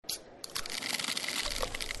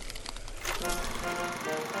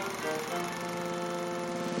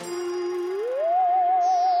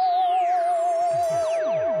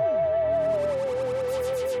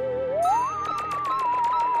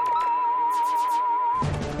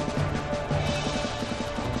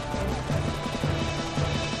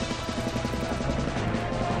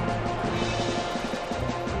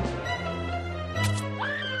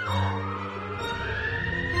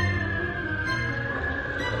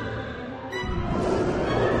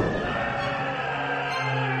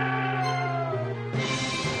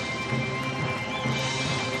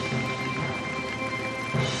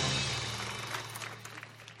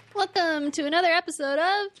Welcome to another episode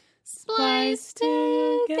of Spliced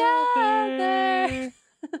Together.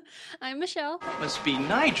 I'm Michelle. Must be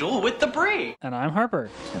Nigel with the brie. And I'm Harper.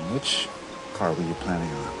 And which car were you planning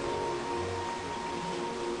on?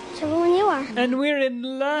 Whichever one you are. And we're in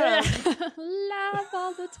love. Laugh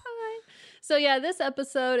all the time. So yeah, this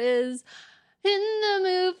episode is In the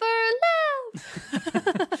Mood for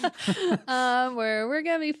Love. Where we're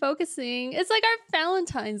going to be focusing. It's like our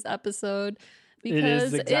Valentine's episode.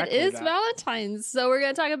 Because it is Valentine's. So we're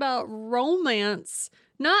going to talk about romance.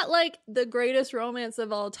 Not like the greatest romance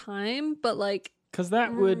of all time, but like... Because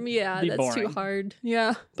that would be that's boring. Too hard.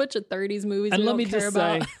 Yeah, bunch of 30s movies and we let don't me care just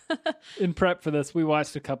about. say, in prep for this, we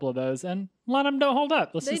watched a couple of those, and a lot of them don't hold up.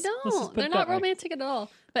 Let's They just don't. put They're it not that way. romantic at all.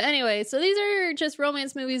 But anyway, so these are just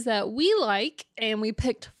romance movies that we like, and we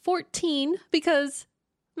picked 14 because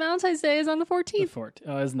Valentine's Day is on the 14th.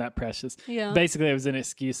 Oh, isn't that precious? Yeah. Basically, it was an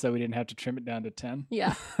excuse so we didn't have to trim it down to 10.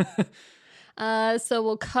 Yeah. So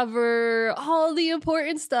we'll cover all the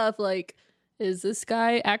important stuff, like, is this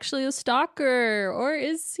guy actually a stalker, or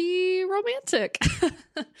is he romantic?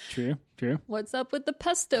 True. What's up with the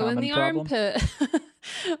pesto in Common the problem.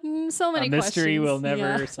 armpit? So many A mystery questions. we'll never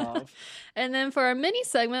Yeah. solve. And then for our mini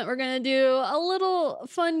segment, we're going to do a little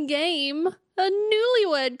fun game, a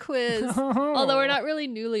newlywed quiz. Although we're not really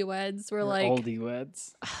newlyweds. We're like, oldie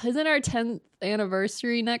weds. isn't our 10th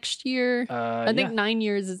anniversary next year? I think 9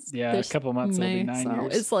 years is Yeah, this a couple months will be May, 9 so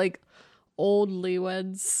years. It's like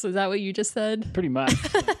oldlyweds. Is that what you just said? Pretty much.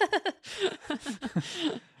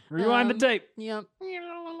 Rewind the tape. Yep.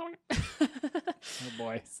 Oh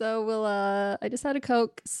boy, So we'll I just had a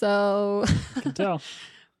Coke, so I can tell.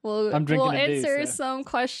 we'll I'm drinking a answer Dew, so. some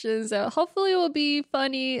questions that hopefully will be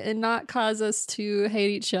funny and not cause us to hate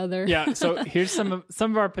each other. Yeah, so here's some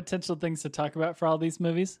of our potential things to talk about for all these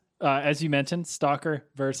movies. As you mentioned, stalker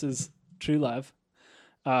versus true love,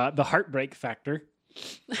 the heartbreak factor,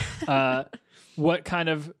 what kind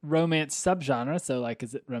of romance subgenre? So, like,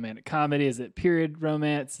 is it romantic comedy? Is it period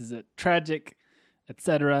romance? Is it tragic,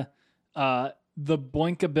 etc.? The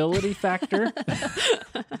boinkability factor.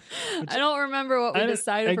 I don't remember what we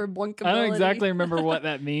decided for boinkability. I don't exactly remember what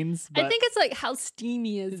that means. But I think it's like, how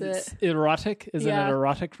steamy is it? it's erotic. Isn't Yeah. it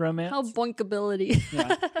erotic romance? How boinkability.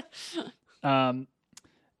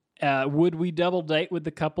 Would we double date with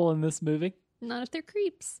the couple in this movie? Not if they're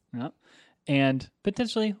creeps. Yeah. And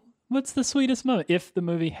potentially, what's the sweetest moment? If the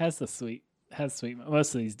movie has sweet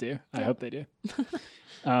most of these do. I hope they do.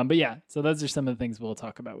 But yeah, so those are some of the things we'll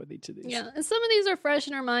talk about with each of these. Yeah, and some of these are fresh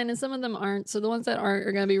in our mind and some of them aren't. So the ones that aren't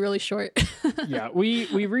are going to be really short. Yeah, we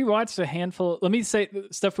rewatched a handful. Let me say the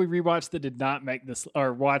stuff we rewatched that did not make this,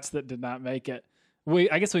 or watched that did not make it.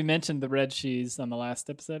 I guess we mentioned the Red Shoes on the last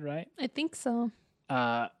episode, right? I think so.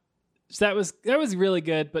 So that was really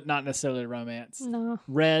good, but not necessarily a romance. No.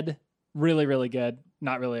 Red, really, really good.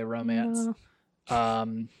 Not really a romance.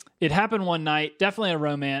 No. It happened one night. Definitely a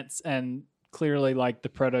romance, and clearly like the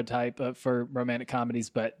prototype for romantic comedies,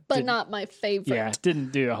 but didn't- not my favorite. Yeah,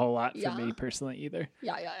 didn't do a whole lot for Yeah. me personally either.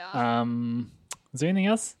 Yeah. Is there anything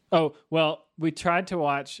else? Oh, well, we tried to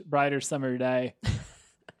watch Brighter Summer Day,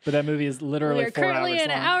 but that movie is literally We are 4 hours currently an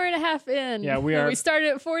long. hour and a half in. Yeah, we And are- We started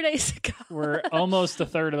it 4 days ago. We're almost a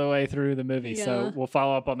third of the way through the movie, Yeah. so we'll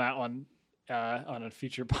follow up on that one on a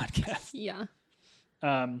future podcast. Yeah.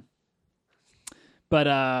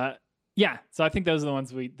 But yeah, so I think those are the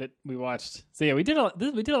ones we watched. So yeah, we did a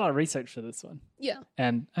lot of research for this one, Yeah.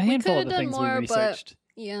 and a handful of could've the done things more, we but- researched.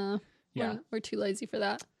 Yeah. Yeah. We're too lazy for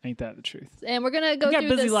that. Ain't that the truth? And we're going to go We got through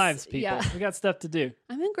busy this- lives, people. Yeah. We got stuff to do.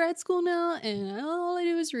 I'm in grad school now, and all I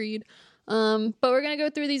do is read. But we're going to go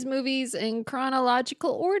through these movies in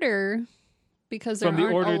chronological order because there From the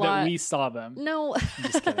aren't order a lot. that we saw them. No.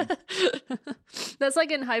 Just kidding. That's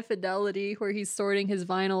like in High Fidelity where he's sorting his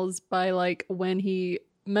vinyls by like when he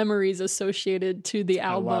memories associated to the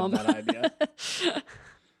album. I love that idea.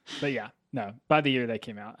 But yeah, no, by the year they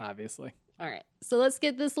came out, obviously. All right. So let's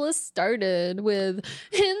get this list started with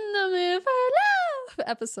In the Mood for Love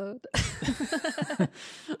episode.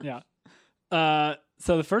 Yeah.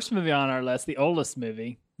 So the first movie on our list, the oldest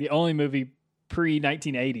movie, the only movie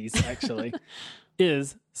pre-1980s actually,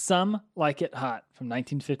 is Some Like It Hot from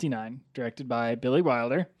 1959, directed by Billy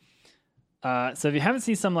Wilder. So if you haven't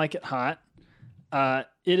seen Some Like It Hot,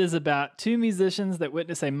 it is about two musicians that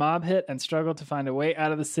witness a mob hit and struggle to find a way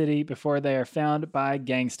out of the city before they are found by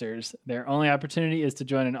gangsters. Their only opportunity is to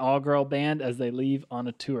join an all-girl band as they leave on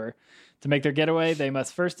a tour. To make their getaway, they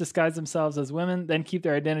must first disguise themselves as women, then keep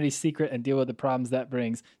their identity secret and deal with the problems that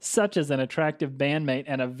brings, such as an attractive bandmate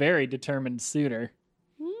and a very determined suitor.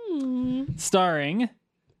 Starring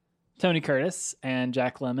Tony Curtis and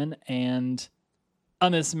Jack Lemmon and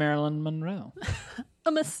a Miss Marilyn Monroe.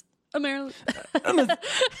 Marilyn.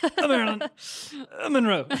 Marilyn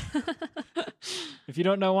Monroe. If you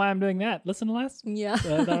don't know why I'm doing that, listen to the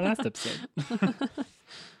last episode.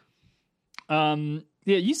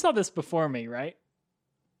 Yeah, you saw this before me, right?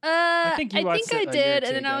 I think I watched it a year or did, two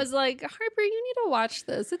and then I ago. was like, Harper, you need to watch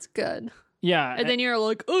this. It's good. Yeah. And then you're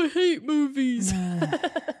like, I hate movies. Yeah,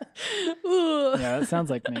 that sounds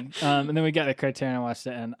like me. And then we got the Criterion, I watched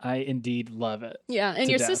it, and I indeed love it. Yeah, and to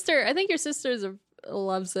your death. sister, I think your sister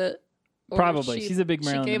loves it. Or Probably. She's a big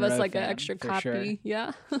Marilyn She gave us Monroe like an fan, extra for copy. sure.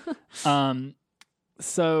 Yeah.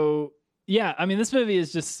 So yeah, I mean, this movie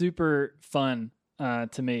is just super fun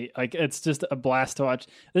to me. Like, it's just a blast to watch.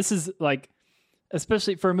 This is like,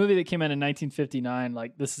 especially for a movie that came out in 1959,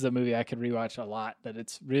 like this is a movie I could rewatch a lot. That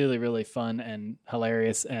it's really, really fun and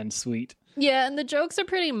hilarious and sweet. Yeah, and the jokes are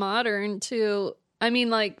pretty modern too. I mean,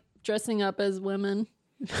 like dressing up as women.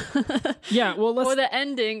 Yeah, well, or the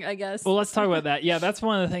ending, I guess. Well, let's talk about that. Yeah, that's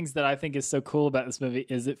one of the things that I think is so cool about this movie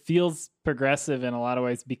is it feels progressive in a lot of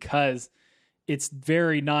ways because it's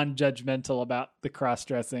very non-judgmental about the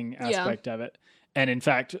cross-dressing aspect of it. And in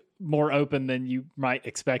fact, more open than you might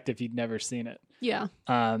expect if you'd never seen it. Yeah.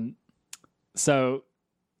 So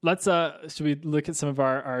let's should we look at some of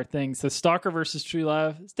our things? So Stalker versus True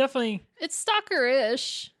Love. It's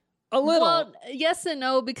stalker-ish. A little. Well, yes and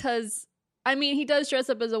no, because I mean, he does dress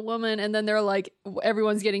up as a woman, and then they're like,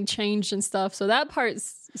 everyone's getting changed and stuff. So that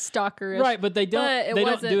part's stalkerish, Right, but they don't. They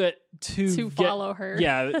don't do it to follow her.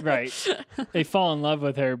 Yeah, right. They fall in love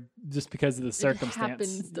with her just because of the circumstance.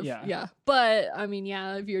 It happens. Yeah. But I mean,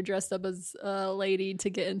 yeah, if you're dressed up as a lady to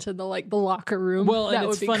get into the locker room, Well, that and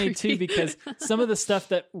would it's be funny creepy. too because some of the stuff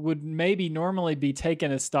that would maybe normally be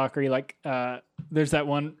taken as stalkery, like there's that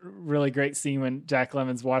one really great scene when Jack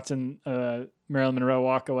Lemmon's watching Marilyn Monroe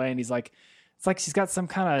walk away, and he's like, it's like she's got some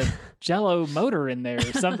kind of Jello motor in there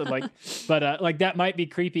or something but like that might be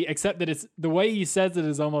creepy, except that it's the way he says it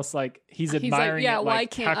is almost like he's admiring like, yeah, it. why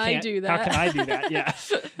Like, can't I do How that? can I do that? Yeah.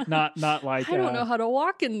 Not like, I don't know how to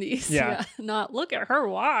walk in these. Yeah. Not look at her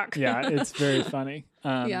walk. yeah, it's very funny.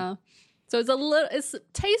 Yeah. So it's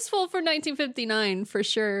tasteful for 1959 for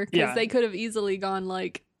sure. Because Yeah. they could have easily gone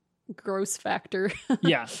like gross factor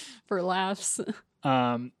Yeah. for laughs.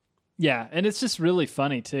 Yeah. And it's just really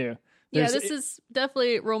funny too. This is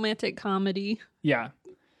definitely romantic comedy. Yeah.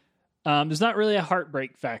 There's not really a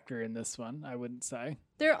heartbreak factor in this one, I wouldn't say.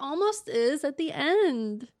 There almost is at the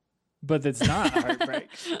end. But it's not a heartbreak.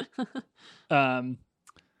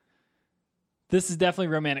 This is definitely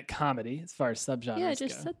romantic comedy as far as subgenres Yeah, I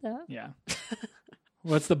just go. said that. Yeah.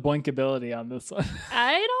 What's the boinkability on this one?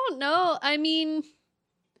 I don't know. I mean,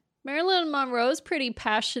 Marilyn Monroe's pretty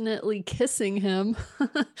passionately kissing him.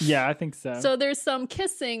 Yeah, I think so. So there's some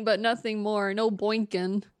kissing, but nothing more. No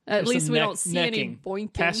boinking. At There's least some we don't see any necking.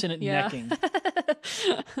 boinking. Passionate necking.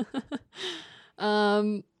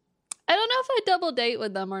 I don't know if I double date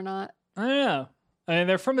with them or not. I don't know. I mean,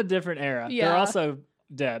 they're from a different era. They're Yeah. also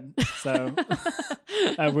dead, so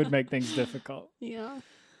that would make things difficult. Yeah.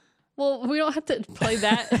 Well, we don't have to play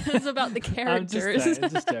that. It's about the I'm characters.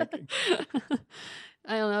 just joking.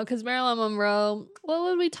 I don't know, because Marilyn Monroe, what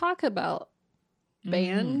would we talk about?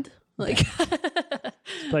 Band? Like,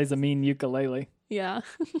 Plays a mean ukulele. yeah.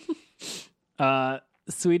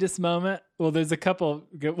 Sweetest moment? Well, there's a couple.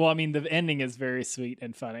 Well, I mean, the ending is very sweet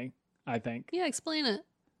and funny, I think. Yeah, explain it.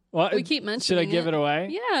 Well, We keep should mentioning I give it away?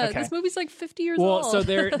 Yeah, Okay. this movie's like 50 years Well, old. so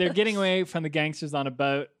they're getting away from the gangsters on a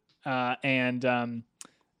boat, and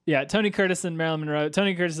yeah, Tony Curtis and Marilyn Monroe.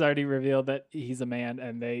 Tony Curtis has already revealed that he's a man,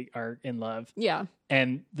 and they are in love. yeah.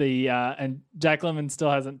 And and Jack Lemmon still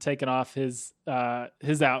hasn't taken off his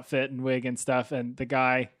outfit and wig and stuff, and the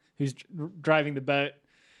guy who's driving the boat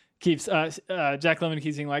keeps Jack Lemmon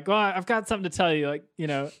keeps being like, well, I've got something to tell you, like, you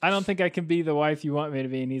know, I don't think I can be the wife you want me to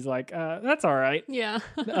be, and he's like, that's all right. Yeah.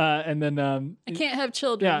 And then I can't have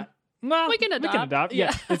children. yeah. Well, We can adopt.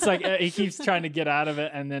 Yeah. Yeah. It's like he keeps trying to get out of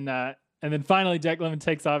it. And then And then finally Jack Lemmon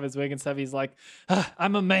takes off his wig and stuff. He's like,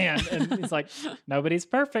 I'm a man. And he's like, nobody's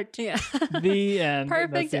perfect. Yeah. The end.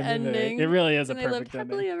 Perfect That's the end of the movie. ending. It really is And a they lived perfect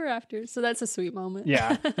happily ending. ever after. So that's a sweet moment.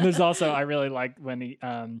 Yeah. And there's also, I really like when he,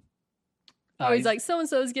 He's like,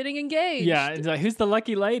 so-and-so is getting engaged. yeah. He's like, who's the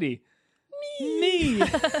lucky lady? Me.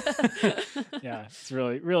 Yeah. It's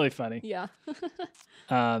really, really funny. Yeah.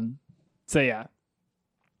 So yeah.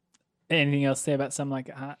 Anything else to say about Some Like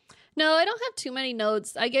It Hot? No, I don't have too many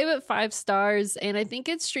notes. I gave it 5 stars, and I think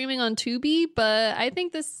it's streaming on Tubi, but I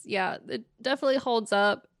think this, it definitely holds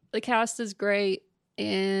up. The cast is great,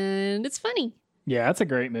 and it's funny. Yeah, it's a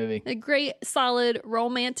great movie. A great, solid,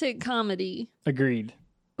 romantic comedy Agreed.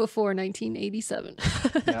 before 1987.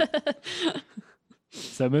 Yeah.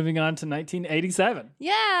 So moving on to 1987.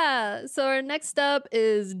 Yeah. So our next up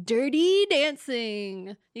is Dirty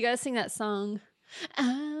Dancing. You gotta sing that song.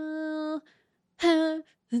 I'll have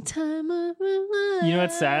the time of my life. You know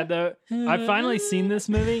what's sad though? I've finally seen this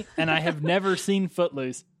movie and I have never seen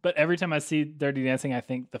Footloose. But every time I see Dirty Dancing, I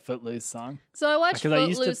think the Footloose song. So I watched Because I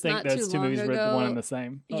Footloose used to think not those too two long movies ago. were one and the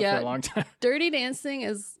same for Yeah. a long time. Dirty Dancing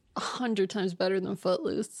is 100 times better than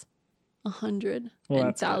Footloose. 100 Well, and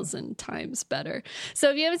that's good. 1,000 times better.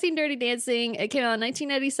 So if you haven't seen Dirty Dancing, it came out in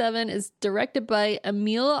 1997. Is directed by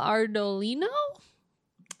Emil Ardolino,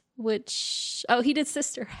 which he did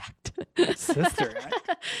Sister Act. Sister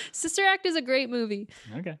Act. Sister Act is a great movie.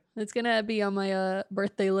 Okay. It's gonna be on my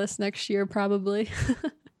birthday list next year probably.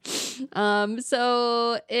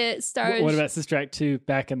 So it stars. What about Sister Act 2,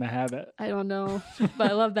 Back in the Habit? I don't know, but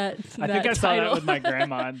I love that. I think I saw that title. with my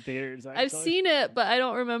grandma in theaters. Actually. I've seen it, but I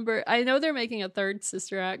don't remember. I know they're making a third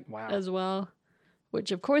Sister Act Wow. as well,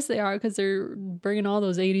 which of course they are because they're bringing all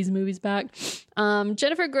those 80s movies back.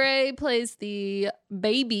 Jennifer Grey plays the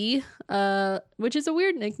baby, which is a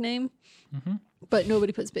weird nickname, but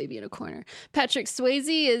nobody puts baby in a corner. Patrick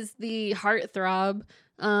Swayze is the heartthrob.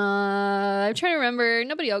 I'm trying to remember.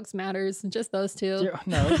 Nobody else matters. Just those two.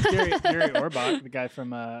 No, it's Gary Orbach, the guy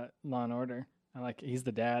from Law and Order. He's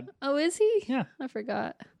the dad. Oh, is he? Yeah. I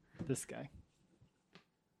forgot. This guy.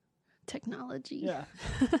 Technology. Yeah.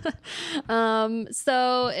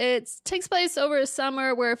 So it takes place over a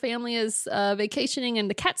summer where a family is vacationing in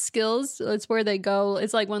the Catskills. It's where they go.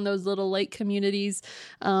 It's like one of those little lake communities.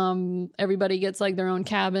 Everybody gets like their own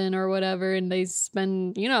cabin or whatever, and they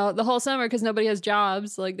spend, the whole summer because nobody has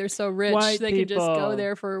jobs. Like they're so rich, White they can just go people.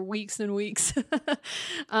 there for weeks and weeks.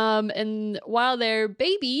 And while their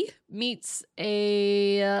baby meets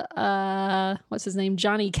a what's his name,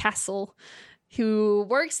 Johnny Castle, who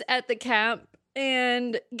works at the camp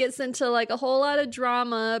and gets into like a whole lot of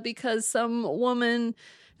drama because some woman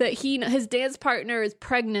that his dance partner is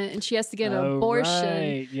pregnant and she has to get an abortion.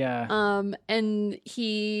 Right. Yeah. And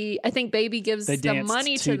I think baby gives They the danced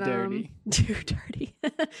money too to them. dirty. Too dirty.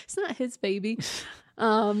 It's not his baby.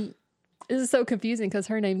 This is so confusing because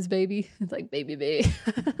her name's Baby. It's like baby.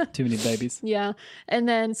 Too many babies. Yeah. And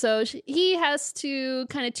then so he has to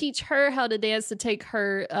kind of teach her how to dance to take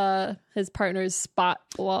her his partner's spot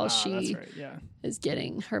while That's she right. Yeah. is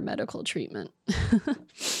getting her medical treatment.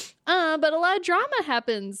 But a lot of drama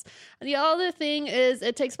happens. The other thing is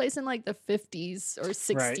it takes place in like the 50s or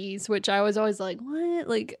 60s, which I was always like, what?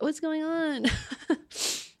 Like, what's going on?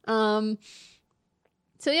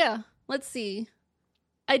 So yeah, let's see.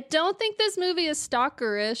 I don't think this movie is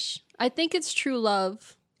stalkerish. I think it's true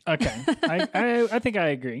love. Okay. I think I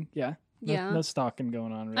agree. Yeah. Yeah. No stalking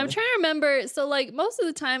going on, really. I'm trying to remember. So, like, most of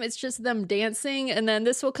the time it's just them dancing, and then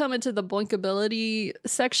this will come into the boinkability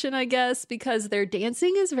section, I guess, because their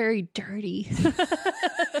dancing is very dirty.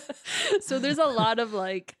 So there's a lot of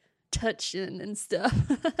like touching and stuff.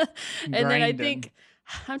 And then I Grinding. think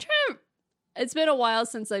I'm trying to. It's been a while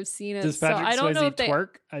since I've seen it, Does so Patrick I don't know Swayze if they. twerk?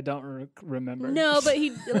 I don't remember. No, but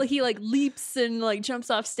he like leaps and like jumps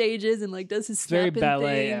off stages and like does his It's very snapping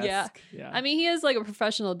ballet-esque. thing. Yeah. Yeah. I mean, he is like a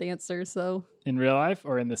professional dancer, so In real life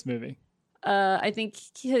or in this movie? I think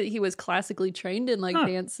he was classically trained in like Huh.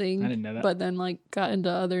 dancing. I didn't know that. But then like got into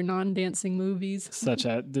other non-dancing movies.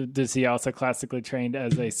 Does he also classically trained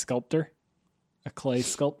as a sculptor? A clay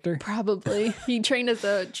sculptor? Probably. He trained as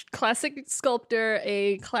a classic sculptor,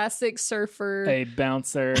 a classic surfer. A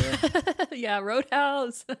bouncer? Yeah,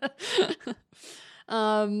 Roadhouse.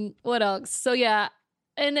 What else? So yeah,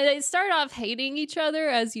 and they start off hating each other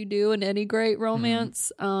as you do in any great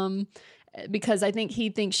romance. Because I think he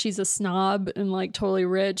thinks she's a snob and like totally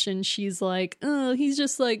rich, and she's like, oh, he's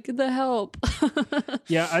just like the help.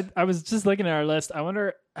 Yeah, I was just looking at our list. I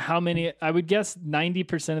wonder how many. I would guess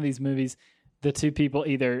 90% of these movies, the two people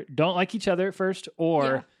either don't like each other at first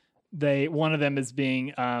or one of them is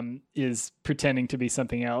being is pretending to be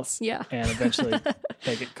something else. Yeah. And eventually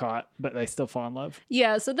they get caught, but they still fall in love.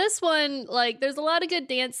 Yeah, so this one, like, there's a lot of good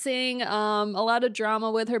dancing, a lot of drama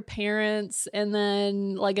with her parents, and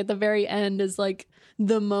then, like, at the very end is, like,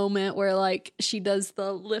 the moment where, like, she does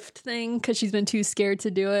the lift thing because she's been too scared to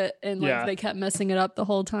do it, and, like, they kept messing it up the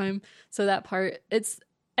whole time. So that part,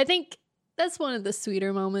 I think that's one of the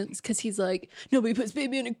sweeter moments because he's like, nobody puts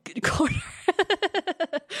baby in a good corner.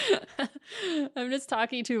 I'm just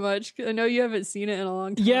talking too much. I know you haven't seen it in a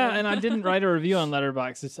long time. Yeah, and I didn't write a review on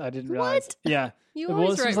Letterboxd. I didn't realize. What? Yeah. You Well,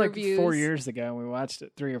 always this was write like reviews. 4 years ago, and we watched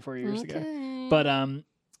it 3 or 4 years ago. Okay. But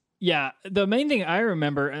yeah, the main thing I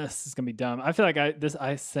remember, this is gonna be dumb. I feel like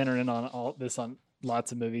I center in on all this on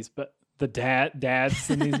lots of movies, but the dads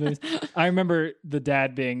in these movies. I remember the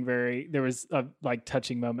dad being there was like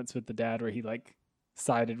touching moments with the dad where he like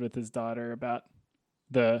sided with his daughter about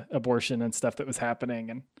the abortion and stuff that was happening,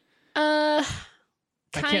 and I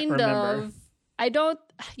can't Kind remember. of. I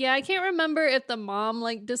can't remember if the mom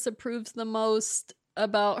like disapproves the most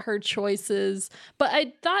about her choices, but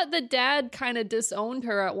I thought the dad kind of disowned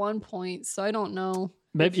her at one point, so I don't know.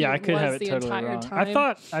 Maybe if I he could was have it the totally entire wrong.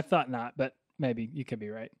 time. I thought not, but maybe you could be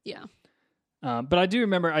right. Yeah. But I do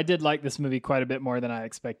remember I did like this movie quite a bit more than I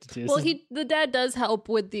expected to. Well, the dad does help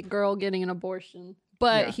with the girl getting an abortion,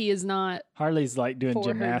 but Yeah. he is not. Harley's like doing for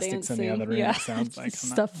her gymnastics in the dancing. other room. Yeah. It sounds like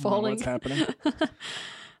Stuff I don't know falling. what's happening.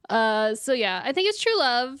 So yeah, I think it's true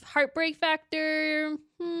love. Heartbreak factor.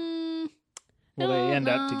 Well, they don't end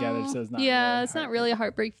up know. together, so it's not. Yeah, really it's not heartbreak. really a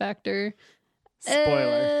heartbreak factor.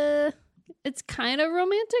 Spoiler. It's kind of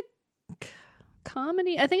romantic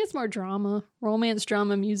comedy. I think it's more drama, romance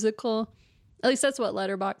drama musical. At least that's what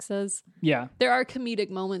Letterboxd says. Yeah, There are comedic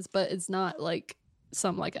moments, but it's not like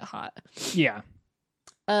Some Like It Hot. yeah.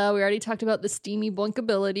 We already talked about the steamy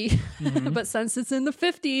blinkability, but since it's in the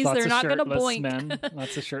 50s, Lots they're of not going to shirtless boink. Men.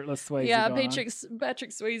 Lots of shirtless Swayze. Yeah, going on.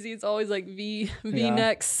 Patrick Swayze is always like V Yeah.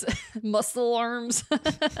 necks, muscle arms.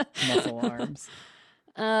 Muscle arms.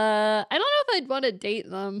 I don't know if I'd want to date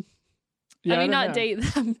them. Yeah, I mean, don't not know. date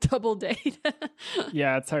them, double date.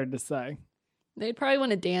 Yeah, it's hard to say. They'd probably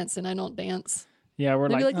want to dance, and I don't dance. Yeah, we're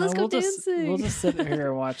They'd be like, like, "Let's go dancing." We'll just sit here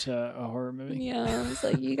and watch a horror movie. Yeah, it's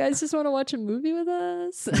like, you guys just want to watch a movie with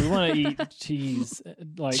us? We want to eat cheese,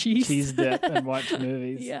 like Cheese. cheese dip, and watch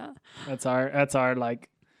movies. Yeah. That's our like.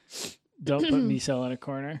 Don't put Michelle in a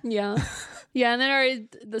corner. Yeah. Yeah, and then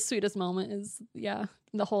the sweetest moment is,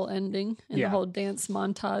 the whole ending and Yeah. the whole dance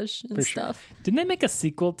montage and For sure. stuff. Didn't they make a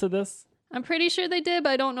sequel to this? I'm pretty sure they did,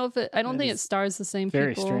 but I don't know if I don't That think it is stars the same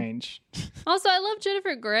Very people. strange. Also, I love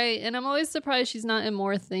Jennifer Grey, and I'm always surprised she's not in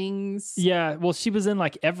more things. Yeah, well, she was in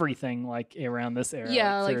like everything like around this era.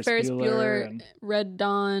 Yeah, like Ferris Bueller, and, Red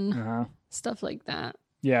Dawn, uh-huh. stuff like that.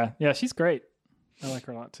 Yeah, she's great. I like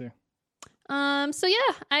her a lot too. So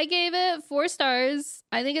yeah, I gave it 4 stars.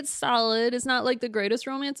 I think it's solid. It's not like the greatest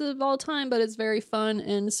romance of all time, but it's very fun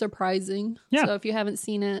and surprising. Yeah. So if you haven't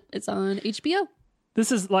seen it, it's on HBO.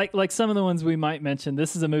 This is like some of the ones we might mention.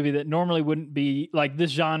 This is a movie that normally wouldn't be like this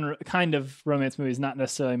genre kind of romance movie is not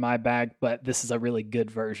necessarily my bag, but this is a really good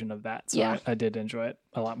version of that. So Yeah. I did enjoy it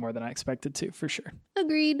a lot more than I expected to, for sure.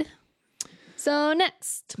 Agreed. So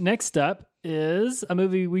Next up is a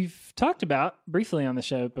movie we've talked about briefly on the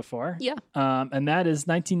show before. Yeah. And that is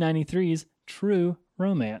 1993's True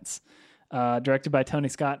Romance, directed by Tony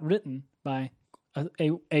Scott, written by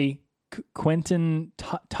a Quentin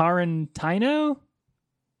Tarantino?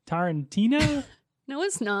 No,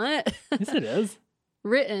 it's not. Yes, it is.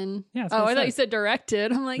 Written. Yeah, that's Oh, what I I thought you said. said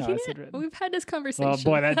directed. I'm like, No, I said written. we've had this conversation. Well,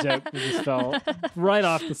 boy, that joke just fell right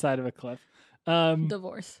off the side of a cliff.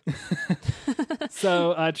 Divorce.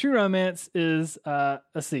 So, True Romance is,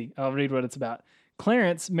 let's see, I'll read what it's about.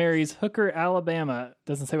 Clarence marries Hooker, Alabama.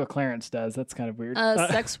 Doesn't say what Clarence does. That's kind of weird.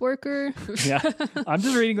 Sex worker. Yeah, I'm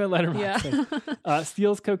just reading what Letterboxd Yeah. says.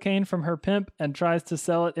 Steals cocaine from her pimp and tries to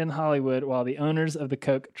sell it in Hollywood while the owners of the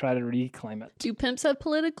coke try to reclaim it. Do pimps have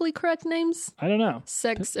politically correct names? I don't know.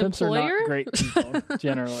 Sex Pimps employer? are not great people,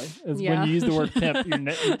 generally. Yeah. When you use the word pimp,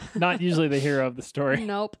 you're not usually the hero of the story.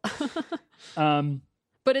 Nope.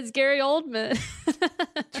 But it's Gary Oldman.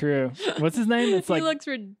 true. What's his name? It's like he looks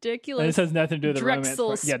and ridiculous. this has nothing to do with the Drexel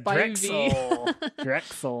romance. Yeah, Spivey.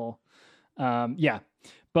 Drexel. Yeah.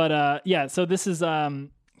 But yeah, so this is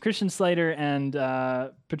Christian Slater and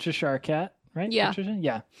Patricia Arquette, right? Yeah. Patricia?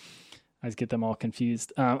 Yeah. I always get them all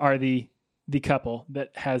confused. Are the couple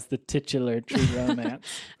that has the titular True Romance.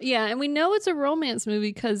 Yeah, and we know it's a romance movie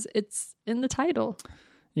because it's in the title.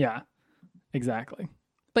 Yeah. Exactly.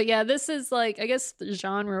 But yeah, this is like, I guess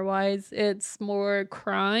genre wise, it's more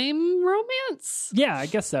crime romance Yeah, I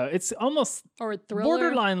guess so. It's almost or thriller.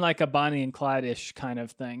 borderline like a Bonnie and Clyde-ish kind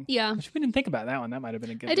of thing. Yeah. Which we didn't think about that one. That might have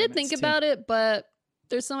been a good I did romance, think too. about it, but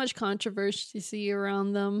there's so much controversy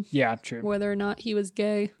around them, Yeah, true. whether or not he was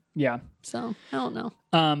gay. Yeah. So I don't know.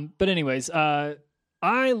 But anyways, I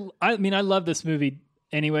mean, I love this movie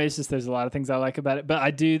anyways, just there's a lot of things I like about it, but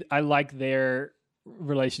I like their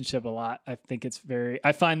relationship a lot.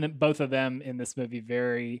 I find that both of them in this movie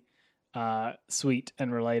very sweet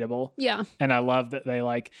and relatable. Yeah. And I love that they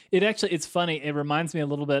like it. Actually, it's funny. It reminds me a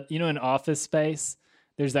little bit, in Office Space,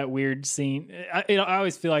 there's that weird scene. I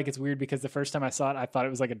always feel like it's weird because the first time I saw it, I thought it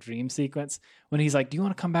was like a dream sequence when he's like, "Do you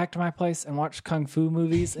want to come back to my place and watch kung fu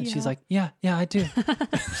movies?" And she's like, "Yeah, I do."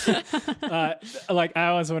 Like, I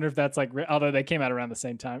always wonder if that's like, although they came out around the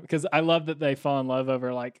same time, because I love that they fall in love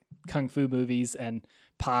over like kung fu movies and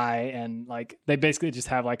pie, and like they basically just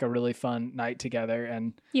have like a really fun night together.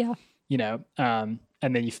 And Yeah. and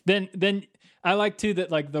then I like too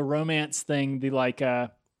that like the romance thing, the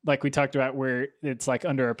like we talked about, where it's like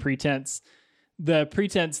under a pretense, the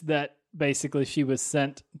pretense that basically she was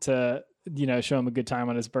sent to, show him a good time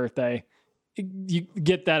on his birthday. You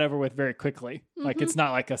get that over with very quickly. Like, it's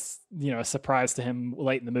not like a surprise to him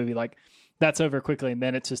late in the movie. Like, that's over quickly. And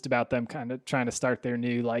then it's just about them kind of trying to start their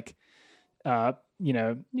new, like,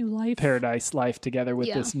 New life. paradise life together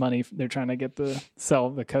with this money they're trying to sell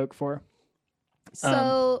the Coke for.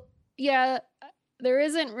 So, yeah, there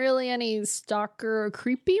isn't really any stalker or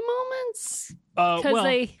creepy moments. Well,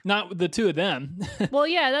 not the two of them. Well,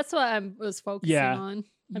 yeah, that's what I was focusing Yeah. on.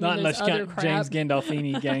 Not unless other crap. James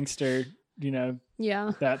Gandolfini gangster,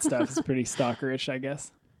 Yeah. that stuff is pretty stalkerish, I guess.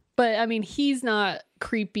 But I mean, he's not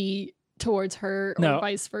creepy towards her or No.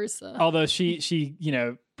 vice versa. Although she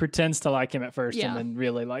pretends to like him at first Yeah. and then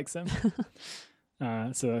really likes him.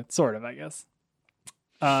 So sort of, I guess.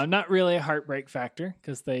 Not really a heartbreak factor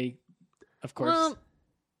because they, of course. Well,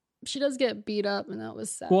 she does get beat up, and that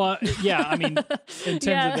was sad. Well, yeah, I mean, in terms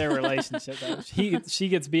Yeah. of their relationship, though, she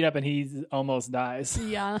gets beat up and he almost dies.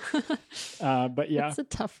 Yeah. But yeah, It's a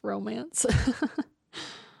tough romance.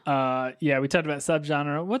 yeah, we talked about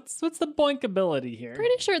subgenre. What's the boinkability here?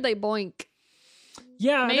 Pretty sure they boink.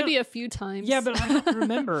 Yeah, Maybe a few times. Yeah, but I don't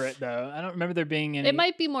remember it though. I don't remember there being any. It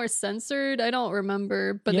might be more censored. I don't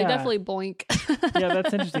remember, but they Yeah. definitely boink. Yeah,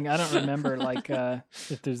 that's interesting. I don't remember like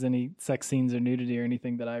if there's any sex scenes or nudity or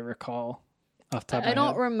anything that I recall off the top of my I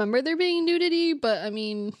don't head. remember there being nudity, but I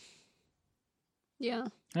mean, yeah,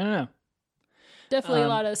 I don't know. definitely a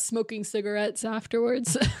lot of smoking cigarettes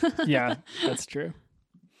afterwards. Yeah, that's true.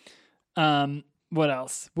 What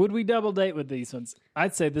else? Would we double date with these ones?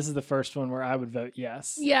 I'd say this is the first one where I would vote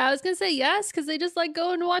yes. Yeah, I was gonna say yes because they just like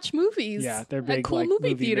going to watch movies. Yeah, they're at big cool like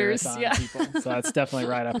movie theaters. marathon Yeah, people. So that's definitely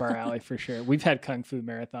right up our alley for sure. We've had kung fu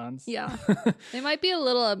marathons. yeah. They might be a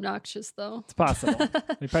little obnoxious though. It's possible.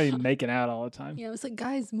 They probably making out all the time. Yeah, I was like,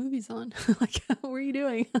 guys, the movie's on. Like, what are you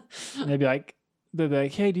doing? Maybe like they're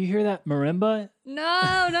like, "Hey, do you hear that marimba?"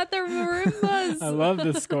 No, not the marimbas. I love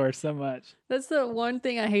this score so much. That's the one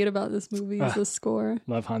thing I hate about this movie is the score.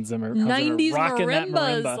 Love Hans Zimmer. Hans Zimmer 90s rocking that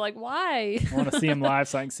marimbas. marimba. Like, why? I want to see him live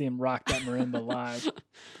so I can see him rock that marimba live.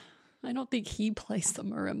 I don't think he plays the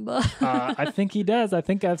marimba. I think he does. I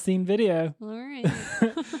think I've seen video. All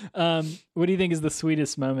right. What do you think is the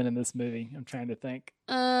sweetest moment in this movie? I'm trying to think.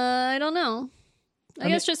 I don't know. I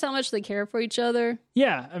guess just how much they care for each other.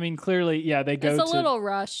 Yeah, I mean, clearly, yeah, they go It's a to little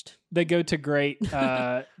rushed. they go to great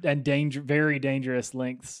and very dangerous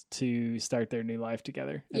lengths to start their new life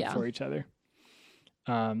together and Yeah. for each other.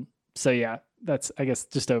 So yeah, that's, I guess,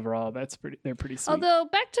 just overall, they're pretty sweet. Although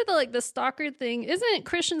back to the stalker thing, isn't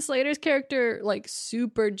Christian Slater's character like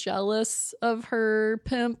super jealous of her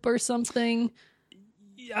pimp or something?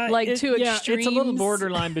 like, to It's a little extremes.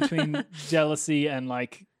 borderline between jealousy and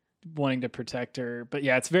like wanting to protect her. But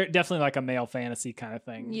yeah, it's definitely like a male fantasy kind of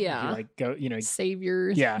thing. Yeah. You like go,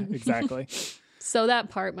 Savior. yeah, exactly. So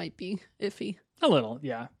that part might be iffy. A little,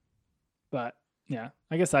 yeah. But yeah,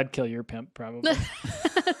 I guess I'd kill your pimp probably.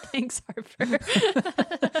 Thanks, Harper.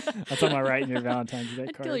 That's on my right in your Valentine's Day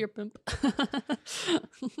I'd card. kill your pimp.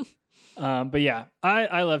 But yeah,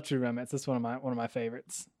 I love True Romance. That's one of my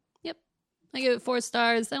favorites. Yep. I give it 4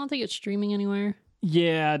 stars. I don't think it's streaming anywhere.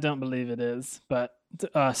 Yeah, I don't believe it is, but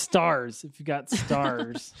stars, if you got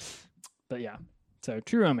stars. But yeah, so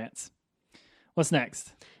True Romance. What's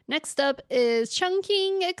next? Next up is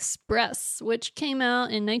Chungking Express, which came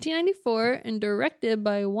out in 1994 and directed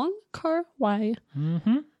by Wong Kar-wai.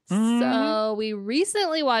 Mm-hmm. So we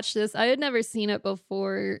recently watched this. I had never seen it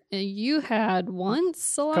before. And you had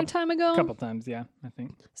once a long time ago. A couple times, yeah, I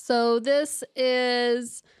think. So this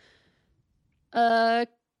is an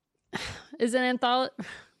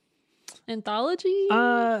anthology.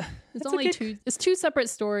 It's only two. It's two separate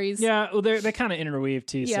stories. Yeah, well, they kind of interweave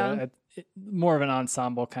too. Yeah. So more of an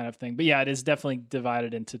ensemble kind of thing. But yeah, it is definitely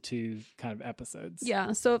divided into two kind of episodes.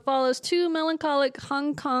 Yeah, so it follows two melancholic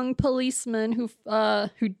Hong Kong policemen who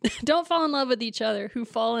don't fall in love with each other, who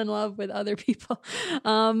fall in love with other people,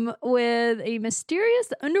 with a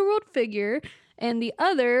mysterious underworld figure, and the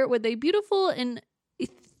other with a beautiful and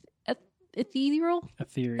ethereal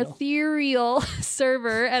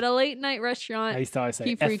server at a late night restaurant. I used to always say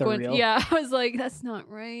he frequents. ethereal. Yeah, I was like, that's not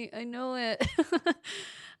right. I know it.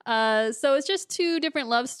 So it's just two different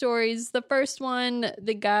love stories. The first one,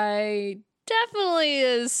 the guy definitely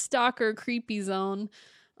is stalker creepy zone.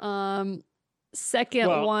 Second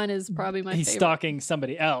one is probably my favorite. He's stalking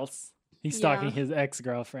somebody else. He's stalking Yeah. his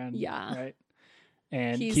ex-girlfriend. Yeah. Right.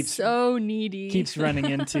 And He's so needy. keeps running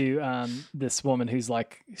into this woman who's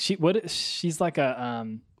like she's like a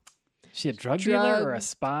she a drug dealer or a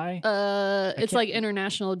spy? It's like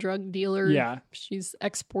international drug dealer. Yeah. She's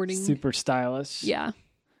exporting. Super stylish. Yeah.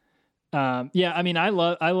 Yeah, I mean, I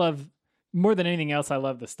love more than anything else. I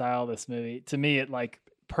love the style of this movie. To me, it like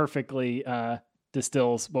perfectly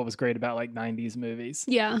distills what was great about like 90s movies.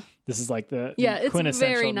 Yeah. This is like the It's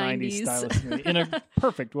quintessential very 90s 90s. stylist movie in a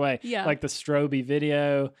perfect way. Yeah. Like the strobe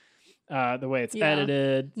video, the way it's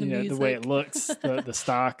edited, The the way it music. looks, the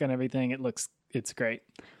stock and everything. It's great.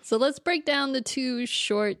 So let's break down the two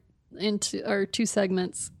two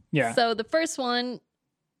segments. Yeah. So the first one,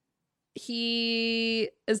 he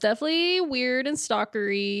is definitely weird and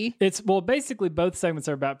stalkery. Basically both segments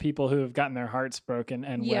are about people who have gotten their hearts broken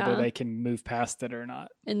and whether they can move past it or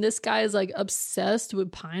not. And this guy is like obsessed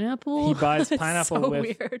with pineapple. He buys It's pineapple so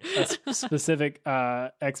with weird. a specific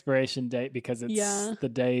expiration date because it's Yeah. the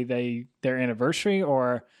day their anniversary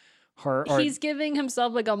or He's giving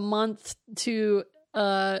himself like a month to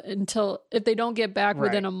until if they don't get back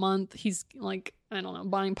within Right. a month, he's like, I don't know,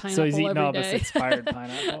 buying pineapple so he's eating every all day. this expired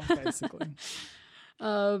pineapple basically.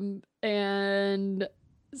 And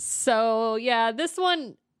so yeah, this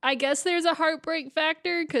one, I guess there's a heartbreak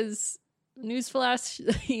factor because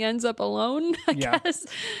newsflash, he ends up alone. I Yeah. guess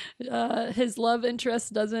his love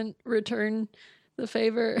interest doesn't return the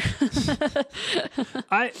favor.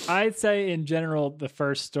 I'd say in general the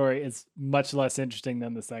first story is much less interesting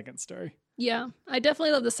than the second story. Yeah, I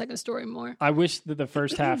definitely love the second story more. I wish that the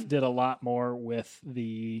first half did a lot more with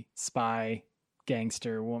the spy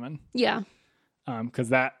gangster woman. Yeah. Because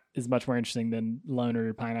that is much more interesting than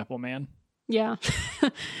Loner Pineapple Man. Yeah.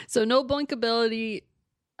 So no boinkability.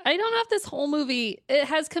 I don't know if this whole movie, it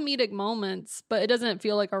has comedic moments, but it doesn't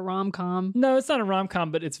feel like a rom-com. No, it's not a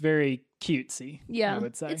rom-com, but it's very cutesy. Yeah. I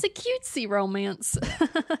would say. It's a cutesy romance.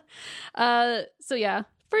 So yeah,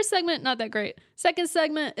 first segment, not that great. Second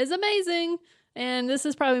segment is amazing. And this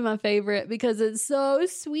is probably my favorite because it's so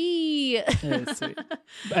sweet. It is sweet.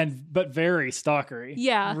 But very stalkery.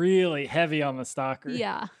 Yeah. Really heavy on the stalker.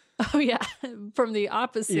 Yeah. Oh yeah. From the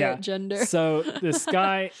opposite gender. So this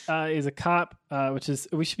guy is a cop, which is,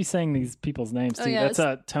 we should be saying these people's names too. yeah,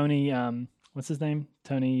 That's Tony, what's his name?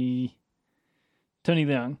 Tony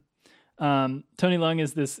Leung. Tony Leung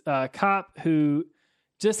is this cop who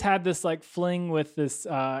just had this like fling with this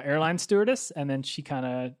airline stewardess, and then she kind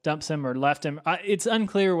of dumps him or left him. It's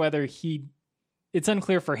unclear it's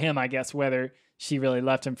unclear for him, I guess, whether she really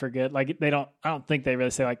left him for good. Like I don't think they really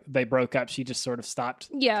say like they broke up. She just sort of stopped.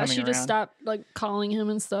 Yeah, coming she just around. stopped like calling him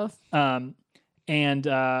and stuff. And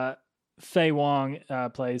Faye Wong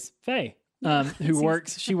plays Faye,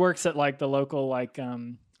 she works at like the local like I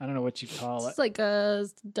don't know what you call it. It's like a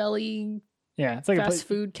deli Yeah, it's like a fast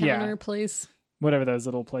food counter yeah, place. whatever those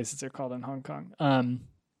little places are called in Hong Kong.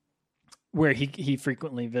 Where he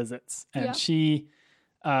frequently visits, and Yeah. she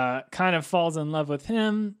kind of falls in love with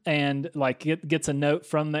him, and like gets a note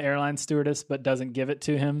from the airline stewardess, but doesn't give it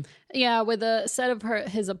to him. Yeah, with a set of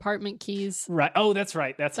his apartment keys. Right. Oh, that's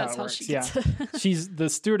right. That's how it how works. she Yeah. gets The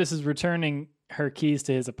stewardess is returning her keys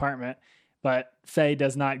to his apartment, but Faye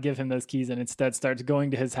does not give him those keys and instead starts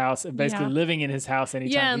going to his house and basically Yeah. living in his house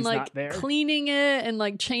anytime Yeah, and he's like not there. cleaning it and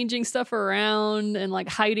like changing stuff around and like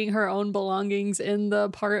hiding her own belongings in the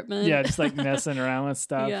apartment. Yeah, just like messing around with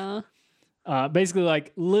stuff. Yeah. Basically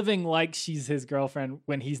like living like she's his girlfriend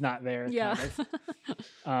when he's not there. Yeah. Kind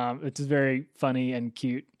of. It's very funny and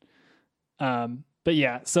cute. But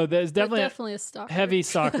yeah, so there's But definitely definitely a stalker. heavy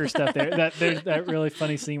stalker stuff there. There's that really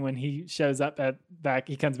funny scene when he shows up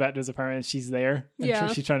he comes back to his apartment and she's there. And Yeah.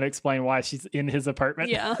 she's trying to explain why she's in his apartment.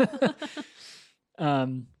 Yeah.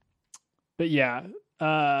 But yeah.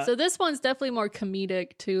 So this one's definitely more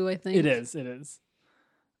comedic too, I think. It is.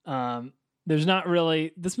 There's not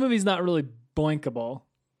really, this movie's not really boinkable.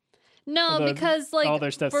 No, Although because all their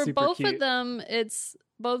stuff's for super both cute. of them, it's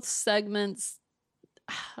both segments.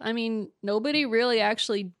 I mean, nobody really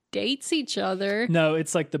actually dates each other. No,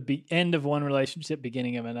 it's like the end of one relationship,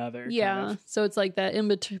 beginning of another. Yeah. Kind of. So it's like that in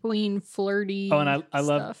between flirty. Oh, and I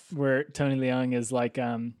love stuff. where Tony Leung is like,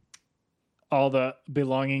 all the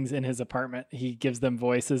belongings in his apartment, he gives them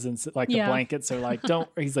voices, and like the Yeah. blankets are like,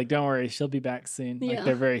 he's like, don't worry, she'll be back soon. Like Yeah.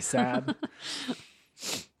 they're very sad.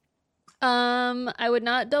 I would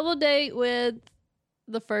not double date with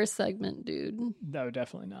the first segment, dude. No,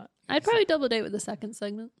 definitely not. I'd probably double date with the second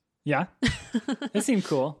segment. Yeah. It seemed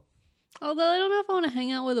cool. Although I don't know if I want to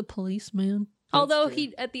hang out with a policeman. Although true.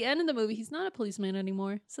 he at the end of the movie, he's not a policeman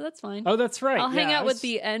anymore, so that's fine. Oh, that's right. I'll hang Yeah, out with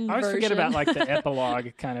the end I always version. forget about like the epilogue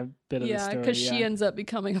kind of bit of the Yeah, story. because she ends up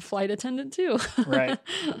becoming a flight attendant too. Right.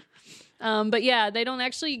 But yeah, they don't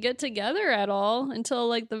actually get together at all until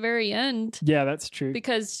like the very end. Yeah, that's true.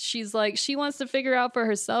 Because she's like, she wants to figure out for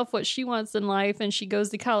herself what she wants in life, and she goes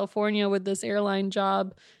to California with this airline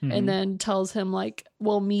job, Mm-hmm. and then tells him like,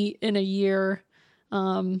 we'll meet in a year,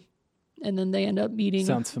 and then they end up meeting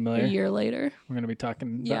Sounds familiar. a year later. We're going to be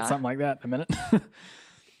talking about Yeah. something like that in a minute.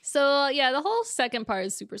 So yeah, the whole second part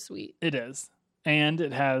is super sweet. It is. And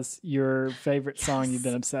it has your favorite song you've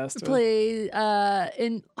been obsessed with. Play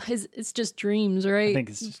it's just Dreams, right? I think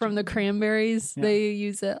it's just from the Cranberries. Yeah. They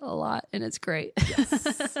use it a lot, and it's great.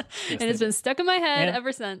 and they it's been stuck in my head And-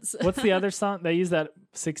 ever since. What's the other song? They use that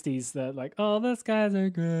 60s, that like, oh, the skies are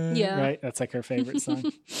great. Yeah. Right? That's like her favorite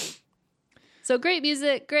song. So great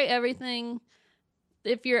music, great everything.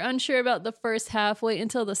 If you're unsure about the first half, wait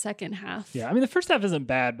until the second half. Yeah. I mean, the first half isn't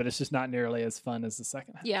bad, but it's just not nearly as fun as the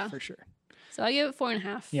second half. Yeah. For sure. So I give it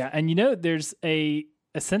 4.5. Yeah. And there's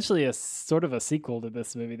essentially a sort of a sequel to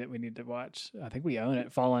this movie that we need to watch. I think we own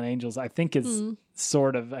it. Fallen Angels, I think, is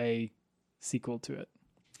sort of a sequel to it.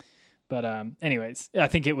 But anyways, I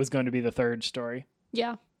think it was going to be the third story.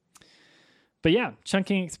 Yeah. But yeah,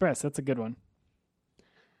 Chungking Express, that's a good one.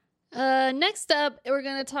 Next up, we're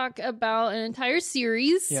going to talk about an entire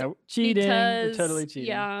series. Yeah, cheating. We're totally cheating.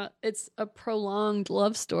 Yeah, it's a prolonged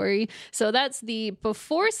love story. So that's the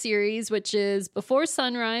Before series, which is Before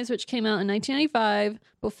Sunrise, which came out in 1995,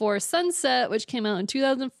 Before Sunset, which came out in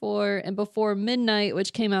 2004, and Before Midnight,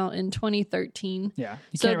 which came out in 2013. Yeah.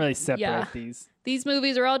 You So, can't really separate yeah. these. These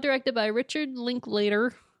movies are all directed by Richard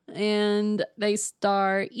Linklater, and they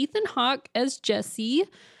star Ethan Hawke as Jesse,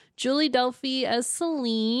 Julie Delphi as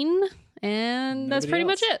Celine, and that's pretty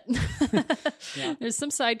Nobody much it. Yeah. There's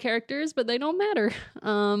some side characters, but they don't matter.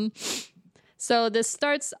 So this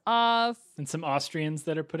starts off, And some Austrians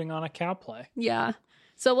that are putting on a cow play. yeah.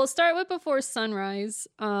 So we'll start with Before Sunrise.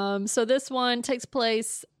 So this one takes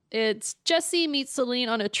place, it's Jesse meets Celine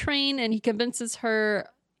on a train, and he convinces her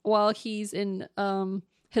while he's in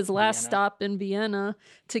his last Vienna. stop in Vienna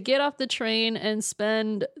to get off the train and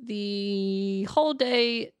spend the whole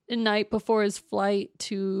day and night before his flight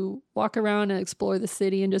to walk around and explore the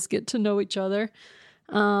city and just get to know each other.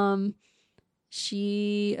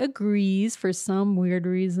 She agrees for some weird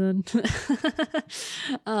reason.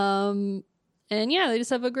 And yeah, they just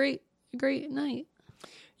have a great night.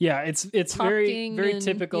 Yeah, it's very Talking very and-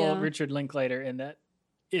 typical yeah. Richard Linklater in that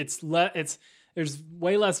there's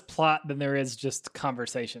way less plot than there is just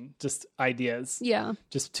conversation, just ideas. Yeah.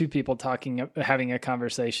 Just two people having a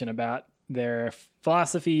conversation about their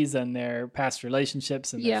philosophies and their past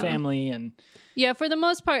relationships and Yeah. their family. And Yeah, for the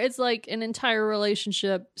most part, it's like an entire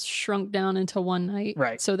relationship shrunk down into one night.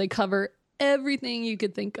 Right. So they cover everything you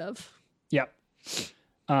could think of. yep.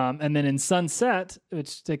 And then in Sunset,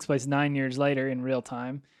 which takes place 9 years later in real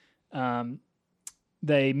time,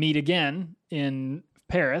 they meet again in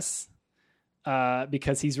Paris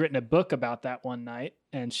because he's written a book about that one night,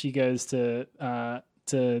 and she goes to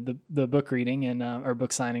the book reading and or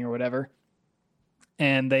book signing or whatever.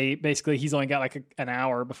 And he's only got like an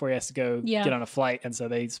hour before he has to go Yeah. get on a flight, and so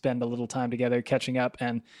they spend a little time together catching up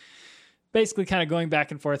and basically kind of going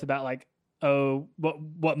back and forth about like, oh,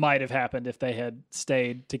 what might have happened if they had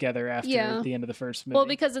stayed together after Yeah. the end of the first movie. Well,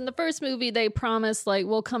 because in the first movie, they promised, like,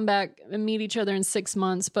 we'll come back and meet each other in 6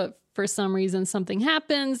 months, but for some reason, something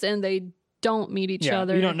happens and they don't meet each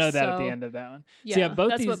other. You don't know that at the so- end of that one. Yeah, So yeah, both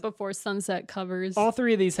that's these, what Before Sunset covers. all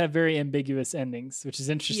three of these have very ambiguous endings, which is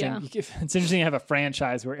interesting. Yeah. It's interesting to have a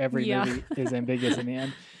franchise where every Yeah. movie is ambiguous in the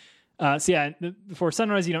end. So yeah, before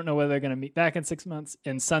sunrise, you don't know whether they're going to meet back in 6 months.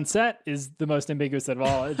 And sunset is the most ambiguous of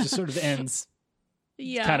all. It just sort of ends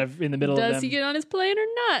Yeah. kind of in the middle of them. Does he get on his plane or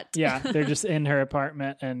not? Yeah, they're just in her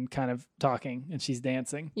apartment and kind of talking, and she's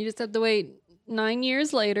dancing, You just have to wait 9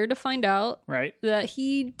 years later to find out right? that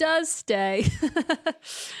he does stay.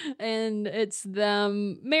 And it's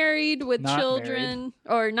them married with Not children,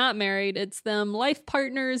 or not married. It's them life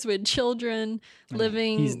partners with children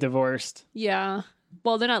living. He's divorced. Yeah.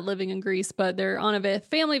 Well, they're not living in Greece, but they're on a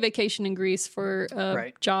family vacation in Greece for a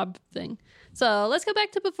Right. job thing. So let's go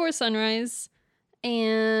back to Before Sunrise.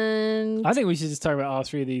 And I think we should just talk about all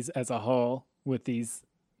three of these as a whole with these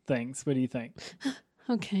things. What do you think?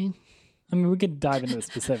 okay. I mean, we could dive into the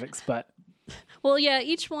specifics, but Well, yeah,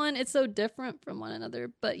 each one, it's so different from one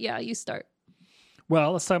another. But yeah, you start.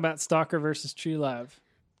 well, let's talk about Stalker versus True Love.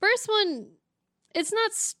 First one, it's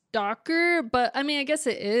not stalker, but I mean, I guess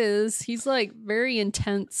it is. He's like very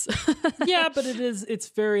intense. Yeah, but it's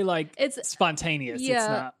very like It's spontaneous. It's yeah.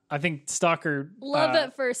 not. I think Stalker love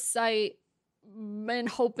at first sight and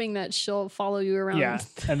hoping that she'll follow you around. Yeah,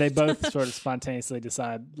 and they both sort of spontaneously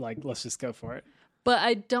decide like, let's just go for it. But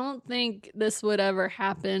I don't think this would ever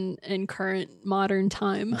happen in current modern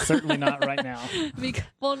time. Certainly not right now.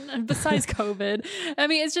 Well, besides COVID, I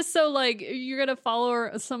mean, it's just so like you're gonna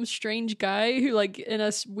follow some strange guy who like in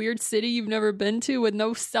a weird city you've never been to with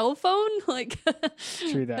no cell phone. Like,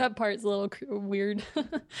 True that. that part's a little weird.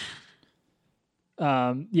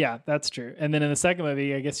 Yeah, that's true. And then in the second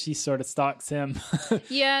movie, I guess she sort of stalks him.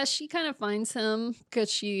 Yeah, she kind of finds him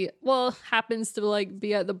because she happens to like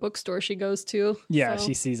be at the bookstore she goes to. Yeah, so,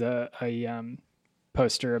 she sees a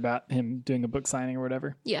poster about him doing a book signing or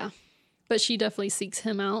whatever. yeah, but she definitely seeks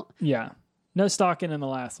him out. Yeah. No stalking in the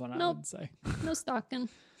last one, I Nope. would say. No stalking.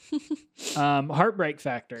 Heartbreak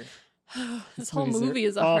factor. This whole movies are movie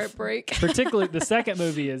is a awful. heartbreak. Particularly the second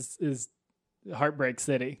movie is Heartbreak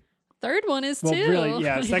City. Third one is Well, too. really,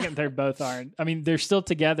 yeah. Second and third both aren't. I mean, they're still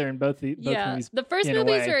together in both movies. The first in a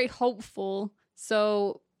movie is way. very hopeful.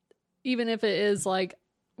 So even if it is like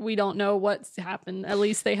we don't know what's happened, at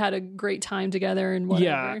least they had a great time together and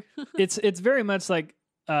whatever. Yeah, it's very much like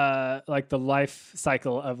the life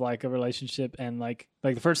cycle of like a relationship, and like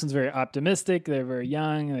the first one's very optimistic. They're very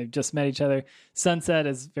young and they've just met each other. Sunset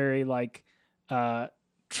is very like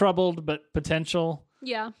troubled but potential.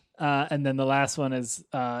 Yeah. And then the last one is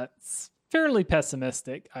fairly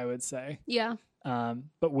pessimistic, I would say, Yeah.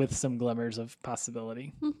 but with some glimmers of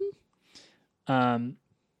possibility. Mm-hmm.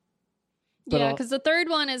 But Yeah, I'll- because the third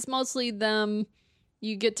one is mostly them.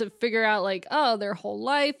 You get to figure out like, oh, their whole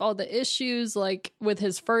life, all the issues, like with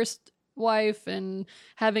his first wife and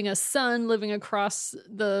having a son living across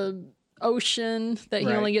the ocean that he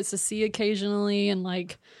Right. only gets to see occasionally, and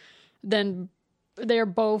like then they're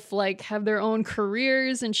both like have their own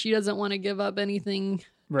careers, and she doesn't want to give up anything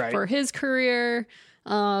right. for his career.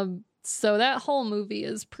 So that whole movie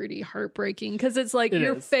is pretty heartbreaking because it's like It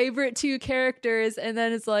your is. favorite two characters, and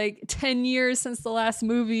then it's like 10 years since the last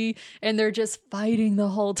movie, and they're just fighting the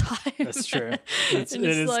whole time. That's true. And It it's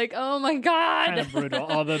is like, oh my God. kind of brutal.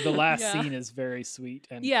 Although the last Yeah. scene is very sweet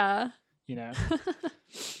and Yeah. you know.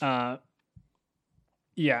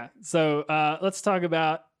 Yeah. So let's talk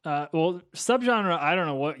about subgenre. I don't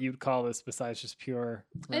know what you'd call this besides just pure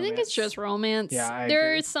romance. I think it's just romance. Yeah, I agree.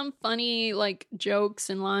 There's some funny like jokes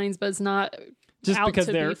and lines, but it's not just out because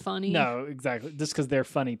to they're be funny. No, exactly. Just because they're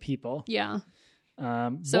funny people. Yeah.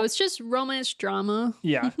 So Bo- it's just romance drama.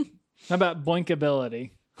 yeah. How about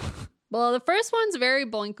boinkability? Well, the first one's very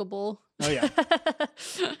blinkable. Oh yeah.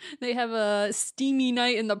 They have a steamy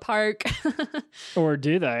night in the park. Or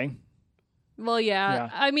do they? Well, yeah. Yeah.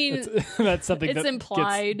 I mean, That's something it's that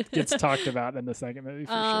implied. gets talked about in the second movie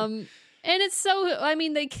for sure. and it's so, I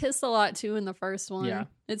mean, they kiss a lot too in the first one. Yeah.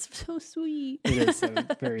 It's so sweet. It is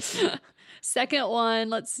very sweet. Second one,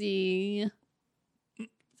 let's see.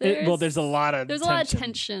 There's a lot of There's a lot of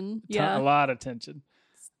tension. Yeah. A lot of tension.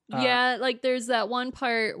 Yeah, like there's that one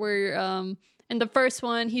part where in the first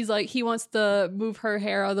one he's like he wants to move her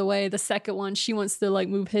hair out of the way. The second one she wants to like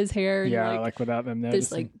move his hair, and Yeah, like like without them there's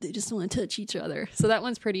noticing. like they just want to touch each other. So that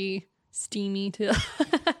one's pretty steamy too.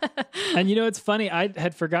 And you know, it's funny. I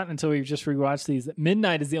had forgotten until we just rewatched these. That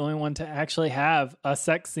Midnight is the only one to actually have a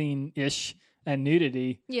sex scene ish and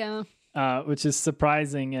nudity, Yeah. which is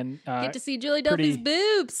surprising and Get to see Julie Delpy's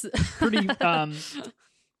boobs. pretty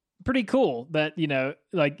pretty cool. That you know,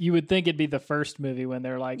 like you would think it'd be the first movie when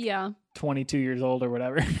they're like Yeah. 22 years old or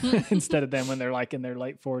whatever, instead of them when they're like in their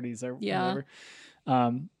late 40s or Yeah.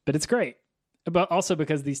 whatever. But it's great. But also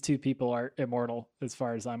because these two people are immortal, as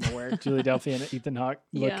far as I'm aware. Julie Delpy and Ethan Hawke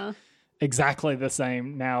look Yeah. exactly the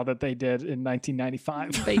same now that they did in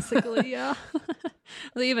 1995. Basically, yeah.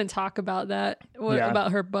 They even talk about that.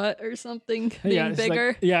 About her butt or something being it's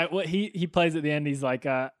bigger. Like, what he plays at the end, he's like,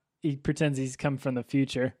 he pretends he's come from the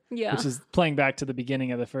future, which is playing back to the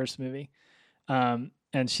beginning of the first movie.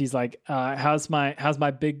 And she's like, how's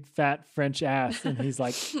my big fat French ass? And he's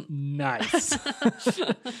like, nice.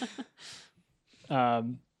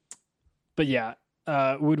 But yeah,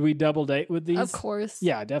 would we double date with these? Of course.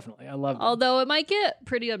 Yeah, definitely. I love them. Although it might get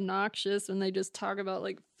pretty obnoxious when they just talk about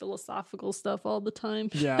like philosophical stuff all the time.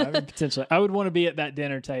 Yeah, I mean, potentially. I would want to be at that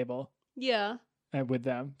dinner table. Yeah. With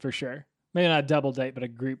them for sure. Maybe not a double date, but a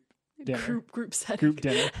group dinner. Group setting. Group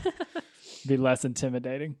dinner. Be less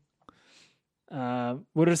intimidating.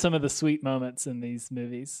 What are some of the sweet moments in these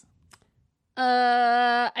movies?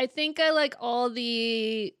 I think I like all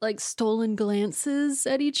the like stolen glances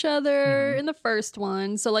at each other in the first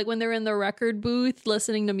one. So like when they're in the record booth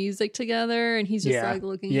listening to music together and he's just like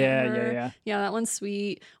looking at her. Yeah, that one's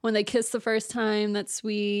sweet. When they kiss the first time, that's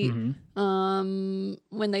sweet. When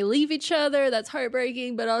they leave each other, that's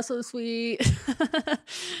heartbreaking but also sweet.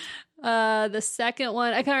 The second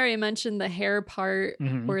one, I kind of already mentioned the hair part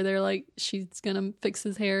where they're like, she's gonna fix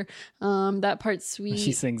his hair. That part's sweet.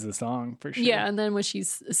 She sings the song for sure. Yeah, and then when she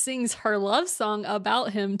sings her love song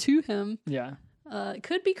about him to him, it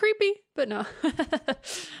could be creepy, but no.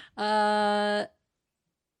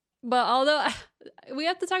 But although we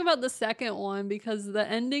have to talk about the second one because the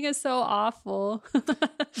ending is so awful.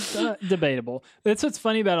 Debatable. That's what's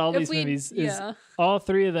funny about all these movies is all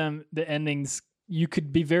three of them, the endings, you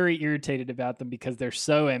could be very irritated about them because they're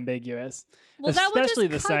so ambiguous. Well, especially that one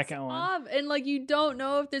just the second one. off, and like you don't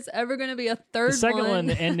know if there's ever going to be a third. The second one,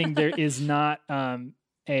 the ending there is not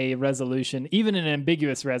a resolution, even an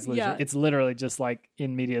ambiguous resolution. Yeah. It's literally just like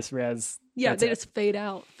in medias res. Yeah, they just fade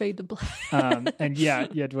to black. And you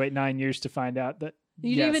had to wait 9 years to find out that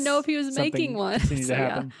you didn't even know if he was making one. Continued to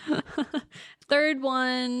happen. Third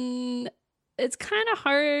one, it's kind of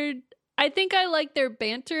hard. I think I like their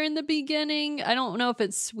banter in the beginning. I don't know if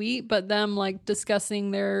it's sweet, but them like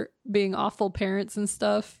discussing their being awful parents and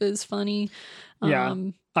stuff is funny. Yeah.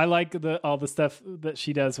 I like all the stuff that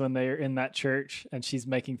she does when they're in that church and she's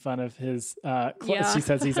making fun of his she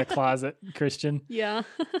says he's a closet Christian. Yeah.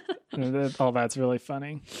 All that's really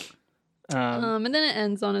funny. And then it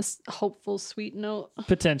ends on a hopeful, sweet note.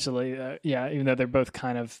 Potentially, even though they're both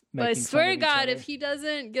kind of making But I swear to fun of God, each other. if he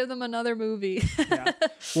doesn't give them another movie. Yeah.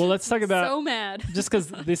 Well, let's talk about so mad. Just because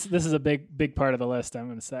this is a big part of the list, I'm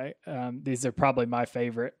going to say these are probably my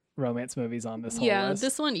favorite romance movies on this whole list. Yeah,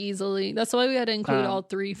 this one easily. That's why we had to include all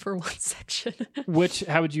three for one section.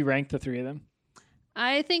 How would you rank the three of them?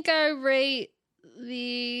 I think I rate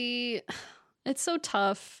it's so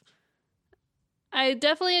tough. I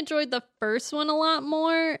definitely enjoyed the first one a lot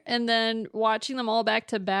more, and then watching them all back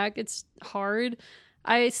to back, it's hard.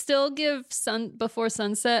 I still give Before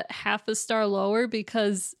Sunset half a star lower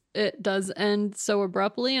because it does end so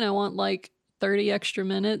abruptly, and I want like 30 extra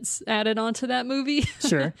minutes added onto that movie.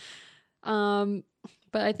 Sure. But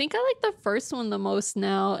I think I like the first one the most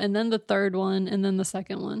now, and then the third one, and then the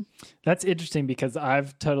second one. That's interesting because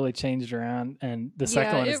I've totally changed around, and the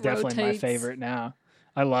second one is definitely my favorite now.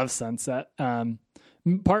 I love Sunset.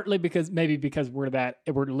 Partly because we're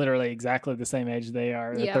literally exactly the same age they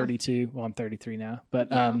are. They're 32. Well, I'm 33 now,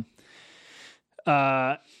 but I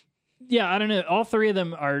don't know. All three of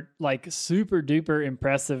them are like super duper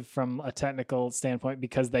impressive from a technical standpoint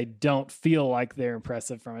because they don't feel like they're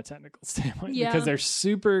impressive from a technical standpoint because they're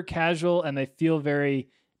super casual and they feel very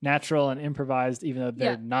natural and improvised, even though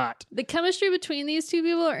they're not. The chemistry between these two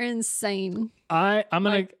people are insane. I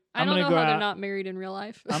don't know how they're not married in real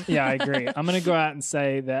life. I agree. I'm going to go out and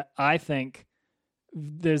say that I think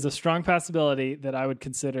there's a strong possibility that I would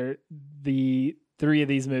consider the three of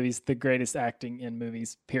these movies the greatest acting in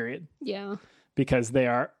movies, period. Yeah. Because they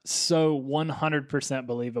are so 100%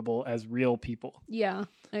 believable as real people. Yeah,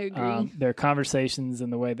 I agree. Their conversations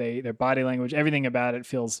and the way their body language, everything about it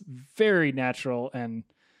feels very natural and,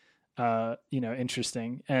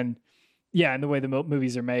 interesting. And and the way the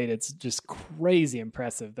movies are made, it's just crazy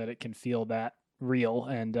impressive that it can feel that real.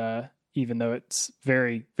 And even though it's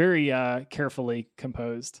very, very carefully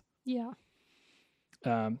composed. Yeah.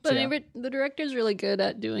 The director's really good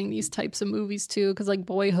at doing these types of movies too, because like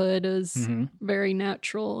Boyhood is very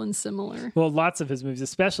natural and similar. Well, lots of his movies,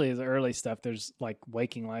 especially his early stuff, there's like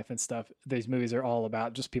Waking Life and stuff. These movies are all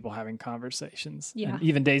about just people having conversations. Yeah. And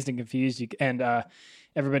even Dazed and Confused, and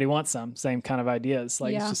Everybody Wants Some, same kind of ideas.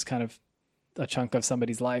 Like it's just kind of a chunk of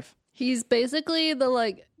somebody's life. He's basically the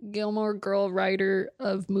like Gilmore Girl writer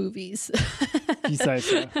of movies. You say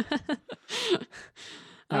so.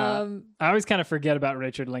 I always kind of forget about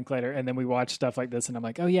Richard Linklater, and then we watch stuff like this, and I'm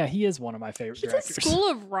like, oh yeah, he is one of my favorite He did directors. School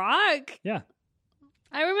of Rock. Yeah.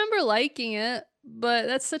 I remember liking it, but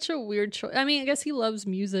that's such a weird choice. I mean, I guess he loves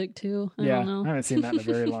music too. I don't know. I haven't seen that in a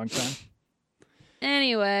very long time.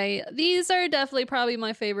 Anyway, these are definitely probably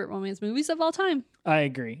my favorite romance movies of all time. I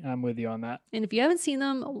agree. I'm with you on that. And if you haven't seen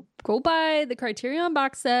them, go buy the Criterion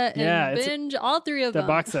box set and binge all three of them. The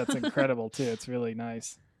box set's incredible too. It's really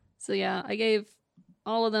nice. So yeah, I gave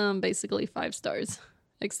all of them basically 5 stars,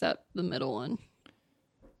 except the middle one.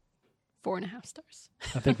 4.5 stars.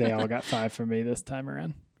 I think they all got 5 from me this time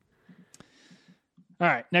around. All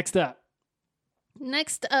right, next up.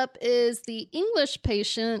 Next up is The English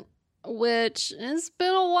Patient, which it's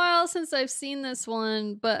been a while since I've seen this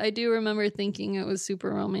one, but I do remember thinking it was super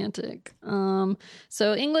romantic.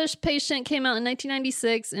 So English Patient came out in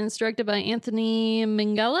 1996 and it's directed by Anthony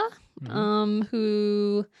Minghella,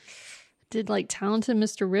 who did like Talented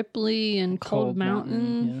Mr. Ripley and Cold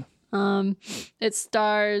Mountain. It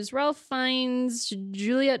stars Ralph Fiennes,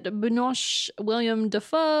 Juliette Binoche, William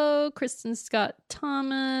Dafoe, Kristen Scott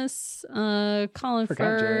Thomas, Colin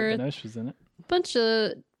Forgot Juliette Firth. Binoche was in it.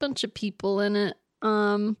 Bunch of people in it.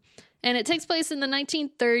 And it takes place in the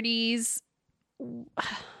 1930s.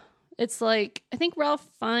 It's like, I think Ralph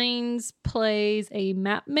Fiennes plays a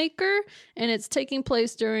map maker, and it's taking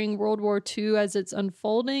place during World War II as it's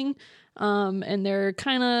unfolding. And they're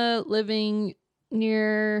kind of living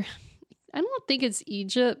near, I don't think it's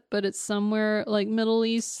Egypt, but it's somewhere like Middle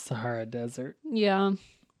East. Sahara Desert. Yeah.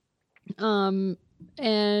 And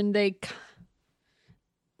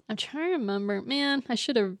I'm trying to remember. Man, I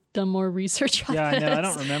should have done more research on this. Yeah, I know. I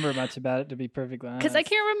don't remember much about it, to be perfectly honest. Because I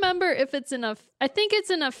can't remember if it's I think it's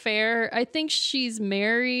an affair. I think she's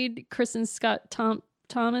married. Kristen Scott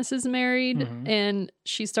Thomas is married, and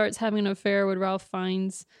she starts having an affair with Ralph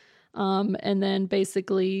Fiennes. And then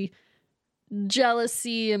basically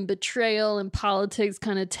jealousy and betrayal and politics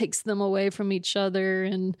kind of takes them away from each other.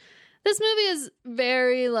 And this movie is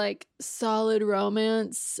very like solid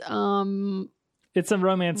romance. It's a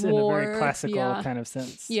romance in a War, very classical yeah. kind of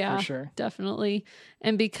sense, Yeah, for sure. definitely.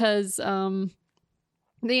 And because the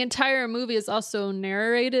entire movie is also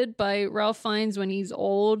narrated by Ralph Fiennes when he's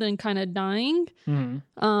old and kind of dying.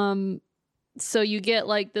 So you get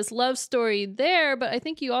like this love story there, but I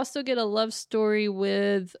think you also get a love story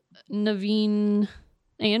with Naveen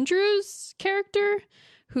Andrews' character,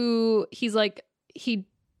 who he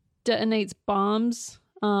detonates bombs.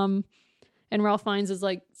 And Ralph Fiennes is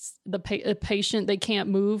like the patient. They can't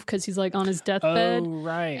move because he's like on his deathbed. Oh,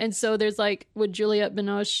 right. And so there's like with Juliette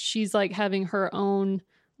Binoche, she's like having her own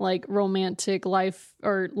like romantic life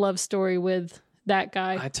or love story with that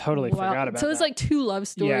guy. I totally forgot about that. So it's like 2 love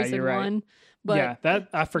stories in one. But yeah, that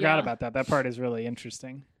I forgot about that. That part is really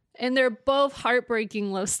interesting. And they're both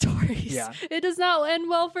heartbreaking love stories. Yeah. It does not end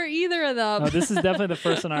well for either of them. Oh, this is definitely the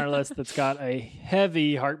first on our list that's got a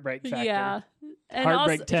heavy heartbreak factor. Yeah. And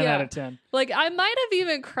Heartbreak also, 10 yeah. out of 10. Like I might have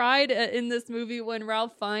even cried in this movie when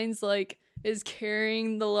Ralph Fiennes like is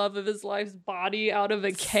carrying the love of his life's body out of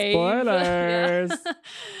a cave. Spoilers. Yeah.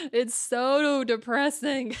 It's so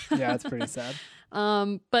depressing. Yeah, it's pretty sad.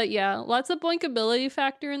 But yeah, lots of blinkability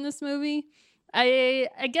factor in this movie.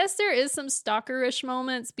 I guess there is some stalkerish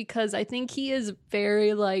moments because I think he is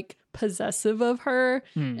very like possessive of her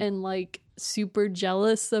and like super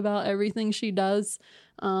jealous about everything she does.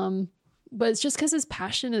 But it's just because his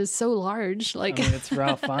passion is so large. Like I mean, it's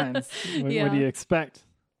Ralph Fiennes. What do you expect?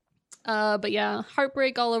 But yeah,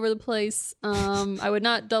 heartbreak all over the place. I would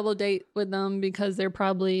not double date with them because they're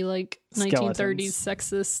probably like 1930s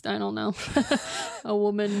sexist. I don't know. A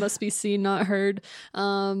woman must be seen, not heard.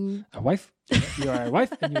 A wife? You are a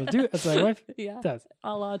wife and you will do as my wife does.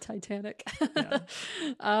 A la Titanic. Yeah.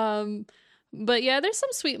 But yeah, there's some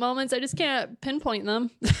sweet moments. I just can't pinpoint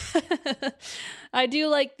them. I do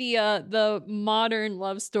like the modern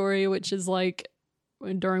love story, which is like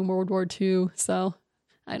during World War II. So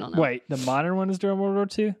I don't know. Wait, the modern one is during World War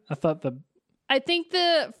II? I thought I think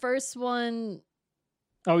the first one.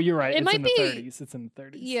 Oh, you're right. It's might in the be 30s. It's in the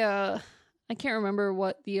 30s. Yeah, I can't remember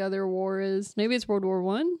what the other war is. Maybe it's World War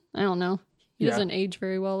One. I don't know. He doesn't age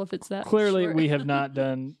very well if it's that. Clearly, short. we have not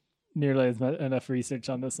done nearly enough research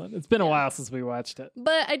on this one. It's been a while since we watched it.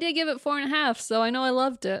 But I did give it 4.5, so I know I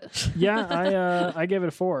loved it. Yeah, I gave it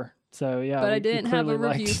a 4. So yeah, but I didn't have a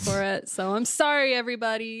review for it, so I'm sorry,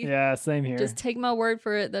 everybody. Yeah, same here. Just take my word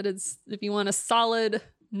for it that it's if you want a solid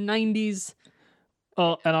 90s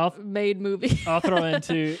and I'll made movie. I'll throw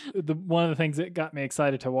into one of the things that got me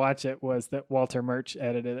excited to watch it was that Walter Murch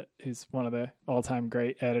edited it, who's one of the all-time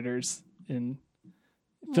great editors in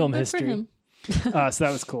film good for history. him. So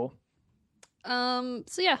that was cool.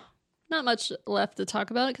 So yeah, not much left to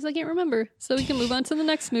talk about it because I can't remember. So we can move on to the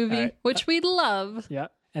next movie, All right. which we love. Yeah.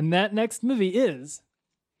 And that next movie is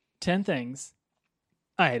 10 Things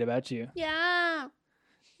I Hate About You. Yeah.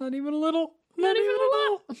 Not even a little. Not even a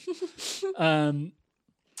little.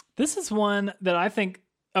 This is one that I think.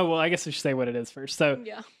 Oh, well, I guess I should say what it is first. So,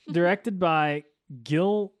 Yeah. directed by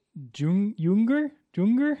Gil Junger?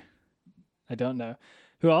 I don't know.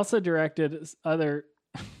 Who also directed other.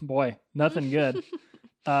 Boy, nothing good.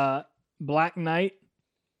 Black Knight,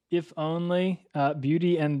 If Only,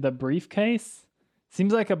 Beauty and the Briefcase.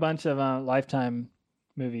 Seems like a bunch of Lifetime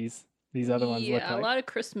movies. These other ones look like. A lot of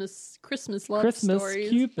Christmas love Christmas stories.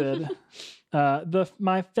 Cupid.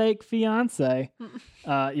 My fake fiance.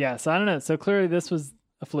 Yeah, so I don't know. So clearly this was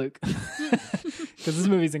a fluke because this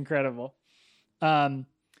movie's incredible.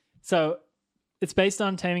 So it's based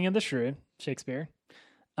on Taming of the Shrew, Shakespeare.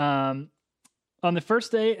 On the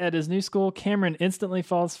first day at his new school, Cameron instantly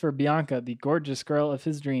falls for Bianca, the gorgeous girl of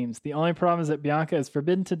his dreams. The only problem is that Bianca is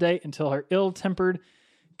forbidden to date until her ill-tempered,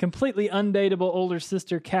 completely undateable older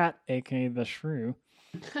sister, Kat, aka the Shrew,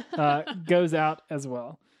 goes out as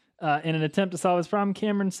well. In an attempt to solve his problem,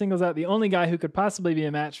 Cameron singles out the only guy who could possibly be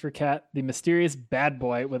a match for Kat, the mysterious bad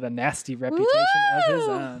boy with a nasty reputation of his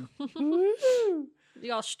own.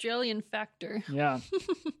 The Australian factor. Yeah.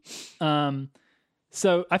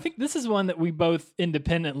 So I think this is one that we both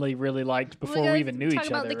independently really liked before we even knew each other,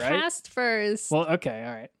 Talk about the right? cast first. Well, okay,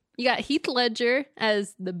 all right. You got Heath Ledger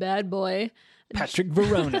as the bad boy, Patrick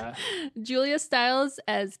Verona. Julia Stiles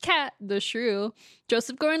as Kat, the Shrew,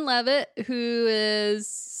 Joseph Gordon-Levitt, who is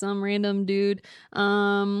some random dude,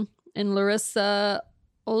 and Larissa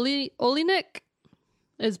Olinik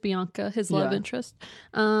is Bianca, his love interest.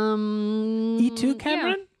 E2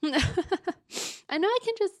 Cameron? Yeah. I know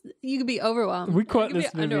you could be overwhelmed. We quote You could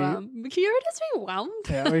this be movie. underwhelmed. Can you ever just be whelmed?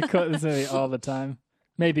 Yeah, we quote this movie all the time.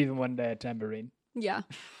 Maybe even one day at Tambourine. Yeah.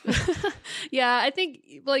 Yeah, I think,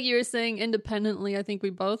 like you were saying, independently, I think we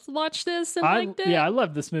both watched this and liked it. Yeah, I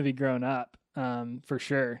loved this movie growing up, for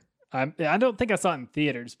sure. I don't think I saw it in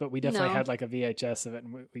theaters, but we definitely No. had like a VHS of it,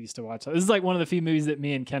 and we used to watch it. This is like one of the few movies that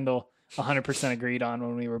me and Kendall 100% agreed on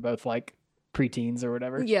when we were both like preteens or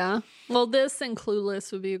whatever. Yeah. Well, this and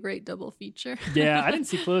Clueless would be a great double feater. Yeah, I didn't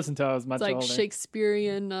see Clueless until I was much It's like older.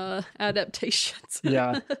 Shakespearean adaptations.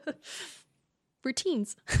 Yeah. For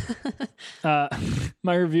teens. My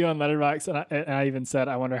review on Letterboxd, and I even said,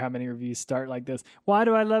 I wonder how many reviews start like this. Why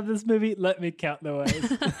do I love this movie? Let me count the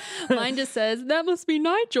ways. Mine just says, that must be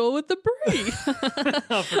Nigel with the brie.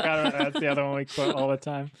 I forgot about that. That's the other one we quote all the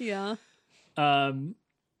time. Yeah.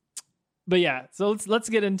 But yeah, so let's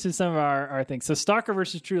get into some of our things. So Stalker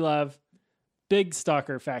versus True Love, big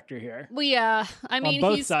stalker factor here. Well, yeah. I mean,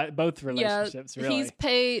 on both sides, both relationships, really. He's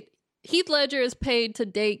paid. Heath Ledger is paid to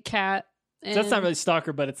date Kat. So that's not really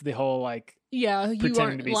stalker, but it's the whole like. Yeah, you pretending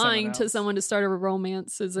aren't to be lying someone to else. someone to start a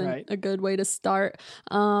romance isn't Right. a good way to start.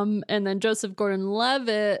 And then Joseph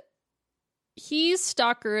Gordon-Levitt, he's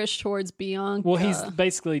stalkerish towards Bianca. Well, he's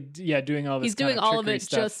basically doing all this. He's kind doing all of trickery it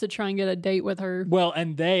stuff. just to try and get a date with her. Well,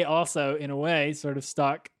 and they also, in a way, sort of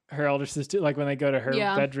stalk her older sister, like when they go to her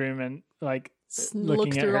Yeah. bedroom and like Look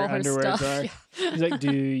looking at through her all her underwear stuff. drawer. Yeah. He's like,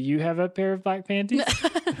 "Do you have a pair of black panties?"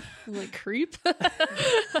 I'm like, creep. A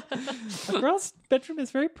girl's bedroom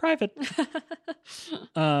is very private.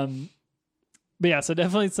 But yeah, so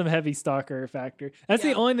definitely some heavy stalker factor. That's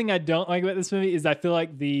the Yeah. only thing I don't like about this movie is I feel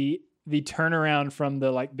like the turnaround from the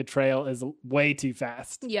like betrayal is way too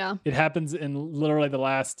fast. Yeah. It happens in literally the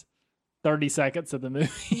last 30 seconds of the movie.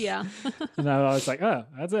 Yeah. And I was like, oh,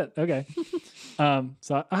 that's it. Okay.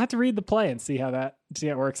 So I have to read the play and see how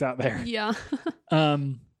it works out there. Yeah.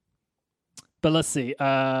 But let's see.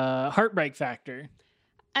 Heartbreak factor.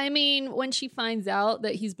 I mean, when she finds out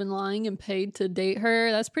that he's been lying and paid to date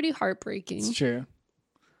her, that's pretty heartbreaking. It's true.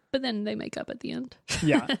 But then they make up at the end.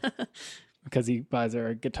 Yeah. Because he buys her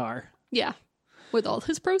a guitar. Yeah. With all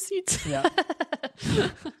his proceeds. Yeah.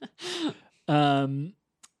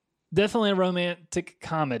 Definitely a romantic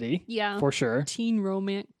comedy. Yeah. For sure. Teen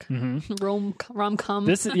rom-com. Mm-hmm.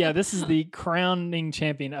 This is the crowning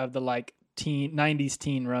champion of the like 90s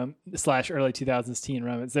teen / early 2000s teen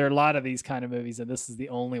romance. There are a lot of these kind of movies, and this is the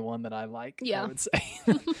only one that I like. Yeah. I would say.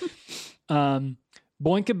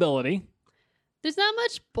 Boinkability. There's not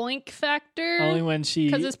much boink factor. Only when she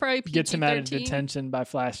 'Cause it's probably gets him out of PG-13. detention by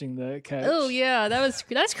flashing the coach. Oh yeah,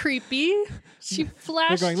 that's creepy. She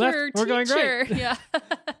flashed going left, her we're going teacher. right. Yeah.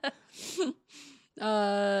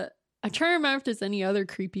 I'm trying to remember if there's any other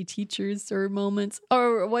creepy teachers or moments.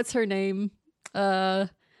 Or what's her name?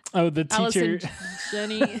 Oh, the teacher. Allison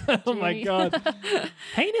Jenny. Oh my Jenny. God.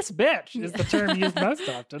 Heinous bitch is the term used most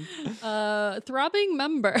often. Throbbing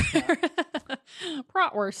member.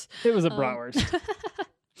 Bratwurst. It was a bratwurst.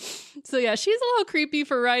 So yeah, she's a little creepy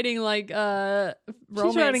for writing like romance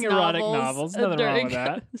She's writing erotic novels, novels. Nothing wrong during with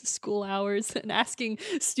that. school hours and asking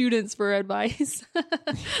students for advice.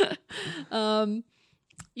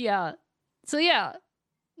 Yeah. So yeah.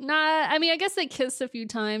 I mean, I guess they kissed a few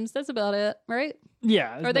times. That's about it, right?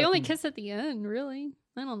 Yeah. Or they only kiss at the end, really?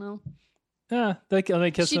 I don't know. Yeah, they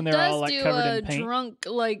kiss She when they're does all like do covered a in paint. drunk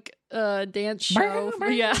like dance show.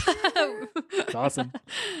 Yeah. It's awesome.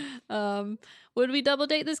 Would we double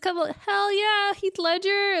date this couple? Hell yeah, Heath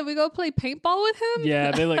Ledger, and we go play paintball with him.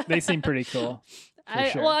 Yeah, they seem pretty cool.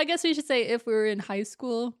 Sure. Well, I guess we should say if we were in high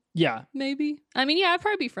school, Yeah, maybe. I mean, yeah, I'd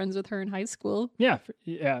probably be friends with her in high school. yeah.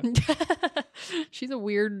 She's a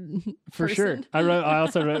weird For sure. person. I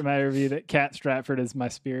also wrote in my review that Cat Stratford is my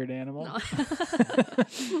spirit animal.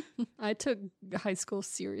 I took high school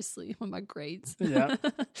seriously with my grades. Yeah.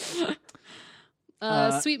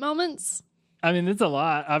 Sweet moments. I mean, it's a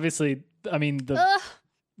lot. Obviously, I mean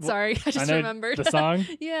Sorry, I just know remembered the song.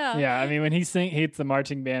 Yeah. Yeah, I mean when it's the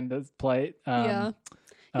marching band does play it. Yeah.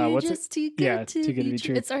 What's You're just it? too good Yeah, to Too Good to be Be true.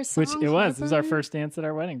 True. It's our song. Which it was. It was our Harper. first dance at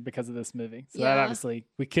our wedding because of this movie. So Yeah. that obviously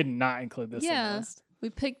we could not include this in the Yeah. list. We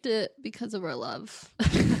picked it because of our love.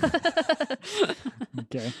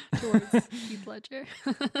 Okay. Towards Heath Ledger.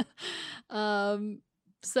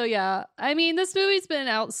 So yeah, I mean, this movie's been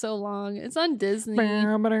out so long. It's on Disney.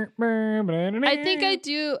 I think I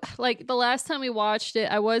do, like, the last time we watched it,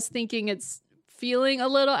 I was thinking it's feeling a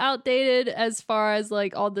little outdated as far as,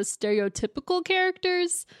 like, all the stereotypical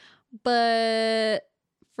characters. But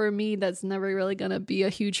for me, that's never really going to be a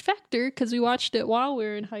huge factor because we watched it while we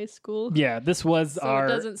were in high school. Yeah, this was So it our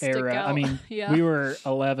doesn't stick era. I out. mean, Yeah. we were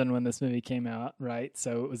 11 when this movie came out, right?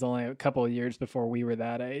 So it was only a couple of years before we were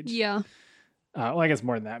that age. Yeah. Well, I guess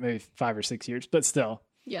more than that, maybe 5 or 6 years, but still.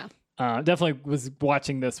 Yeah. Definitely was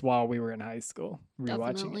watching this while we were in high school,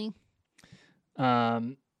 rewatching Definitely.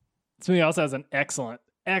 it. This movie also has an excellent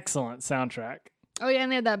soundtrack. Oh, yeah. And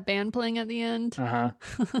they had that band playing at the end Uh-huh.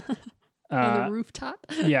 on the rooftop.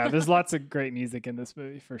 Yeah, there's lots of great music in this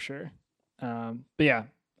movie for sure. But yeah,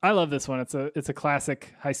 I love this one. It's a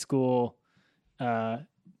classic high school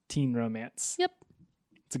teen romance. Yep.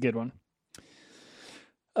 It's a good one.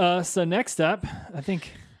 So next up, I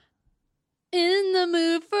think In the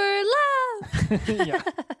mood for love. yeah.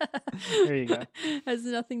 There you go. Has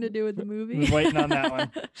nothing to do with the movie. Was waiting on that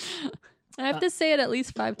one. I have to say it at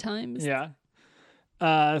least 5 times. Yeah.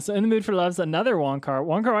 So In the Mood for Love's another Wong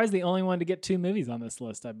Kar-wai is the only one to get 2 movies on this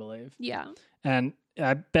list, I believe. Yeah. And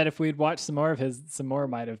I bet if we'd watched some more of his, some more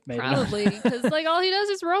might have made Probably. Because, like, all he does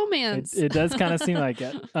is romance. it. It does kind of seem like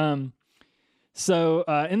it. So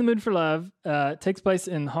In the Mood for Love takes place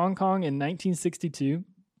in Hong Kong in 1962.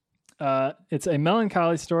 It's a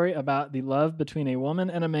melancholy story about the love between a woman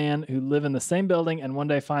and a man who live in the same building and one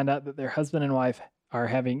day find out that their husband and wife are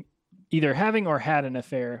either having or had an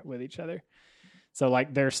affair with each other. So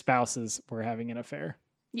like their spouses were having an affair.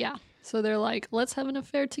 Yeah. So they're like, let's have an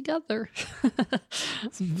affair together.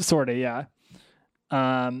 Sort of, yeah.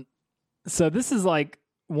 So this is like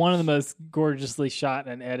one of the most gorgeously shot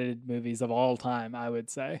and edited movies of all time, I would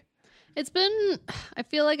say. It's been, I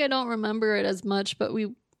feel like I don't remember it as much, but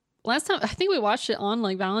last time, I think we watched it on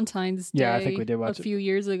like Valentine's Day. Yeah, I think we did watch a it. few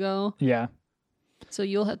years ago. Yeah. So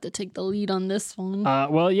you'll have to take the lead on this one.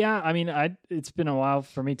 Well, yeah, I mean, it's been a while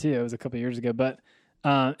for me too. It was a couple years ago, but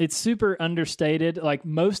it's super understated. Like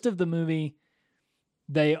most of the movie,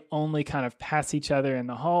 they only kind of pass each other in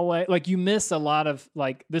the hallway. Like you miss a lot of,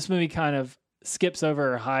 like, this movie kind of skips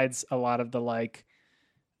over or hides a lot of the, like,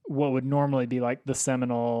 what would normally be like the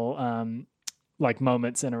seminal like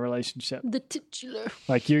moments in a relationship. The titular.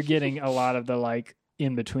 Like you're getting a lot of the like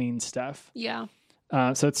in between stuff. Yeah.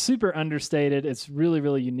 So it's super understated. It's really,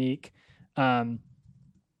 really unique.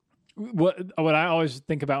 What I always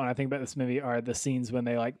think about when I think about this movie are the scenes when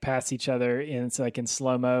they like pass each other in, it's like in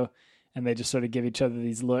slow-mo, and they just sort of give each other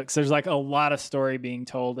these looks. There's like a lot of story being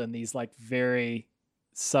told in these like very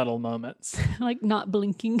subtle moments. Like not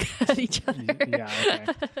blinking at each other. Yeah,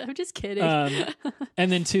 okay. I'm just kidding.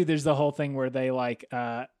 And then too, there's the whole thing where they like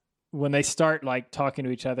when they start like talking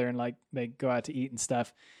to each other and like they go out to eat and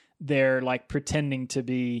stuff, they're like pretending to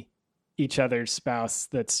be each other's spouse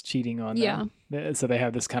that's cheating on them. Yeah. So they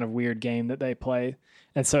have this kind of weird game that they play.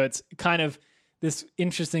 And so it's kind of this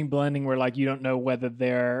interesting blending where like you don't know whether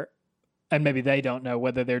they're, and maybe they don't know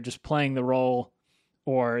whether they're just playing the role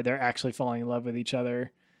or they're actually falling in love with each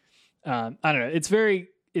other. I don't know. It's very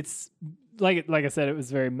it's like I said, it's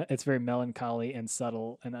very melancholy and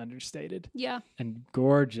subtle and understated Yeah. and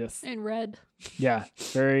gorgeous. And red. Yeah,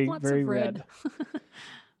 very Lots very of red.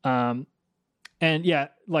 And yeah,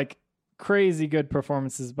 like crazy good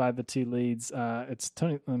performances by the two leads. It's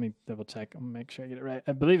Tony. Let me double check. I'm gonna make sure I get it right.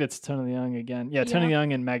 I believe it's Tony Leung again. Yeah, Tony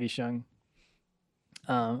Leung and Maggie Cheung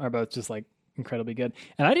are both just like incredibly good.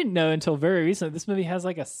 And I didn't know until very recently this movie has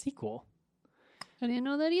like a sequel. I didn't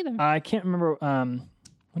know that either. I can't remember.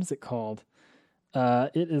 What is it called?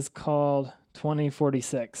 It is called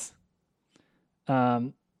 2046.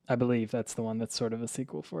 I believe that's the one that's sort of a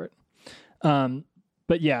sequel for it.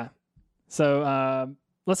 But yeah, so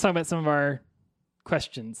let's talk about some of our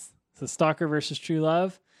questions. So, stalker versus true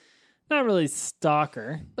love. Not really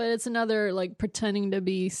stalker. But it's another like pretending to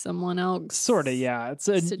be someone else. Sort of, yeah. It's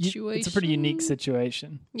a pretty unique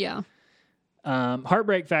situation. situation. Yeah.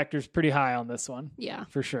 Heartbreak factor is pretty high on this one. Yeah.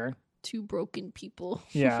 For sure. Two broken people.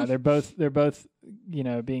 Yeah, they're both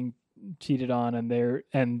being cheated on, and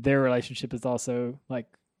their relationship is also like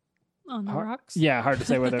On the rocks. Yeah, hard to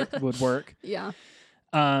say whether it would work. Yeah.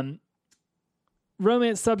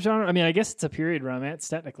 Romance subgenre. I mean, I guess it's a period romance.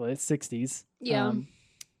 Technically, it's 60s. Yeah.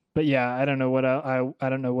 But yeah, I don't know what I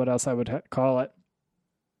don't know what else I would call it.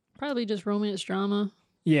 Probably just romance drama.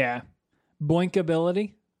 Yeah,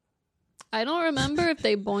 boinkability. I don't remember if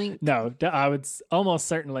they boink. No, I would almost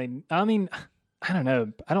certainly. I mean, I don't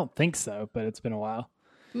know. I don't think so, but it's been a while.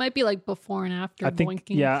 It might be like before and after I think.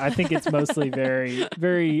 boinking. Yeah, I think it's mostly very,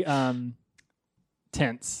 very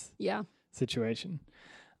tense Yeah. situation.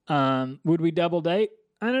 Would we double date?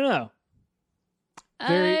 I don't know.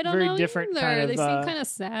 Very, I don't very know different either. kind of. They seem kind of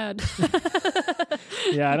sad.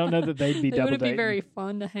 Yeah, I don't know that they'd be It double wouldn't dating. be very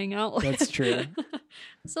fun to hang out with. That's true.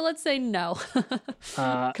 So let's say no,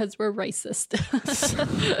 because we're racist.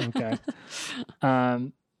 Okay.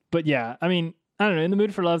 But yeah, I mean, I don't know. In the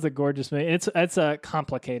Mood for Love is a gorgeous movie. It's a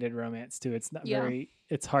complicated romance too. It's not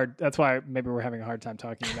it's hard. That's why maybe we're having a hard time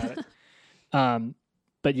talking about it.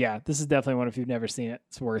 But yeah, this is definitely one. If you've never seen it,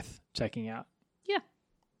 it's worth checking out. Yeah.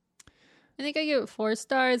 I think I give it 4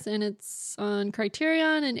 stars, and it's on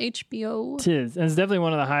Criterion and HBO. It is. And it's definitely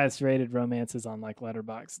one of the highest rated romances on like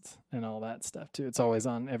Letterboxd and all that stuff too. It's always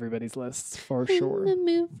on everybody's lists for sure. In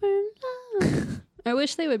the Mood for Love. I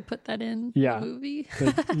wish they would put that in the movie.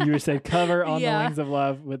 You would say cover On the Yeah. Wings of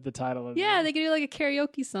Love with the title of Yeah, they could do like a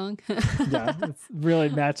karaoke song. Yeah, it's really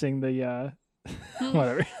matching the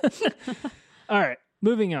whatever. All right,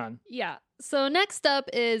 moving on. Yeah. So next up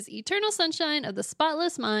is Eternal Sunshine of the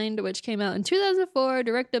Spotless Mind, which came out in 2004,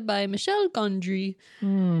 directed by Michel Gondry.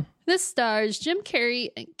 This stars Jim Carrey,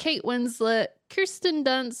 Kate Winslet, Kirsten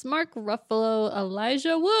Dunst, Mark Ruffalo,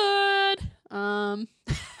 Elijah Wood,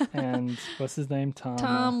 And what's his name?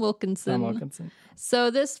 Tom Wilkinson. Tom Wilkinson. So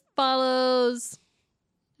this follows,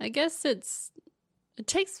 I guess it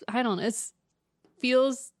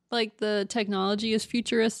feels like the technology is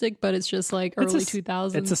futuristic, but it's just like early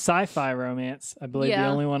 2000s. It's a sci-fi romance, I believe. Yeah. The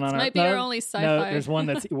only one on This our might be our only sci-fi. No, there's one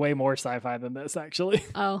that's way more sci-fi than this, actually.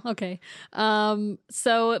 Oh, okay.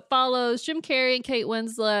 So it follows Jim Carrey and Kate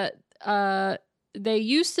Winslet. They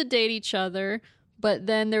used to date each other, but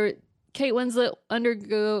then Kate Winslet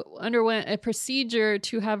underwent a procedure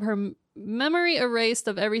to have her memory erased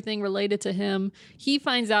of everything related to him. He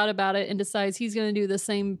finds out about it and decides he's going to do the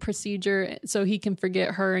same procedure so he can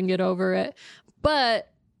forget her and get over it.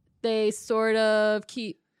 But they sort of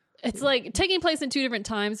it's like taking place in 2 different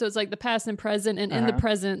times. So it's like the past and present, and in the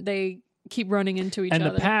present, they keep running into each other.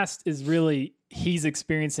 And the past is really, he's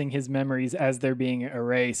experiencing his memories as they're being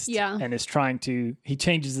erased. Yeah. And he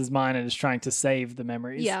changes his mind and is trying to save the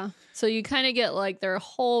memories. Yeah. So you kind of get like their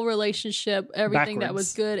whole relationship, everything that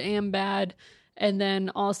was good and bad, and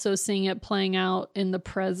then also seeing it playing out in the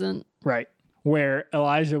present. Right. Where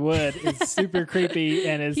Elijah Wood is super creepy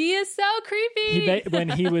and he is so creepy. When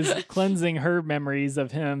he was cleansing her memories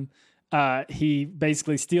of him, he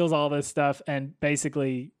basically steals all this stuff and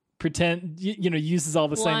basically uses all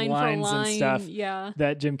the same lines and stuff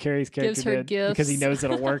that Jim Carrey's character did because he knows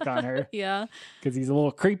it'll work on her. Yeah. Because he's a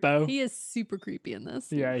little creepo. He is super creepy in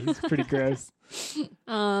this. Yeah, he's pretty gross.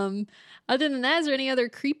 Other than that, is there any other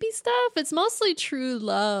creepy stuff? It's mostly true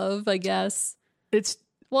love, I guess. It's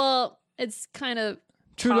kind of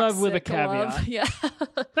true love with a caveat. Love. Yeah.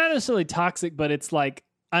 Not necessarily toxic, but it's like,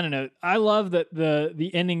 I don't know. I love that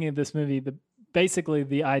the ending of this movie, basically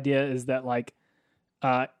the idea is that like,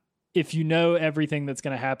 if you know everything that's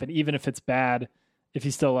going to happen, even if it's bad, if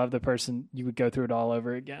you still love the person, you would go through it all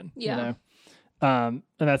over again. Yeah. And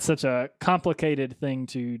that's such a complicated thing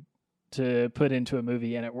to to put into a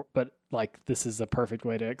movie, but like this is a perfect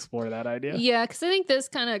way to explore that idea. Yeah, because I think this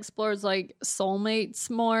kind of explores like soulmates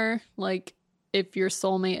more. Like if your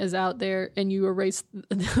soulmate is out there and you erase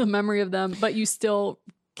the memory of them, but you still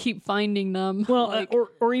keep finding them. Well, like,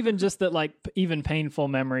 or even just that, like even painful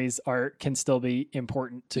memories can still be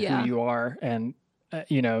important to who you are, and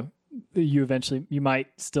you might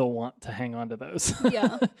still want to hang on to those.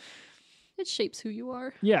 yeah, it shapes who you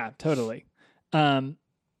are. Yeah, totally.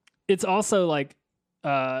 It's also like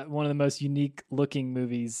one of the most unique looking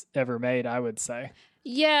movies ever made, I would say.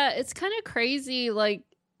 Yeah, it's kind of crazy, like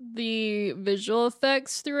the visual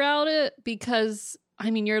effects throughout it, because I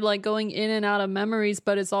mean, you're like going in and out of memories,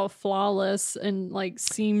 but it's all flawless and like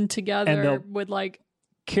seamed together with like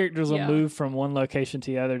characters will move from one location to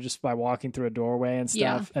the other just by walking through a doorway and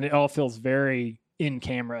stuff. And it all feels very in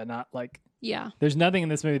camera, not like, there's nothing in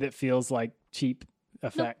this movie that feels like cheap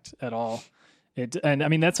effect at all. And I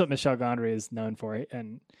mean, that's what Michel Gondry is known for.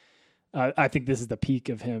 And I think this is the peak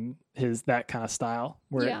of that kind of style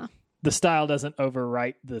where the style doesn't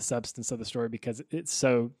overwrite the substance of the story because it's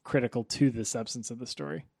so critical to the substance of the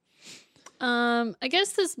story. I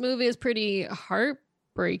guess this movie is pretty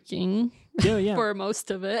heartbreaking for most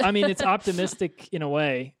of it. I mean, it's optimistic in a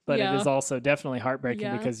way, but it is also definitely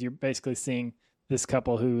heartbreaking because you're basically seeing this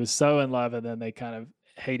couple who is so in love and then they kind of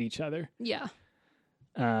hate each other. Yeah.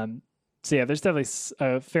 So yeah, there's definitely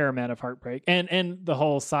a fair amount of heartbreak. And the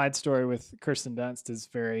whole side story with Kirsten Dunst is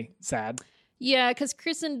very sad. Yeah, because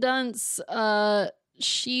Kirsten Dunst,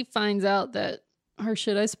 she finds out that, or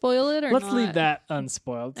should I spoil it or Let's not? leave that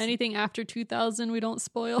unspoiled. Anything after 2000 we don't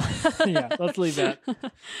spoil. Yeah, let's leave that.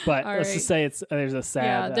 But let's just say there's a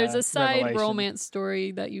sad there's a side revelation. romance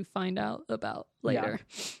story that you find out about later.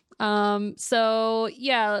 Yeah. So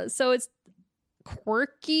it's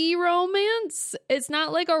quirky romance. It's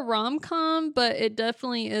not like a rom-com, but it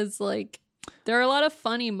definitely is like, there are a lot of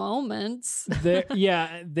funny moments.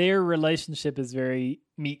 Their relationship is very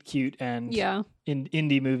meet cute and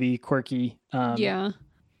indie movie quirky.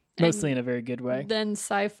 Mostly in a very good way. Then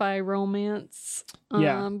sci-fi romance.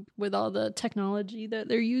 With all the technology that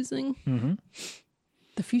they're using. Mm-hmm.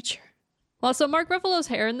 The future. Well, so Mark Ruffalo's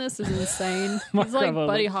hair in this is insane. He's like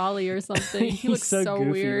Buddy Holly or something. He looks so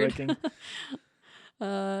weird. Looking.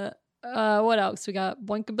 What else? We got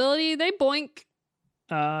boinkability. They boink.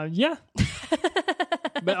 Yeah.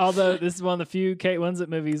 But although this is one of the few Kate Winslet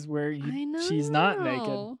movies where she's not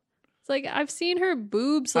naked. It's like I've seen her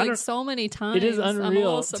boobs like so many times. It is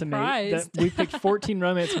unreal to me that we picked 14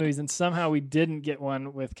 romance movies and somehow we didn't get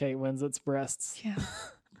one with Kate Winslet's breasts. Yeah.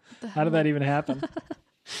 How did that even happen?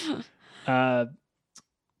 Yeah.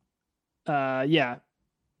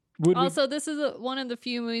 This is one of the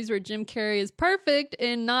few movies where Jim Carrey is perfect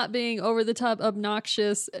in not being over the top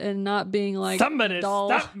obnoxious and not being like somebody dull.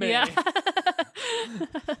 Stop me. Yeah.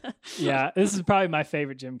 Yeah, this is probably my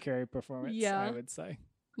favorite Jim Carrey performance. I would say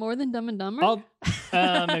more than Dumb and Dumber.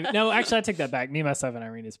 Maybe. No, actually, I take that back. Me, Myself, and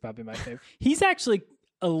Irene is probably my favorite. He's actually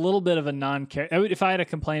a little bit of a non-character. If I had to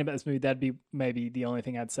complain about this movie, that'd be maybe the only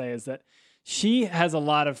thing I'd say is that she has a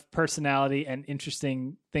lot of personality and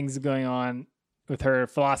interesting things going on with her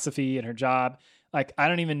philosophy and her job. Like, I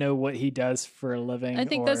don't even know what he does for a living. I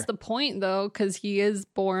think that's the point, though, because he is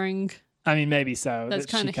boring. I mean, maybe so. That's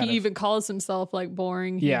kind of, he even calls himself like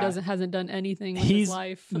boring. He hasn't done anything with his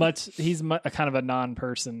life. He's a kind of a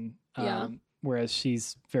non-person. Whereas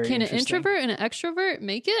she's very Can an introvert and an extrovert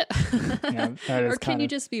make it? Or can you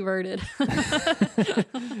just be verted?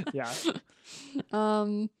 Yeah.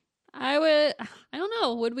 I don't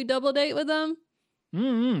know. Would we double date with them?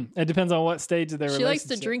 Mm-hmm. It depends on what stage of their relationship. She likes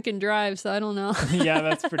to drink and drive, so I don't know. Yeah,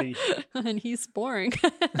 that's pretty. And he's boring.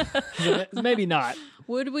 Maybe not.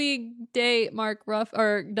 Would we date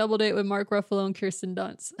or double date with Mark Ruffalo and Kirsten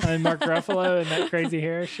Dunst? And Mark Ruffalo and that crazy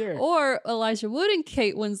hair, sure. Or Elijah Wood and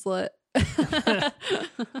Kate Winslet.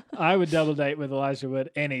 I would double date with Elijah Wood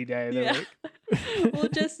any day of the week. We'll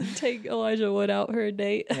just take Elijah Wood out for a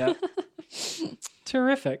date. Yeah.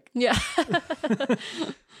 Terrific. Yeah.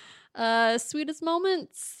 Sweetest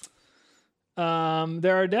moments. There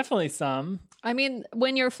are definitely some. I mean,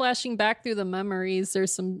 when you're flashing back through the memories,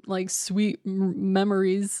 there's some like sweet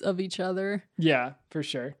memories of each other. Yeah, for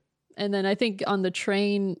sure. And then I think on the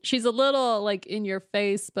train, she's a little like in your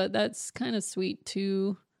face, but that's kind of sweet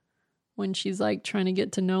too. When she's like trying to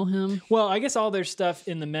get to know him. Well, I guess all their stuff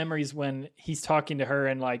in the memories when he's talking to her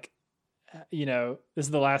and like, this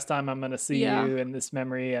is the last time I'm going to see you in this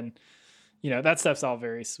memory. And, that stuff's all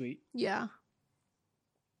very sweet. Yeah.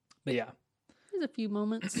 But yeah. There's a few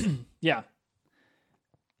moments. Yeah.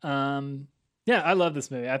 I love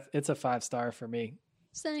this movie. It's a 5-star for me.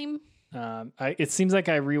 Same. It seems like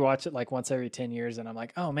I rewatch it like once every 10 years, and I'm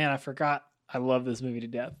like, oh man, I forgot. I love this movie to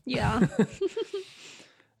death. Yeah.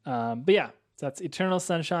 But yeah, so that's Eternal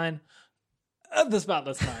Sunshine of the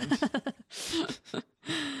Spotless Mind.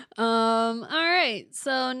 All right.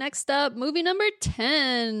 So next up, movie number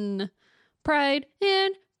 10, Pride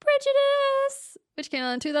and Prejudice, which came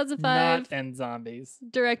out in 2005, Not and zombies.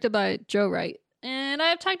 directed by Joe Wright. And I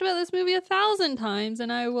have talked about this movie 1,000 times,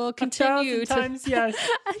 and I will continue 1,000 times, yes.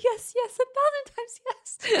 yes, 1,000 times,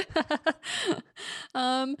 yes.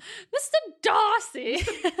 Mr. Darcy.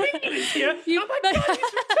 Bingley's here. You- Oh my God,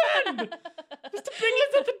 he's returned. Mr.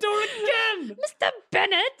 Bingley's at the door again. Mr.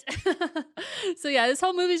 Bennett. So yeah, this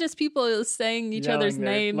whole movie is just people saying each other's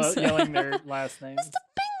names. Yelling their last names. Mr.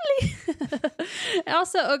 Bingley.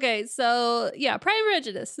 Also, okay, so yeah, Pride and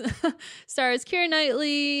Prejudice stars Keira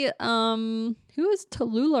Knightley. Who is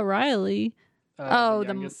Tallulah Riley? The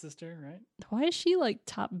youngest sister, right? Why is she like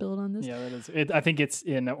top billed on this? Yeah, that is. I think it's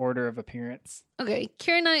in order of appearance. Okay,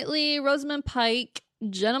 Keira Knightley, Rosamund Pike,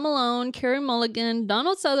 Jenna Malone, Carey Mulligan,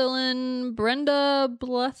 Donald Sutherland, Brenda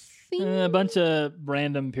Blethyn, A bunch of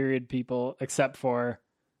random period people, except for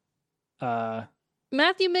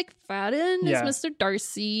Matthew McFadden Yeah. is Mr.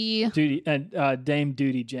 Darcy. Duty and Dame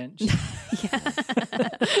Duty Gench.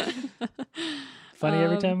 Funny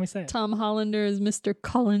every time we say it. Tom Hollander is Mr.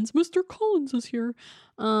 Collins. Mr. Collins is here.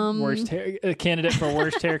 A candidate for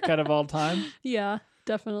worst haircut of all time. Yeah,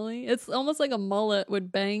 definitely. It's almost like a mullet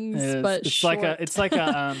with bangs, It is. but it's short. like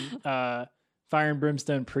a fire and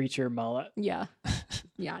brimstone preacher mullet. Yeah.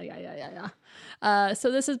 Yeah.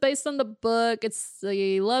 So this is based on the book. It's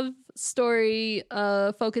a love story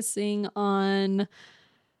focusing on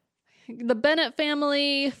the Bennett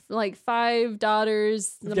family, like 5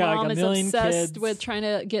 daughters. The Yeah, like mom a is million obsessed kids. with trying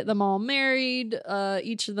to get them all married.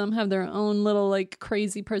 Each of them have their own little like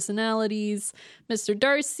crazy personalities. Mr.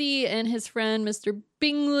 Darcy and his friend Mr.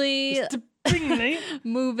 Bingley Bingley.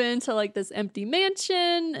 move into like this empty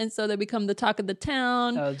mansion, and so they become the talk of the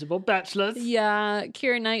town. Eligible bachelors. Yeah,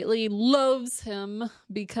 Keira Knightley loves him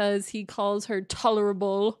because he calls her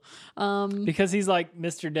tolerable. Because he's like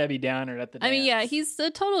Mr. Debbie Downer at the dance. I mean, yeah, he's a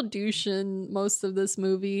total douche in most of this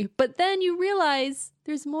movie. But then you realize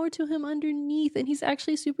there's more to him underneath, and he's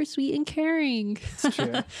actually super sweet and caring. It's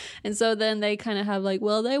true. And so then they kind of have like,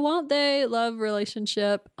 well, they won't they love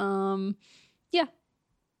relationship. Yeah,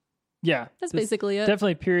 Yeah. that's this- basically it.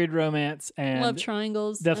 Definitely period romance and Love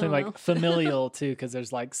triangles. I definitely don't like know. familial too, because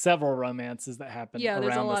there's like several romances that happen Yeah,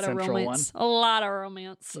 there's a around the lot of central one. romance. A lot of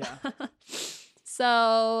romance. Yeah.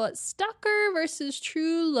 So, Stalker versus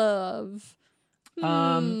True Love.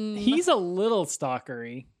 He's a little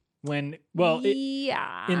stalkery when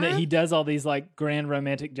yeah, in that he does all these like grand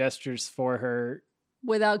romantic gestures for her.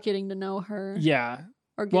 without getting to know her. Yeah.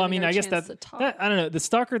 Or Well, I giving mean, her a I guess chance that, to talk. that I don't know. The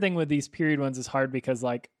stalker thing with these period ones is hard because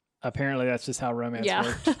like apparently that's just how romance Yeah.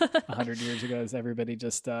 worked 100 years ago. Is everybody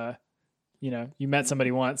just you met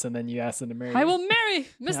somebody once and then you ask them to marry I you. will marry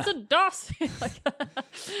Mr. Darcy.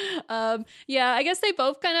 Yeah, I guess they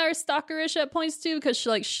both kind of are stalkerish at points too, because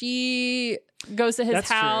she goes to his That's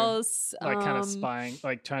true. house, Like kind of spying,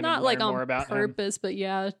 like trying to not learn like more on about him. purpose, but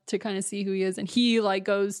yeah, to kind of see who he is. And he like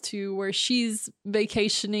goes to where she's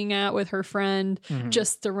vacationing at with her friend Mm-hmm.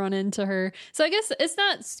 just to run into her. So I guess it's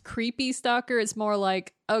not creepy stalker. It's more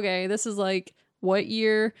like, okay, this is like what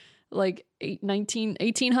year? Like 1800s,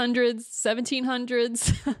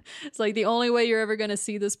 1700s. It's like the only way you're ever going to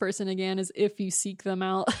see this person again is if you seek them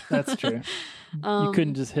out. That's true. You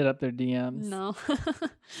couldn't just hit up their DMs. No.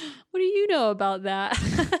 What do you know about that?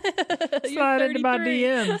 You're Slide into my 33.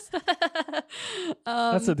 DMs.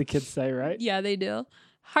 That's what the kids say, right? Yeah, they do.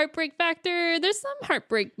 Heartbreak factor. There's some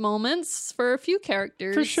heartbreak moments for a few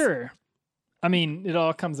characters. For sure. I mean, it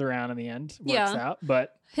all comes around in the end, works Yeah. out,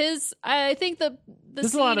 but I think the there's a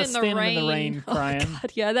scene lot of in the standing rain, in the rain Oh, crying.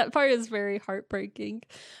 God, yeah, that part is very heartbreaking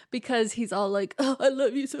because he's all like, "Oh, I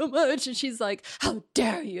love you so much," and she's like, "How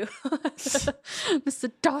dare you, Mr.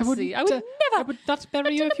 Darcy? I would never. I would not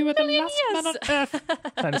bury you if you were the million last man on years." earth.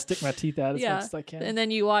 Trying to stick my teeth out as much as I can. And then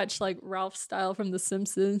you watch like Ralph Style from The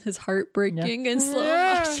Simpsons, his heartbreaking in slow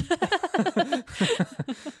Yeah. motion.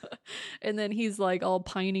 And then he's like all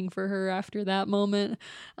pining for her after that moment.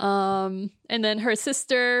 And then her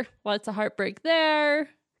sister, lots of heartbreak there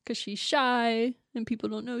because she's shy and people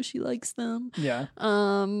don't know she likes them. Yeah.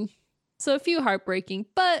 So a few heartbreaking,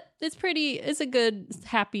 but it's a good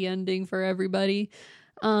happy ending for everybody.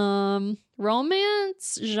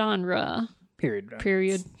 Romance genre. Period. Right?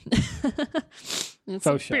 Period. It's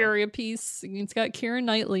Faux a show. period piece. It's got Keira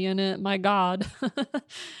Knightley in it. My God.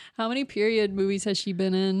 How many period movies has she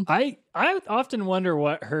been in? I often wonder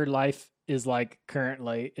what her life is like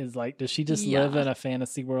currently is like, does she just Yeah. live in a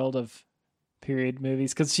fantasy world of period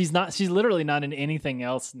movies? Because she's literally not in anything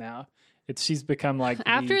else now. She's become like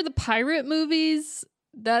After the pirate movies,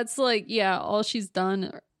 that's like, yeah, all she's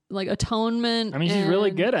done, like Atonement. I mean, she's really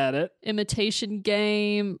and good at it. Imitation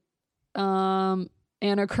Game,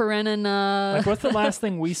 Anna Karenina. Like, what's the last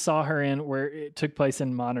thing we saw her in where it took place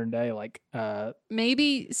in modern day? Like,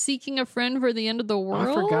 Maybe Seeking a Friend for the End of the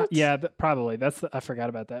World. I forgot. Yeah, probably. I forgot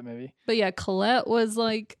about that movie. But yeah, Colette was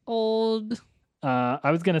like old. I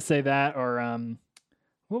was gonna say that, or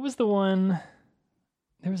what was the one?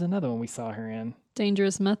 There was another one we saw her in.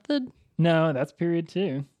 Dangerous Method. No, that's period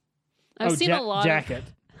too. I've seen a lot. Jacket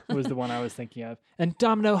was the one I was thinking of, and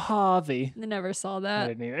Domino Harvey. I never saw I that.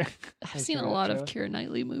 didn't either. I've seen a lot of Keira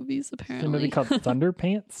Knightley movies. There's a Apparently, movie called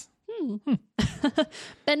Thunderpants.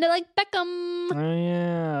 Bend it like Beckham. Oh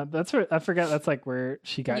yeah, that's where I forgot. That's like where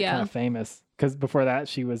she got Yeah. kind of famous, because before that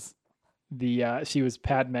she was she was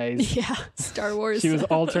Padme's. Yeah, Star Wars. She was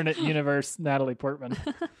alternate universe Natalie Portman.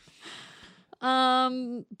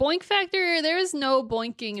 Boink factor. There is no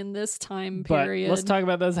boinking in this time But period. let's talk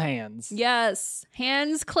about those hands. Yes,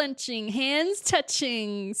 hands clenching, hands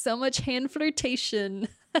touching. So much hand flirtation.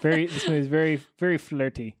 This movie is very, very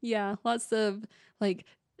flirty. Yeah, lots of like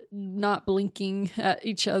not blinking at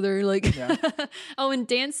each other. Like, Yeah. oh, and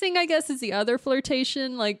dancing, I guess, is the other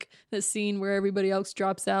flirtation. Like the scene where everybody else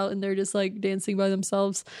drops out and they're just like dancing by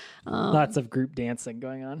themselves. Lots of group dancing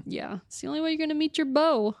going on. Yeah, it's the only way you're gonna meet your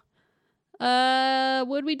beau.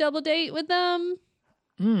 Would we double date with them?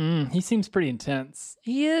 He seems pretty intense.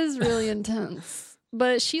 He is really intense,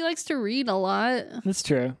 but she likes to read a lot. That's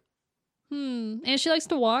true. And she likes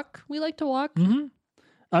to walk. We like to walk.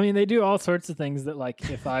 I mean, they do all sorts of things that, like,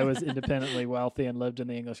 if I was independently wealthy and lived in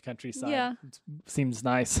the English countryside, Yeah. it seems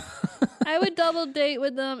nice. I would double date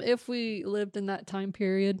with them if we lived in that time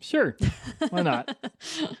period. Sure. Why not?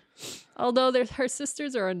 Although her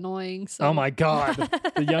sisters are annoying. So. Oh my God.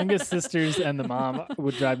 The youngest sisters and the mom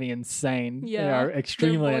would drive me insane. Yeah, They are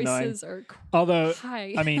extremely their annoying. voices are Although,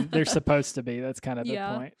 high. I mean, they're supposed to be. That's kind of the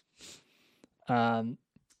Yeah. point.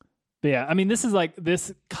 But yeah, I mean, this is like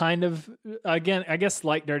this kind of, again, I guess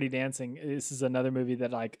like Dirty Dancing, this is another movie that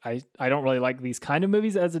like I don't really like these kind of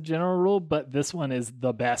movies as a general rule, but this one is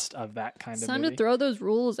the best of that kind It's of time movie. to throw those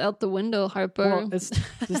rules out the window, Harper. Well, it's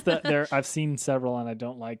just that I've seen several and I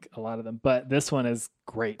don't like a lot of them, but this one is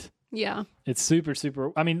great. yeah. It's super,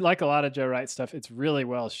 super, I mean, like a lot of Joe Wright stuff, it's really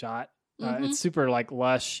well shot. It's super like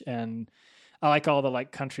lush, and I like all the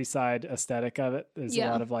like countryside aesthetic of it. There's a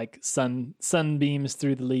Yeah. lot of like sunbeams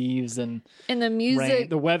through the leaves, and And the music. rain.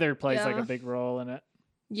 The weather plays like yeah. a big role in it.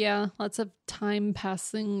 Yeah. Lots of time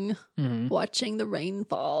passing, Mm-hmm. watching the rain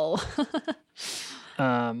fall.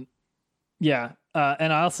 Yeah.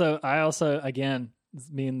 And I also again,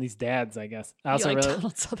 me and these dads, I guess. I also You like really,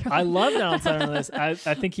 Donald Sutherland. I love Donald Sutherland in this.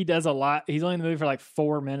 I think he does a lot. He's only in the movie for like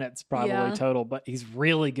 4 minutes probably Yeah. total, but he's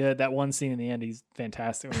really good. That one scene in the end, he's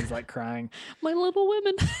fantastic when he's like crying, My Little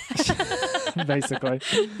Women. basically.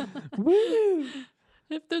 Woo!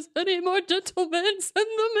 If there's any more gentlemen, send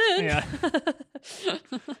them in.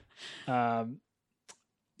 Yeah.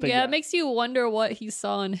 But Yeah, it makes you wonder what he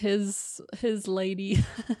saw in his lady,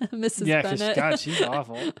 Mrs. yeah, because Bennett. God, she's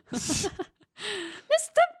awful.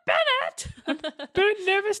 Mr. Bennett! Very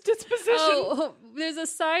nervous disposition. Oh, there's a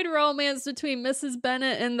side romance between Mrs.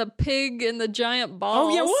 Bennett and the pig and the giant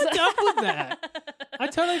balls. Oh yeah, what's up with that? I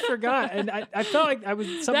totally forgot, and I felt like I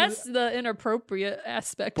was. That's the inappropriate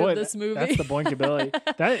aspect Boy, of this movie. That's the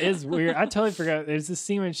boinkability. That is weird. I totally forgot. There's this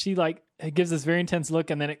scene when she like it gives this very intense look,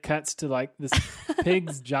 and then it cuts to like this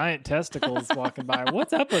pig's giant testicles walking by.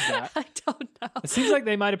 What's up with that? I don't know. It seems like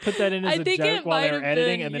they might have put that in as I a think joke it while they might were have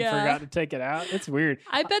editing, been, and then yeah. forgot to take it out. It's weird.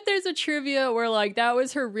 I bet there's a trivia where like that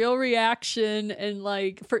was her real reaction, and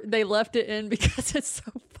like they left it in because it's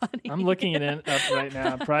so funny. I'm looking it up right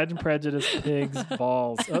now. Pride and Prejudice, pigs,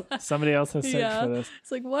 balls. Oh, somebody else has searched for this.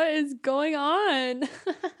 It's like, what is going on?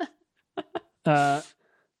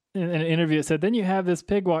 In an interview, it said, then you have this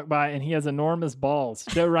pig walk by and he has enormous balls.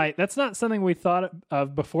 Joe Wright, that's not something we thought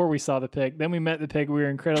of before we saw the pig. Then we met the pig. We were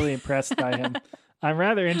incredibly impressed by him. I'm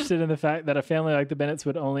rather interested in the fact that a family like the Bennetts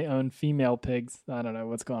would only own female pigs. I don't know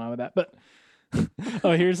what's going on with that, but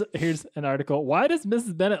oh, here's an article. Why does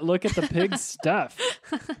Mrs. Bennett look at the pig's stuff?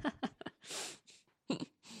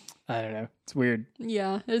 I don't know. It's weird.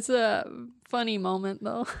 Yeah, it's a funny moment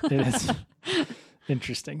though. It is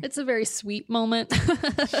interesting. It's a very sweet moment.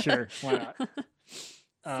 Sure, why not?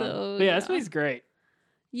 So, But yeah, this movie's great.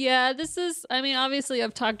 Yeah, this is, I mean, obviously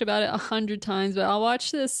I've talked about it 100 times, but I'll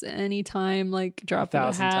watch this anytime, like drop in a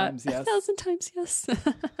 1,000 hat. times, yes. 1,000 times, yes.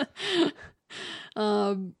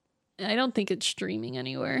 I don't think it's streaming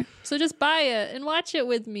anywhere. So just buy it and watch it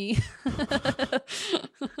with me.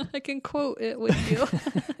 I can quote it with you.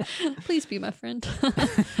 Please be my friend.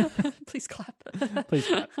 Please clap. Please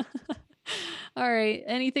clap. All right.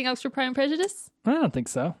 Anything else for Pride and Prejudice? I don't think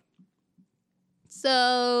so.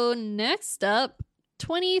 So next up,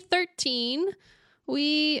 2013.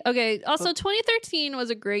 Also 2013 was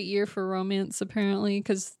a great year for romance, apparently,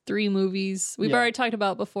 because 3 movies. We've already talked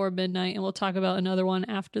about Before Midnight, and we'll talk about another one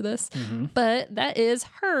after this. Mm-hmm. But that is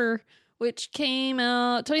Her, which came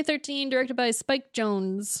out 2013, directed by Spike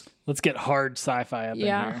Jonze. Let's get hard sci-fi up in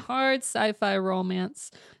here. Hard sci-fi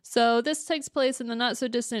romance. So this takes place in the not so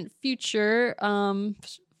distant future.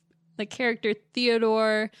 The character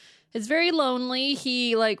Theodore is very lonely.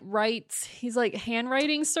 He he's like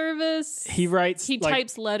handwriting service. He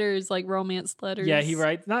types letters, like romance letters. Yeah, he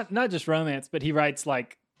writes not just romance, but he writes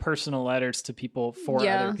like personal letters to people for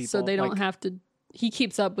other people. So they don't have to. He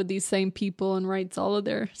keeps up with these same people and writes all of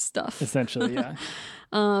their stuff. Essentially, yeah.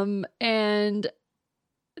 And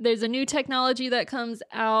there's a new technology that comes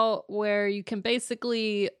out where you can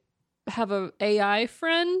basically have a AI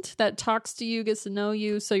friend that talks to you, gets to know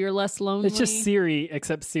you, so you're less lonely. It's just Siri,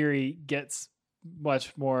 except Siri gets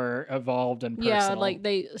much more evolved and personal. Yeah, like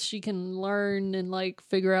she can learn and like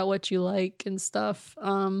figure out what you like and stuff.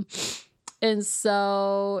 And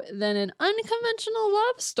so then an unconventional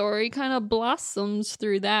love story kind of blossoms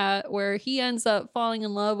through that, where he ends up falling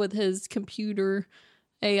in love with his computer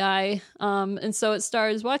AI. And so it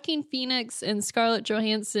stars Joaquin Phoenix and Scarlett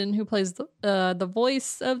Johansson, who plays the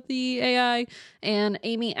voice of the AI, and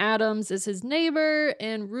Amy Adams is his neighbor,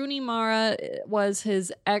 and Rooney Mara was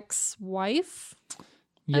his ex-wife,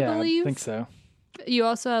 I believe. I think so. You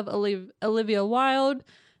also have Olivia Wilde,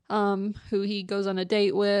 who he goes on a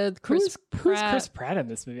date with. Who's Chris Pratt in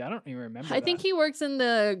this movie? I don't even remember. I think he works in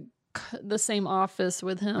the same office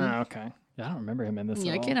with him. Oh, okay. I don't remember him in this.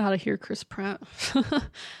 Yeah, at I all. can't know how to hear Chris Pratt. I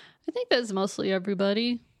think that's mostly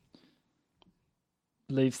everybody.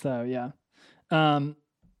 Believe so, yeah. I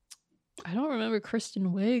don't remember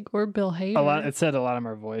Kristen Wiig or Bill Hader. It said a lot of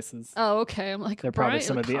our voices. Oh, okay. I'm like, They're probably Brian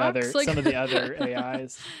some of the Cox? other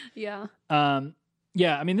AIs. Yeah.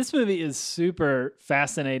 Yeah, I mean, this movie is super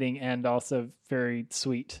fascinating and also very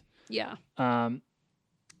sweet. Yeah.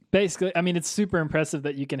 Basically, I mean, it's super impressive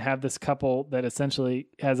that you can have this couple that essentially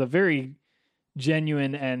has a very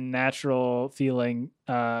genuine and natural feeling,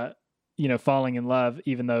 falling in love,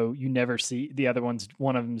 even though you never see the other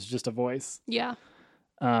one of them is just a voice. Yeah.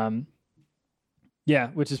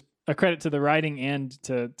 Which is a credit to the writing and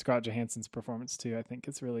to Scarlett Johansson's performance too. I think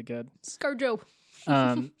it's really good. ScarJo.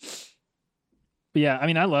 But yeah, I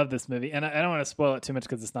mean, I love this movie, and I don't want to spoil it too much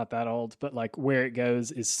because it's not that old, but like where it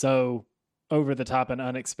goes is so over the top and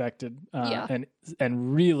unexpected, and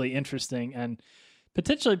really interesting and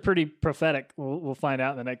potentially pretty prophetic. We'll find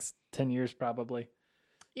out in the next 10 years probably.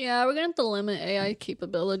 Yeah, we're gonna have to limit AI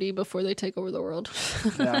capability before they take over the world.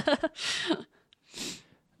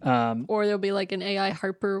 Yeah. Or there'll be like an AI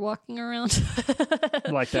Harper walking around,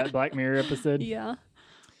 like that Black Mirror episode. Yeah.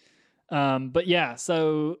 But yeah,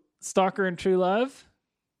 so Stalker and True Love.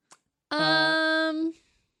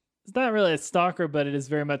 It's not really a stalker, but it is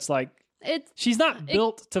very much like she's not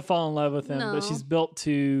built to fall in love with him, but she's built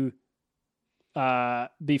to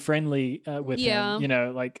be friendly with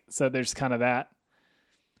him. So there's kind of that.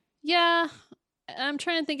 Yeah, I'm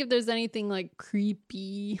trying to think if there's anything like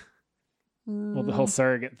creepy. Well, the whole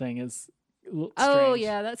surrogate thing is strange. Oh,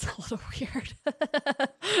 yeah, that's a little weird.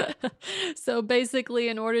 So basically,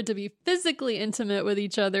 in order to be physically intimate with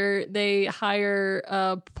each other, they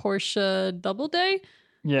hire Portia Doubleday,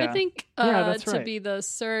 I think, that's to right. be the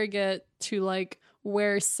surrogate to like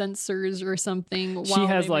wear sensors or something. While She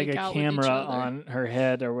has they like make a out with camera each other. on her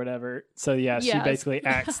head or whatever. So yeah, she basically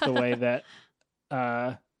acts the way that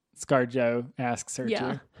ScarJo asks her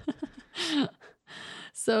to.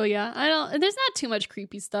 So yeah, there's not too much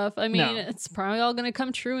creepy stuff. I mean, it's probably all going to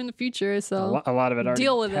come true in the future. So a lot of it already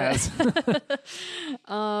deal with has. it.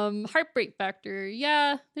 Heartbreak factor.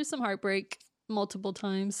 Yeah, there's some heartbreak multiple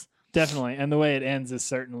times. Definitely. And the way it ends is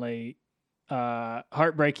certainly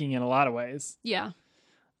heartbreaking in a lot of ways. Yeah.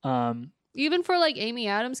 Even for like Amy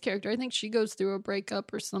Adams' character, I think she goes through a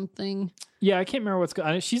breakup or something. Yeah, I can't remember what's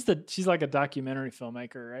going on. She's like a documentary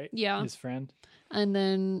filmmaker, right? Yeah. His friend. And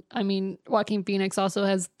then, I mean, Joaquin Phoenix also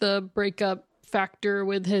has the breakup factor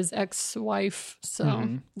with his ex-wife.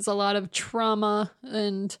 So it's a lot of trauma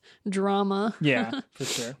and drama. Yeah, for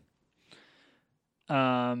sure.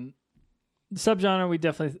 subgenre, we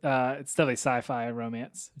definitely it's definitely sci-fi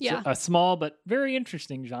romance. It's Yeah. a small but very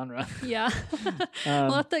interesting genre. Yeah.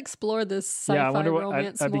 We'll have to explore this sci-fi Yeah, I wonder what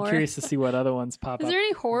romance I'd be more. curious to see what other ones pop Is up. there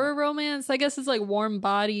any horror romance? I guess it's like Warm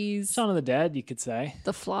Bodies, Shaun of the Dead, you could say.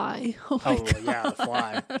 The Fly. Oh my Oh God. yeah, The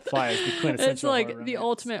Fly. The Fly is the quintessential. It's like horror the romance.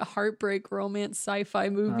 ultimate heartbreak romance sci-fi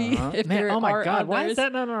movie. Uh-huh. If Man, there oh my are god, why others. is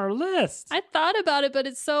that not on our list? I thought about it, but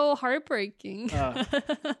it's so heartbreaking.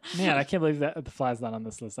 Man, I can't believe that The Fly's not on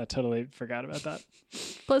this list. I totally forgot about that.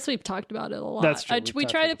 Plus, we've talked about it a lot. That's true. We've We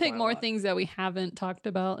talked try about to The Fly pick a more lot. things that we haven't talked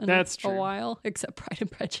about in That's a true. while, except Pride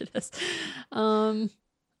and Prejudice.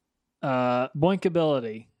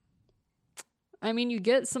 Boinkability. I mean, you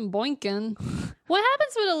get some boinking. What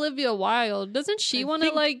happens with Olivia Wilde? Doesn't she I want to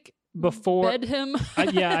think like Before, bed him?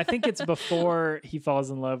 yeah, I think it's before he falls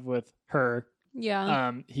in love with her.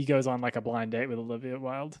 Yeah, He goes on like a blind date with Olivia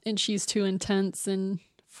Wilde, and she's too intense and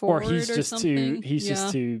or forward, he's just something. too he's Yeah.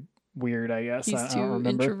 just too weird. I guess He's I too don't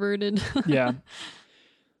remember. introverted. Yeah.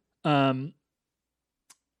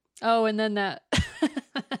 Oh, and then that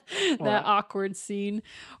that awkward scene.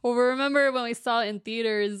 Well, remember when we saw it in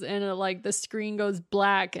theaters and like the screen goes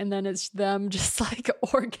black and then it's them just like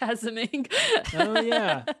orgasming. Oh,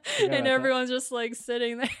 yeah. Forgot And about everyone's just like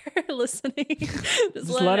sitting there listening. Just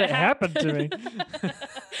let it happen to me.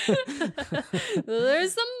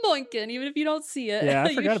 There's some boinking, even if you don't see it. Yeah, I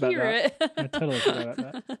you forgot about hear that. it. I totally forgot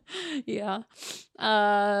about that. Yeah.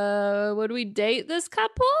 Would we date this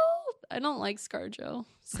couple? I don't like ScarJo,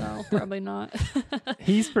 so probably not.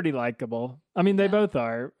 He's pretty likable. I mean, they both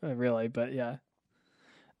are really, but yeah.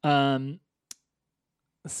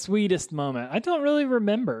 Sweetest moment. I don't really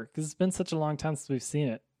remember because it's been such a long time since we've seen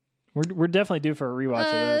it. We're definitely due for a rewatch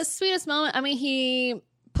of this. Sweetest moment. I mean, he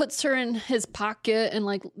puts her in his pocket and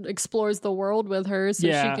like explores the world with her, so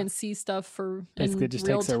Yeah. she can see stuff for Basically, in just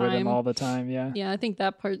real takes her time. with him all the time. Yeah. Yeah, I think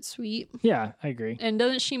that part's sweet. Yeah, I agree. And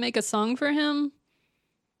doesn't she make a song for him?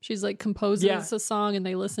 She's like composes Yeah. a song and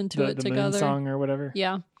they listen to it The together. Moon song or whatever.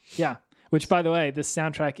 Yeah. Yeah. Which, by the way, this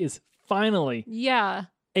soundtrack is finally Yeah.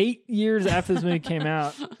 8 years after this movie came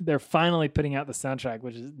out. They're finally putting out the soundtrack,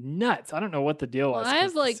 which is nuts. I don't know what the deal was. Well, I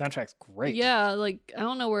have, 'cause like- the soundtrack's great. Yeah, like I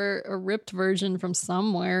don't know where a ripped version from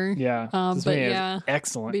somewhere. Yeah. This but movie has yeah,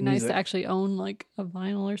 excellent It'd be nice music. to actually own like a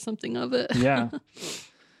vinyl or something of it. Yeah.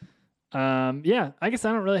 Yeah, I guess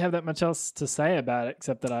I don't really have that much else to say about it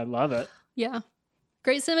except that I love it. Yeah.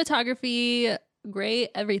 Great cinematography, great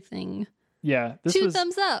everything. Yeah, this Two was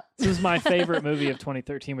thumbs up. this was my favorite movie of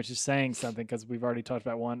 2013, which is saying something because we've already talked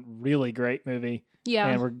about one really great movie, Yeah.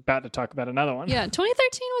 and we're about to talk about another one. Yeah,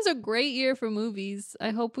 2013 was a great year for movies. I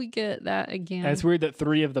hope we get that again. And it's weird that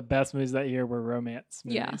 3 of the best movies that year were romance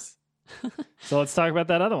movies. Yeah. So let's talk about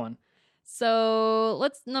that other one. So,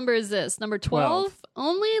 let's number is this? Number 12,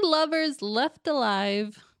 Only Lovers Left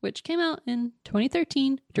Alive, which came out in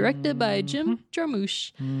 2013, directed by Jim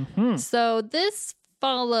Jarmusch. Mm-hmm. So, this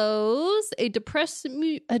follows a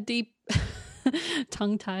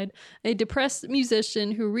tongue-tied, a depressed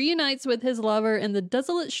musician who reunites with his lover in the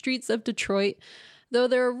desolate streets of Detroit. Though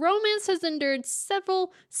their romance has endured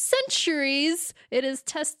several centuries, it is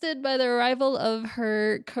tested by the arrival of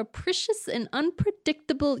her capricious and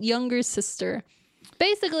unpredictable younger sister.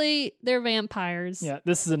 Basically, they're vampires. Yeah,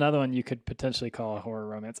 this is another one you could potentially call a horror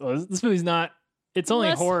romance. Oh, this movie's not. It's only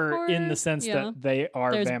Less horror in horror, the sense yeah. that they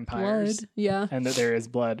are There's vampires blood. Yeah. and that there is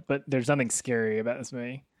blood, but there's nothing scary about this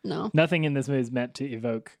movie. No. Nothing in this movie is meant to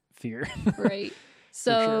evoke fear. Right.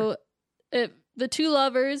 So the two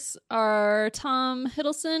lovers are Tom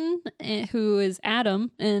Hiddleston, who is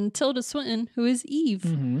Adam, and Tilda Swinton, who is Eve.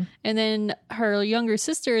 Mm-hmm. And then her younger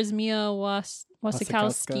sister is Mia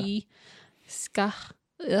Wasikowska,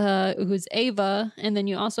 who is Ava. And then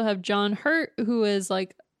you also have John Hurt, who is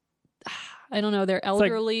like, I don't know, their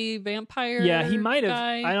elderly vampire. Yeah, he might have.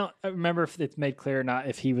 guy. I don't remember if it's made clear or not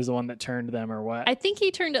if he was the one that turned them or what. I think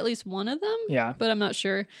he turned at least one of them. Yeah. But I'm not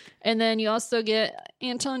sure. And then you also get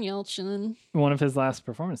Anton Yelchin. One of his last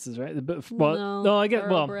performances, right? Well, No, I guess.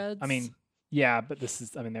 Well, Thoroughbreds. I mean, yeah, but this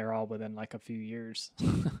is. I mean, they're all within like a few years.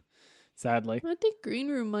 Sadly. I think Green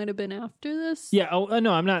Room might have been after this. Yeah. Oh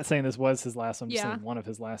no, I'm not saying this was his last. I'm just Yeah. saying one of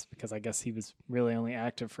his last because I guess he was really only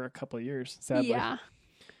active for a couple of years. Sadly. Yeah.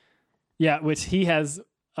 Yeah, which he has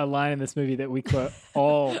a line in this movie that we quote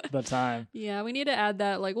all the time. Yeah, we need to add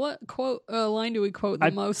that. Like, what line do we quote the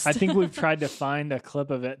most? I think we've tried to find a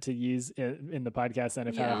clip of it to use in the podcast and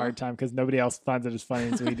have had a hard time because nobody else finds it as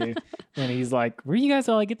funny as we do. And he's like, where do you guys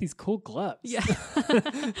all get these cool gloves? Yeah.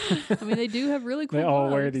 I mean, they do have really cool They all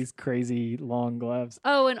gloves. wear these crazy long gloves.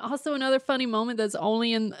 Oh, and also another funny moment that's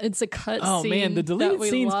only it's a cut Oh, scene man, the deleted that we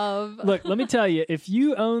scenes. love. Look, let me tell you, if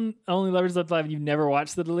you own Only Lovers Left Alive and you've never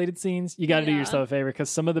watched the deleted scenes, you got to do Yeah. yourself a favor because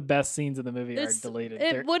some of the best scenes in the movie are deleted.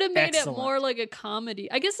 They're It would have made excellent. it more like a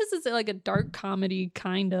comedy. I guess this is like a dark comedy,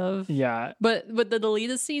 kind of. Yeah. But with the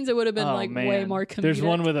deleted scenes, it would have been Oh, like man. way more comedic. There's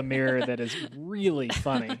one with a mirror that is really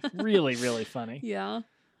funny. Really, really funny. Yeah.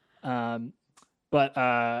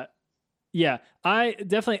 Yeah,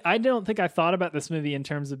 I don't think I thought about this movie in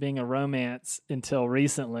terms of being a romance until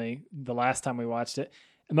recently, the last time we watched it.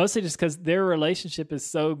 Mostly just because their relationship is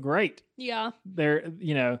so great. Yeah. They're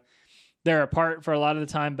apart for a lot of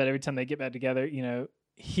the time, but every time they get back together,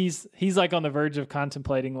 he's like on the verge of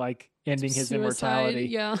contemplating like ending his Suicide, immortality.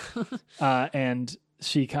 Yeah. And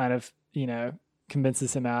she kind of,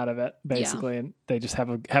 convinces him out of it basically. And they just have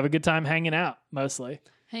a good time hanging out mostly.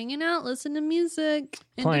 Hanging out, listen to music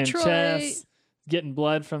in Playing Detroit. chess, getting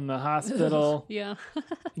blood from the hospital, Yeah.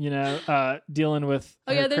 dealing with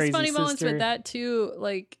Oh yeah, her there's crazy funny moments sister. with that too.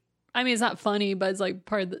 Like, I mean, it's not funny, but it's like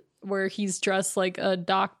part of where he's dressed like a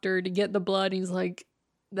doctor to get the blood. And he's like,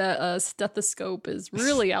 that stethoscope is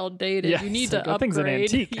really outdated. Yeah, You need so to that thing's an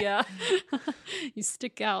upgrade. antique. Yeah, you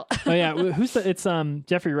stick out. Oh yeah, it's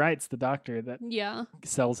Jeffrey Wright's the doctor that Yeah.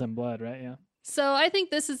 sells him blood, right? Yeah. So I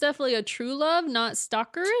think this is definitely a true love, not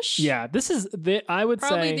stalkerish. Yeah, this is I would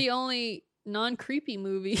Probably say the only non-creepy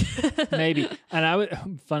movie. maybe. And I would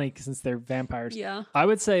funny since they're vampires. Yeah. I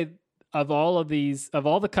would say of all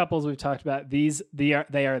the couples we've talked about, they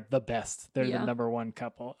are the best. They're Yeah. the number one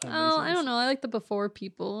couple. in these Oh, I movies. don't know. I like the before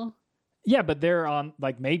people. Yeah, but they're on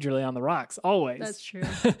like majorly on the rocks always. That's true.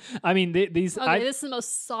 I mean, these. Okay, this is the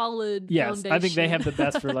most solid Yes, foundation. I think they have the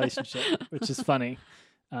best relationship, which is funny.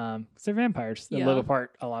 'Cause they're vampires. They Yeah. live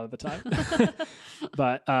apart a lot of the time.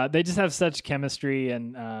 But they just have such chemistry,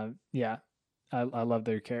 and I love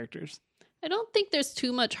their characters. I don't think there's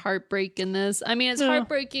too much heartbreak in this. I mean, it's No.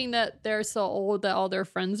 heartbreaking that they're so old that all their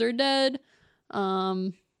friends are dead.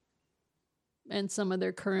 And some of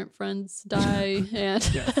their current friends die. And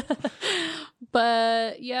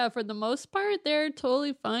but yeah, for the most part, they're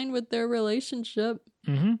totally fine with their relationship.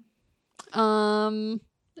 Mm-hmm.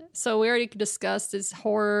 So we already discussed this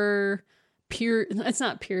horror it's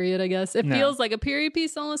not period, I guess. It No. feels like a period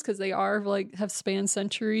piece almost because they are like have spanned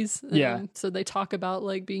centuries. Yeah. So they talk about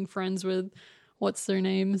like being friends with what's their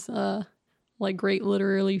names? Like great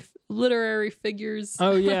literary figures.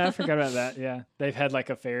 Oh yeah, I forgot about that. Yeah, they've had like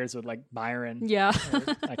affairs with like Byron. Yeah. Or,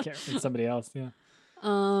 I can't. It's somebody else. Yeah.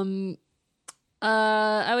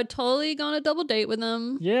 I would totally go on a double date with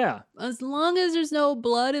them. Yeah. As long as there's no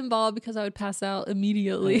blood involved because I would pass out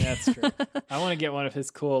immediately. Yeah, that's true. I want to get one of his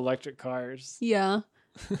cool electric cars. Yeah.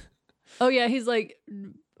 Oh yeah, he's like,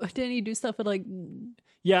 didn't he do stuff with like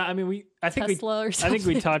Yeah, I mean, I think Tesla or something?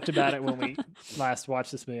 we talked about it when we last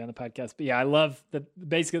watched this movie on the podcast. But yeah, I love that.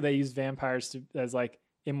 Basically, they use vampires as like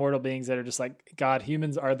immortal beings that are just like, God,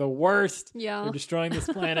 humans are the worst. Yeah. They're destroying this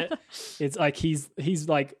planet. It's like he's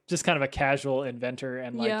like just kind of a casual inventor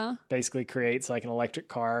and like Yeah. basically creates like an electric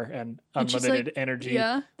car and And she's unlimited like, energy.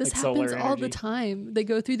 Yeah, this like solar happens all the energy. time. They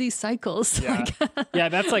go through these cycles. Yeah. Like- Yeah,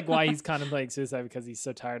 that's like why he's contemplating suicide, because he's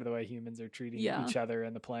so tired of the way humans are treating Yeah. each other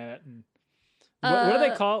and the planet. And what do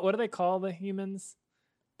they call? What do they call the humans?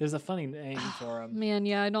 There's a funny name for them. Man,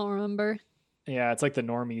 yeah, I don't remember. Yeah, it's like the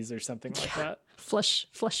normies or something like that. Flesh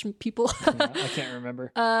people. Yeah, I can't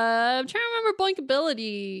remember. I'm trying to remember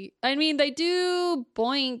boinkability. I mean, they do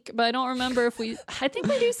boink, but I don't remember if we. I think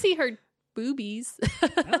we do see her boobies. I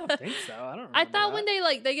don't think so. I don't remember. I thought when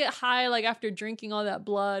they get high, like after drinking all that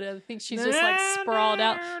blood, I think she's just like sprawled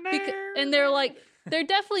out, and they're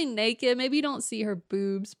definitely naked. Maybe you don't see her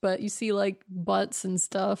boobs, but you see like butts and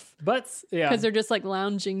stuff Butts, yeah. because they're just like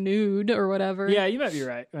lounging nude or whatever. Yeah, you might be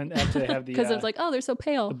right. And after they have the Because it's like, oh, they're so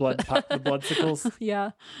pale. the bloodsickles.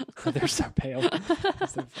 Yeah. They're so pale. They're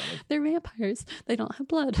so funny. They're vampires. They don't have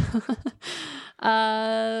blood.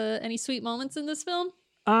 Any sweet moments in this film?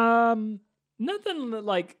 Nothing that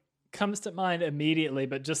like comes to mind immediately,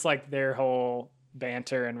 but just like their whole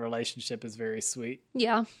banter and relationship is very sweet.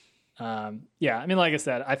 Yeah. Yeah, I mean, like I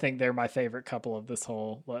said, I think they're my favorite couple of this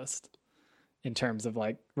whole list in terms of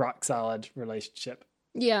like rock solid relationship.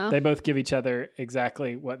 Yeah. They both give each other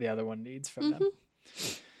exactly what the other one needs from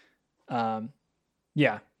them.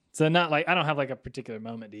 Yeah. So not like, I don't have like a particular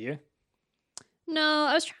moment, do you? No,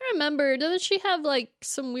 I was trying to remember. Doesn't she have like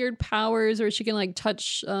some weird powers where she can like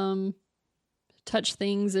touch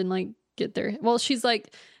things and like get their? Well, she's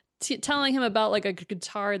like telling him about like a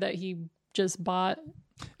guitar that he just bought,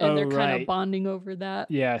 and they're kind of bonding over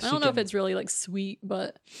that. Yeah, I don't know if it's really like sweet,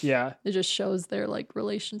 but yeah, it just shows their like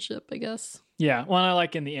relationship, I guess. Yeah. Well, I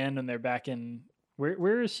like in the end when they're back in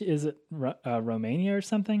where is she? Is it Romania or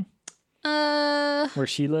something? Where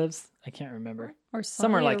she lives? I can't remember. Or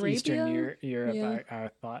somewhere like Arabia? Eastern Europe, Yeah. I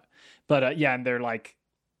thought. But yeah, and they're like,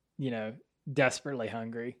 desperately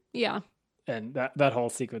hungry. Yeah. And that whole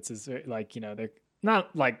sequence is like, they're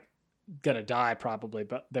not like gonna die probably,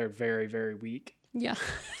 but they're very, very weak. Yeah.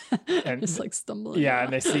 And just like stumbling. Yeah,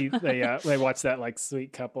 around. and they watch that like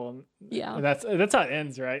sweet couple. And Yeah. that's how it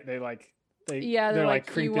ends, right? They're like "You want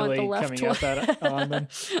the creepily left coming up one." on them.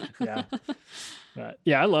 Yeah. But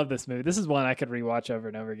yeah, I love this movie. This is one I could rewatch over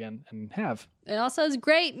and over again and have. It also has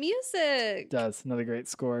great music. It does. Another great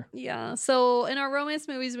score. Yeah. So in our romance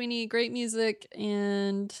movies, we need great music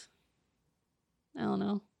and I don't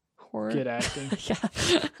know, horror. Good acting. Yeah.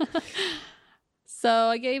 So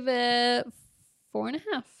I gave it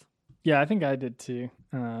 4.5. Yeah, I think I did too.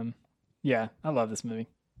 Yeah, I love this movie.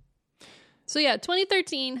 So yeah,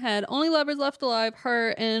 2013 had Only Lovers Left Alive, Her,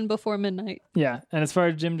 and Before Midnight. Yeah, and as far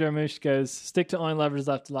as Jim Jarmusch goes, stick to Only Lovers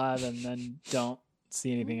Left Alive and then don't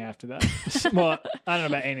see anything after that. Well, I don't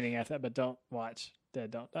know about anything after that, but don't watch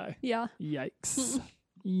Dead Don't Die. Yeah. Yikes.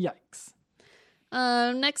 Yikes.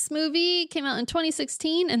 Next movie came out in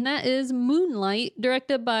 2016, and that is Moonlight,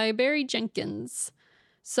 directed by Barry Jenkins.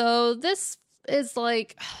 So this is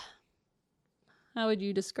like, how would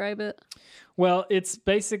you describe it? Well, it's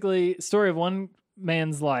basically a story of one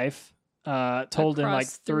man's life told in like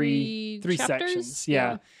Across three chapters? sections.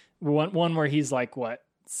 Yeah. One where he's like, what,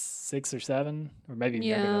 6 or 7? Or maybe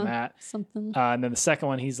younger than that. Something. And then the second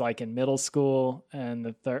one, he's like in middle school. And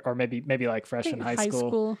the third, or maybe like freshman high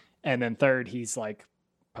school. And then third, he's like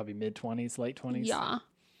probably mid-20s, late 20s.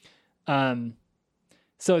 Yeah.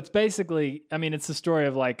 So it's basically, I mean, it's a story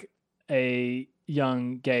of like a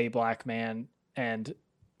young gay black man and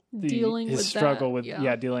his struggle with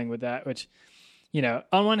dealing with that, which,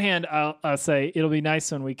 on one hand, I'll say it'll be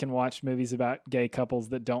nice when we can watch movies about gay couples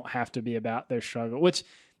that don't have to be about their struggle, which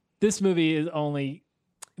this movie is only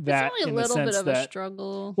that. It's only a little bit of a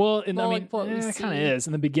struggle. Well, it kind of is.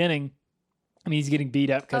 In the beginning, I mean, he's getting beat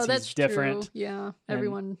up because he's different. True. Yeah.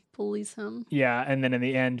 Everyone bullies him. Yeah. And then in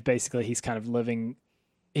the end, basically, he's kind of living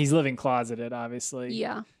closeted, obviously.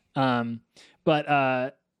 Yeah.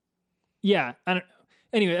 But yeah, I don't.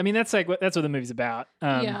 Anyway, I mean that's what the movie's about.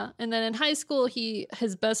 Yeah, and then in high school,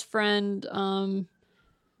 his best friend,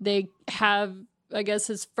 they have, I guess,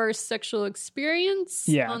 his first sexual experience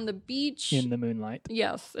on the beach in the moonlight.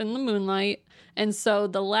 Yes, in the moonlight, and so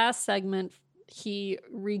the last segment, he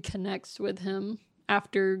reconnects with him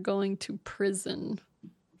after going to prison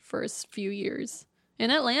for a few years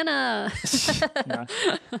in Atlanta.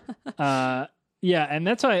 Yeah, and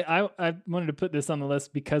that's why I wanted to put this on the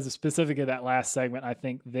list because of specifically that last segment. I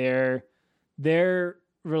think their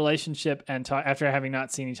relationship and after having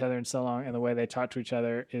not seen each other in so long and the way they talk to each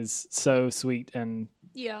other is so sweet and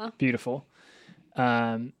beautiful.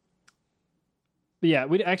 But yeah,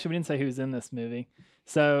 we didn't say who was in this movie.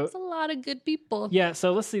 So it's a lot of good people. Yeah,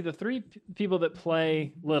 so let's see. The 3 people that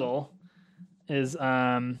play Little is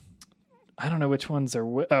I don't know which ones are.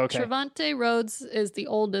 Okay, Trevante Rhodes is the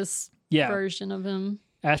oldest. Version of him.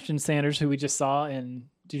 Ashton Sanders, who we just saw in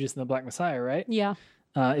Judas and the Black Messiah, right? Yeah.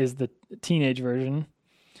 Is the teenage version.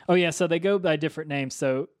 Oh, yeah, so they go by different names.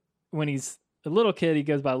 So when he's a little kid, he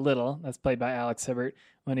goes by Little. That's played by Alex Hibbert.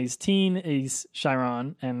 When he's teen, he's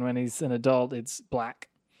Chiron. And when he's an adult, it's Black.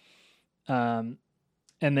 And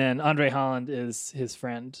then Andre Holland is his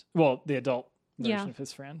friend. Well, the adult version of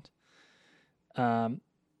his friend. And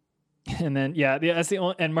then, that's the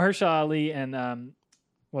only... And Mahershala Ali and...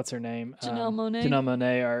 what's her name? Janelle Monáe. Janelle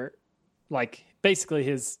Monáe are like basically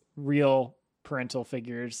his real parental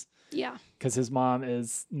figures. Yeah. Because his mom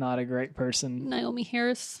is not a great person. Naomi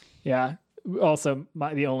Harris. Yeah. Also,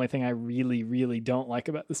 the only thing I really, really don't like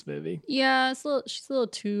about this movie. Yeah, she's a little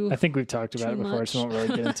too. I think we've talked about it before, much. so I won't really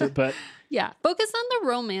get into it. But yeah, focus on the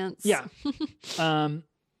romance. Yeah.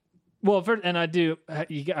 Well,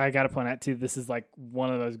 I got to point out too, this is like one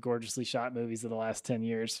of those gorgeously shot movies of the last 10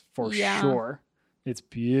 years for sure. It's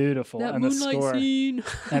beautiful. That and the moonlight score scene.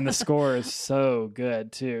 and the score is so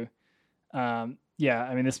good too. I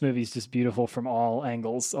mean, this movie is just beautiful from all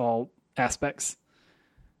angles, all aspects.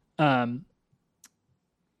 I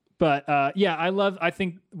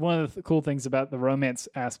think one of the cool things about the romance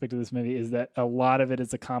aspect of this movie is that a lot of it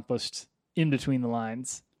is accomplished in between the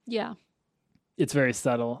lines. Yeah. it's very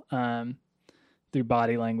subtle through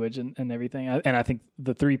body language and everything. And I think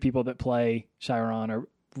the three people that play Chiron are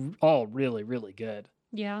all really, really good.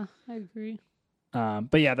 Yeah, I agree.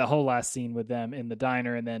 But yeah, the whole last scene with them in the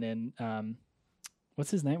diner and then in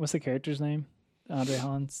what's his name? What's the character's name? Andre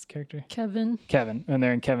Holland's character? Kevin. And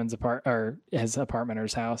they're in Kevin's his apartment or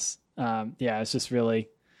his house. Yeah, it's just really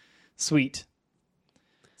sweet.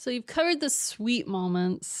 So you've covered the sweet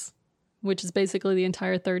moments, which is basically the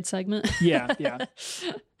entire third segment. Yeah.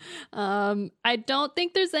 I don't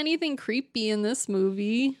think there's anything creepy in this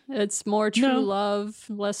movie. It's more true love,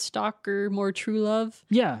 less stalker, more true love.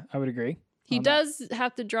 Yeah, I would agree. He does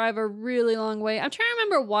have to drive a really long way. I'm trying to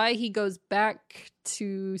remember why he goes back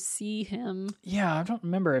to see him. Yeah, I don't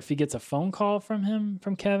remember if he gets a phone call from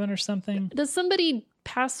Kevin or something. Does somebody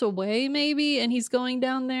pass away maybe and he's going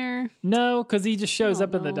down there? No, because he just shows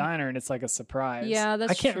up at the diner and it's like a surprise. Yeah,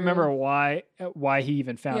 that's I can't true. remember why he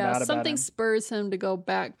even found out about something him. spurs him to go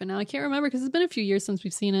back, but now I can't remember because it's been a few years since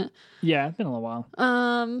we've seen it. Yeah, it's been a little while.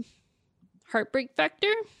 Heartbreak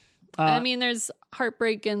factor? I mean, there's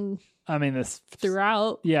heartbreak and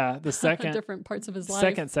throughout. Yeah, the second different parts of his life.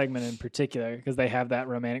 Second segment in particular, because they have that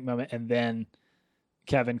romantic moment, and then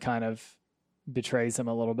Kevin kind of betrays him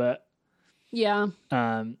a little bit. Yeah.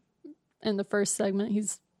 In the first segment,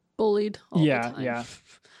 he's bullied all the time. Yeah.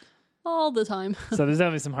 All the time. So there's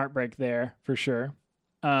definitely some heartbreak there for sure.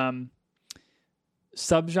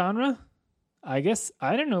 Subgenre, I guess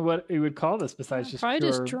I don't know what you would call this besides just probably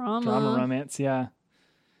pure just drama romance. Yeah.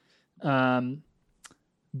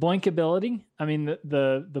 Blinkability. I mean,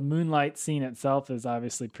 the moonlight scene itself is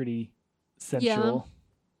obviously pretty sensual. Yeah.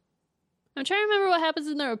 I'm trying to remember what happens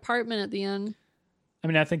in their apartment at the end. I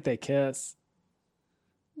mean, I think they kiss.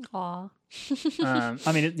 Aw.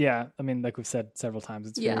 Like we've said several times,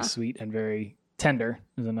 it's very sweet and very tender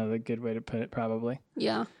is another good way to put it, probably.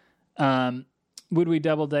 Yeah. Would we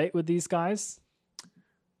double date with these guys?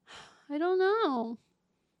 I don't know.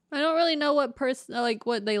 I don't really know what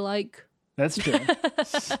they like. That's true.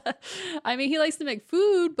 I mean, he likes to make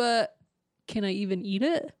food, but can I even eat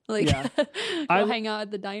it? I'll hang out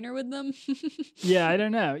at the diner with them. Yeah, I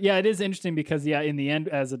don't know. Yeah, it is interesting because, in the end,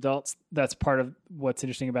 as adults, that's part of what's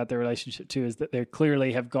interesting about their relationship, too, is that they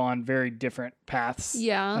clearly have gone very different paths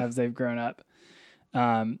as they've grown up.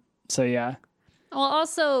 So, yeah. Well,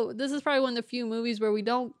 also, this is probably one of the few movies where we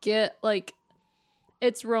don't get,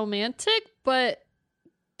 it's romantic, but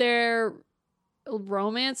their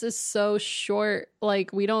romance is so short.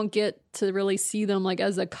 We don't get to really see them,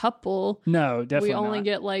 as a couple. No, definitely we only not.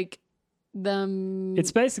 get, them.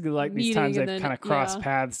 It's basically these times they've kind of crossed yeah.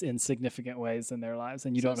 paths in significant ways in their lives,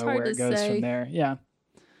 and you don't know hard where to it goes say. from there. Yeah.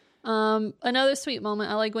 Another sweet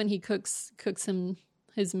moment. I like when he cooks him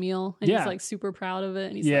his meal, and he's super proud of it.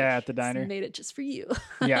 And he's at the diner, made it just for you.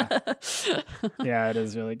 Yeah, yeah, it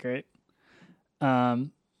is really great.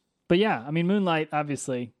 But yeah, I mean, Moonlight.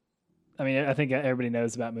 Obviously, I mean, I think everybody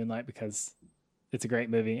knows about Moonlight because it's a great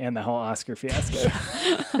movie, and the whole Oscar fiasco.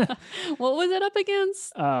 What was it up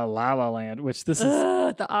against? La La Land, which this is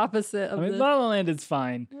the opposite of. La La Land is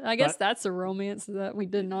fine. I guess that's a romance that we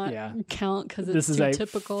did not count because it's this too is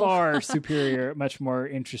typical. Far superior, much more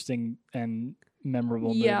interesting and memorable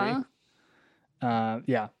movie. Yeah.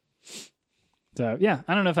 So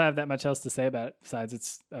I don't know if I have that much else to say about it. Besides,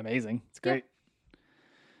 it's amazing. It's great.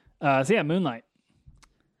 Moonlight.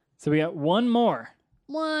 So we got one more.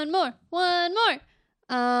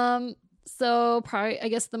 So probably, I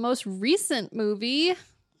guess, the most recent movie,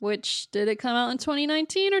 which did it come out in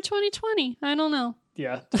 2019 or 2020? I don't know.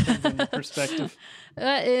 Yeah, depends on the perspective.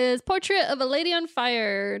 That is Portrait of a Lady on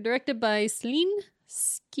Fire, directed by Celine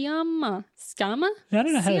Sciamma. I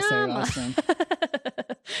don't know how to say her last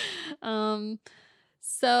name.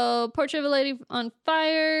 So Portrait of a Lady on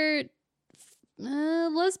Fire,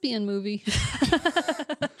 lesbian movie.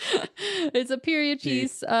 It's a period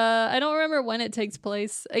piece. I don't remember when it takes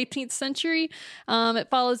place. 18th century. It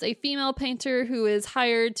follows a female painter who is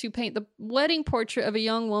hired to paint the wedding portrait of a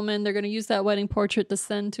young woman. They're going to use that wedding portrait to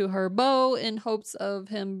send to her beau in hopes of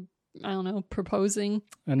him, I don't know, proposing,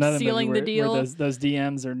 sealing the deal. Where those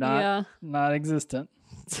DMs are not existent.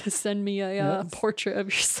 To send me a portrait of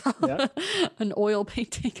yourself, an oil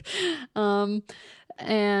painting.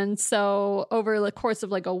 And so over the course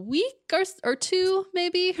of a week or two,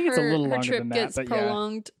 maybe her trip gets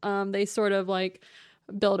prolonged. They sort of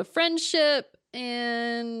build a friendship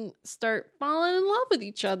and start falling in love with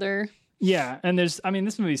each other. Yeah. And this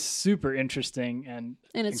movie's super interesting and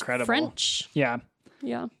it's incredible. French. Yeah.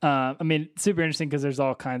 Yeah. Super interesting because there's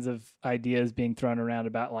all kinds of ideas being thrown around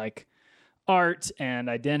about art and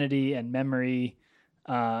identity and memory.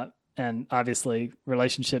 And and obviously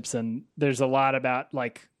relationships, and there's a lot about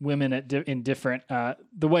like women in different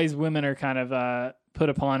the ways women are kind of put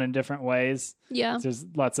upon in different ways. Yeah. There's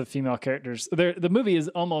lots of female characters. The movie is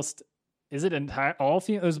almost, is it all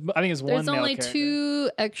female? I think it's one There's male only character.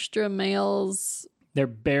 2 extra males. They're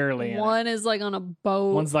barely in it. One is like on a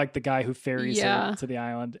boat. One's like the guy who ferries Yeah. her to the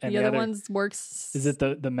island, and the other one works. is it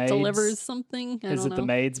the maid's? delivers something? I Is don't it know. the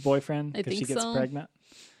maid's boyfriend I because she think gets so. pregnant?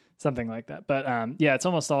 Something like that. But yeah, it's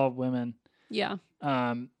almost all women. Yeah.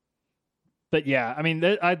 But yeah, I mean,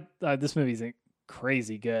 this movie's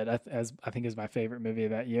crazy good. I think is my favorite movie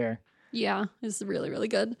of that year. Yeah, it's really, really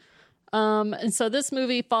good. And so this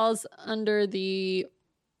movie falls under the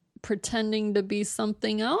pretending to be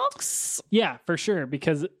something else. Yeah, for sure.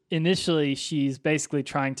 Because initially she's basically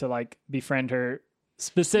trying to like befriend her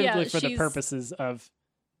specifically Yeah, for the she's- purposes of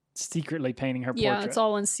secretly painting her Yeah, portrait. it's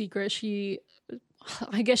all in secret.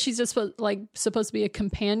 I guess she's just supposed to be a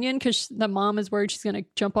companion because the mom is worried she's gonna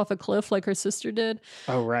jump off a cliff like her sister did.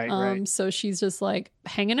 Oh, right. So she's just like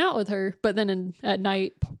hanging out with her, but then at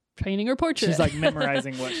night painting her portrait. She's like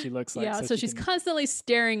memorizing what she looks like. Yeah, so she's can- constantly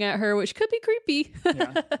staring at her, which could be creepy.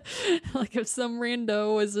 Yeah. Like if some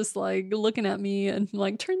rando was just like looking at me and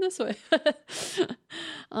like turn this way.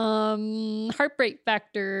 Heartbreak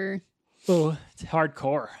factor. Oh, it's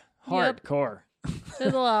hardcore. Yep. Hardcore.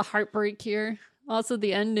 There's a lot of heartbreak here. Also,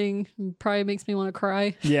 the ending probably makes me want to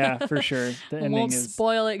cry. Yeah, for sure. The I ending won't is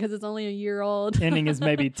spoil it because it's only a year old. ending is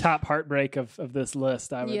maybe top heartbreak of this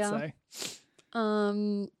list, I would Yeah. say.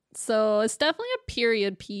 So it's definitely a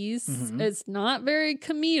period piece. Mhm. It's not very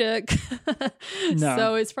comedic. No.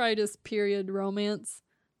 So it's probably just period romance.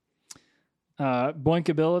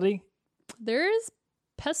 Boinkability. There is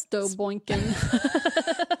pesto boinking.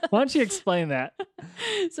 Why don't you explain that?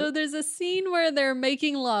 So there's a scene where they're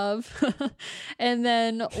making love, and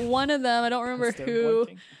then one of them, I don't remember Pesto who,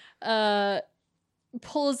 boinking.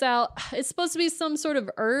 pulls out, it's supposed to be some sort of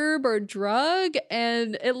herb or drug,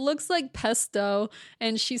 and it looks like pesto,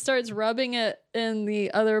 and she starts rubbing it in the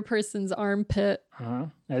other person's armpit. Uh-huh.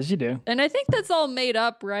 As you do. And I think that's all made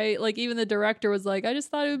up, right? Like even the director was like, I just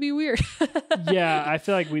thought it would be weird. Yeah, I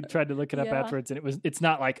feel like we tried to look it up Yeah. afterwards, and it's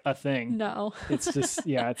not like a thing. No. It's just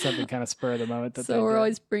it's something kind of spur of the moment that they So we're did.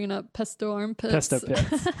 always bringing up pesto armpits. Pesto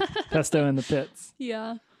pits. Pesto in the pits.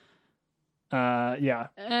 Yeah. Yeah.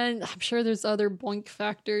 And I'm sure there's other boink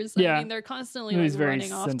factors. Yeah. I mean, they're constantly Movie's like very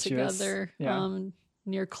running off sensuous. together, Yeah.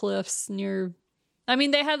 near cliffs, I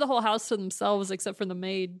mean, they have the whole house to themselves except for the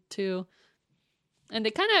maid too. And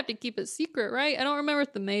they kind of have to keep it secret, right? I don't remember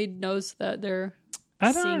if the maid knows that they're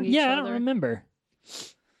seeing each I other. don't remember.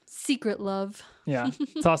 Secret love. Yeah.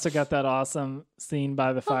 It's also got that awesome scene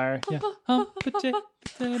by the fire. Yeah.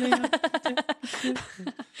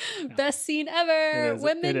 Best scene ever. It is-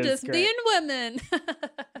 Women it is just great. being women.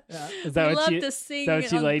 Yeah. Is We that what love you to sing is that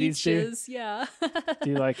what you on ladies beaches. Yeah.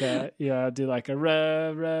 do? Like a rah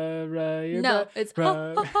rah rah your No, butt, it's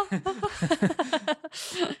rah.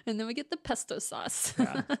 and then we get the pesto sauce.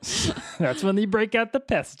 Yeah. That's when you break out the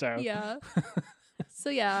pesto. Yeah. So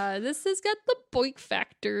yeah, this has got the boink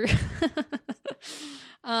factor. This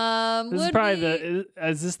is would probably be-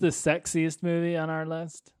 is this the sexiest movie on our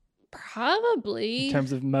list in probably.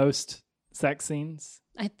 terms of most sex scenes?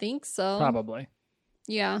 I think so. Probably.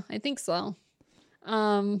 Yeah, I think so.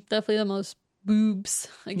 Definitely the most boobs,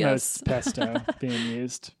 I guess. Most pesto being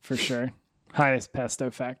used for sure. Highest pesto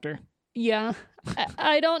factor. Yeah.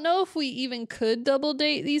 I don't know if we even could double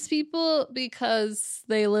date these people because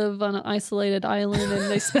they live on an isolated island and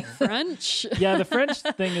they speak French. Yeah, the French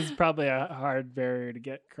thing is probably a hard barrier to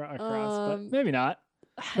get across, but maybe not.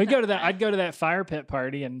 I'd go to that fire pit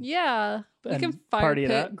party and Yeah. We And can fire party it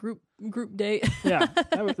pit up. group date. yeah,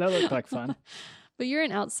 that looked like fun. But you're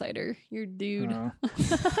an outsider. You're a dude. Oh,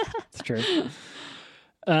 it's true.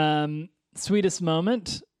 Sweetest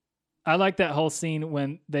moment. I like that whole scene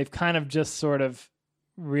when they've kind of just sort of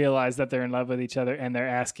realized that they're in love with each other and they're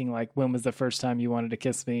asking like, when was the first time you wanted to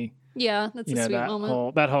kiss me? Yeah, that's You a know, sweet that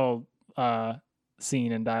moment. whole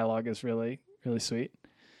scene and dialogue is really, really sweet.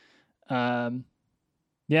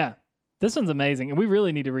 Yeah, this one's amazing. And we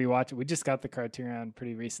really need to rewatch it. We just got the Criterion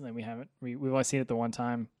pretty recently. We've only seen it the one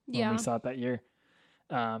time when Yeah. we saw it that year.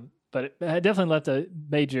 But it definitely left a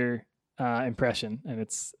major impression, and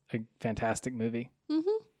it's a fantastic movie. Mhm.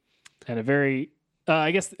 And a very, I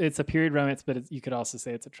guess it's a period romance, but you could also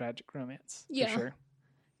say it's a tragic romance. Yeah. For sure.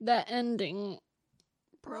 That ending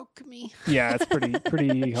broke me. Yeah, it's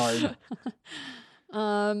pretty hard.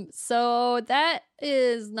 So that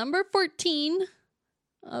is number 14.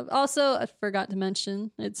 Also, I forgot to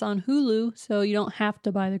mention it's on Hulu, so you don't have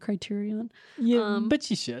to buy the Criterion. Yeah, but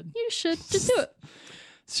you should. You should just do it.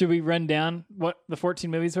 Should we run down what the 14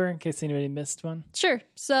 movies were in case anybody missed one? Sure.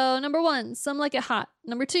 So, number 1, Some Like It Hot.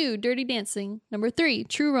 Number 2, Dirty Dancing. Number 3,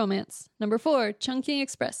 True Romance. Number 4, Chungking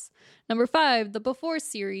Express. Number 5, the Before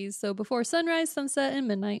series. So, Before Sunrise, Sunset, and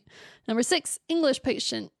Midnight. Number 6, English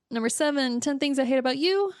Patient. Number 7, 10 Things I Hate About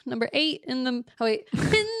You. Number 8, In the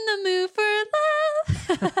Mood for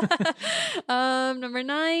Love. Number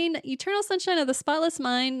 9, Eternal Sunshine of the Spotless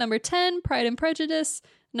Mind. Number 10, Pride and Prejudice.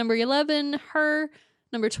 Number 11, Her.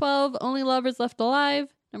 Number 12, Only Lovers Left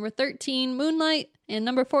Alive. Number 13, Moonlight. And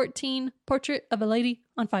number 14, Portrait of a Lady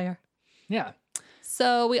on Fire. Yeah.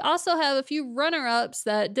 So we also have a few runner-ups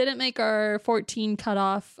that didn't make our 14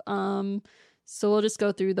 cutoff. So we'll just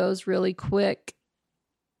go through those really quick.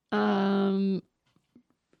 No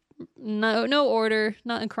order,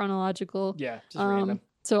 not in chronological. Yeah, just random.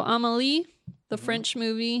 So Amélie, the French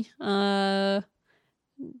movie. The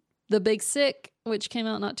Big Sick, which came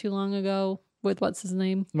out not too long ago. With what's his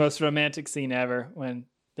name? Most romantic scene ever when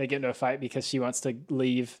they get into a fight because she wants to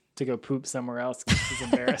leave to go poop somewhere else because she's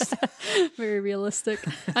embarrassed. Very realistic.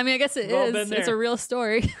 I mean, I guess it We've all been is. It's there. a real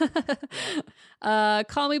story.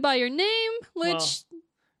 Call Me By Your Name, which...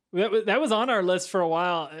 That was on our list for a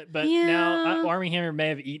while, but Yeah. now Armie Hammer may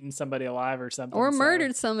have eaten somebody alive or something. or so-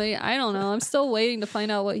 murdered somebody. I don't know. I'm still waiting to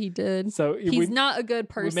find out what he did. So He's not a good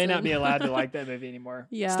person. We may not be allowed to like that movie anymore.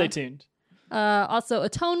 Yeah. Stay tuned. Also,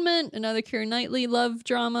 Atonement, another Keira Knightley love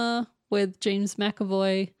drama with James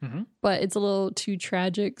McAvoy, but it's a little too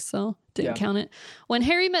tragic, so didn't count it. When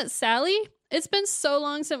Harry Met Sally, it's been so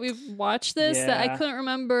long since we've watched this that I Yeah. couldn't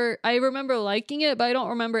remember. I remember liking it, but I don't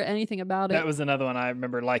remember anything about it. That was another one I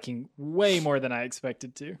remember liking way more than I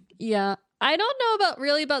expected to. Yeah. I don't know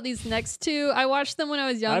about these next two. I watched them when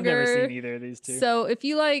I was younger. I've never seen either of these two. So if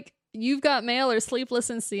you like You've Got Mail or Sleepless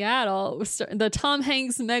in Seattle, the Tom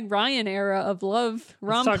Hanks, Meg Ryan era of love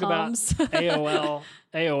Let's talk about rom-coms.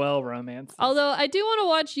 AOL romance. Although I do want to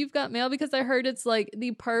watch You've Got Mail because I heard it's like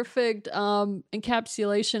the perfect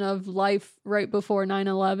encapsulation of life right before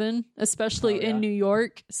 9/11, especially in New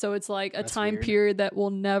York. So it's like a time weird. period that will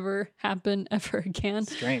never happen ever again.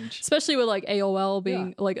 Strange. Especially with like AOL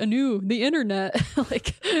being like the internet.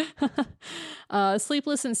 Like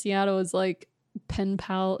Sleepless in Seattle is like pen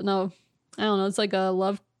pal. No, I don't know. It's like a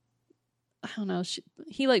love. I don't know.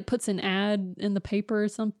 He like puts an ad in the paper or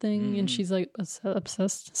something, and she's like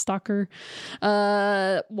obsessed stalker.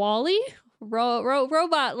 Wall-E,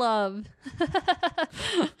 robot love.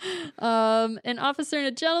 An Officer and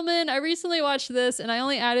a Gentleman. I recently watched this, and I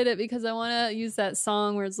only added it because I want to use that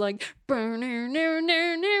song where it's like, and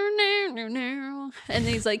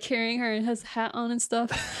he's like carrying her and has a hat on and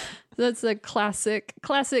stuff. That's a classic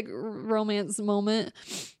romance moment.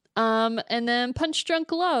 And then Punch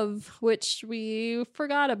Drunk Love, which we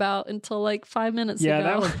forgot about until like 5 minutes ago. Yeah,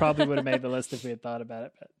 that one probably would have made the list if we had thought about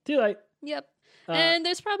it, but too late. Yep. And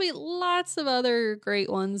there's probably lots of other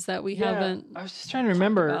great ones that we haven't. I was just trying to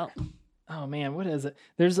remember. about. Oh man, what is it?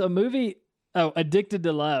 There's a movie. Oh, Addicted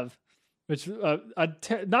to Love, which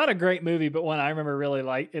not a great movie, but one I remember really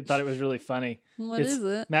thought it was really funny. What is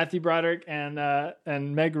it? Matthew Broderick and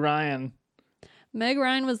Meg Ryan, Meg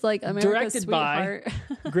Ryan was like America's directed sweetheart.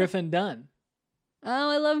 by Griffin Dunn. Oh,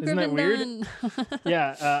 I love Isn't that Griffin weird? Dunn.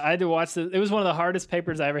 Yeah, I had to watch this. It was one of the hardest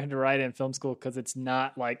papers I ever had to write in film school because it's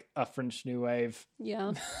not like a French New Wave.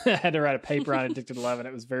 Yeah. I had to write a paper on Addicted to Love, and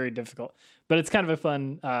it was very difficult. But it's kind of a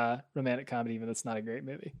fun romantic comedy, even though it's not a great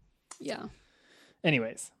movie. Yeah.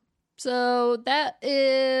 Anyways. So that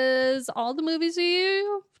is all the movies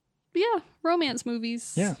romance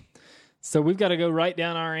movies. Yeah. So we've got to go write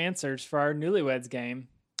down our answers for our Newlyweds game.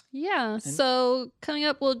 Yeah. So coming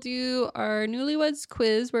up, we'll do our Newlyweds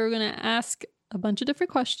quiz where we're going to ask a bunch of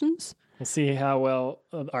different questions. We'll see how well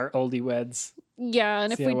our oldie weds. Yeah,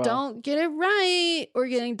 and if we don't get it right, we're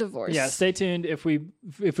getting divorced. Yeah, stay tuned. If we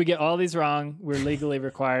get all these wrong, we're legally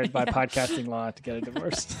required by podcasting law to get a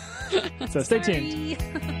divorce. So stay tuned.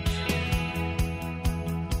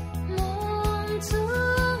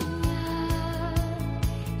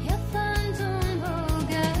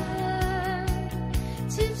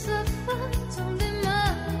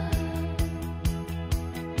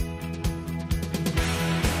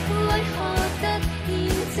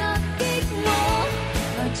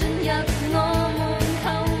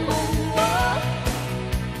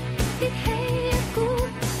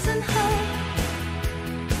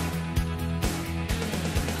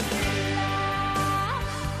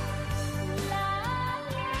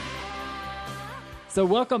 So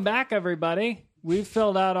welcome back, everybody. We've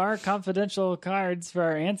filled out our confidential cards for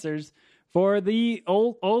our answers for the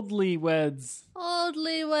Oldlyweds.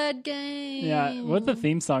 Oldlywed Game. Yeah, what's the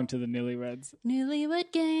theme song to the Newlyweds?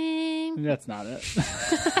 Newlywed Game. That's not it.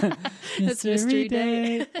 It's Mystery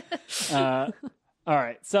Date. All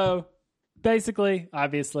right, so basically,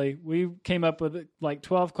 obviously, we came up with like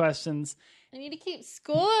 12 questions. I need to keep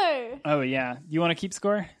score. Oh, yeah. You want to keep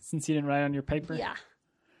score since you didn't write on your paper? Yeah.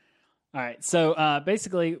 All right, so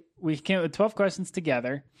basically, we came up with 12 questions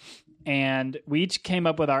together, and we each came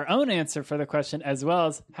up with our own answer for the question as well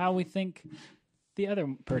as how we think the other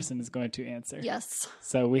person is going to answer. Yes.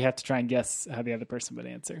 So we have to try and guess how the other person would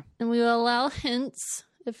answer. And we will allow hints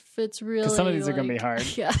if it's really. Because some of these are going to be hard.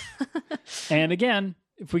 Yeah. And again,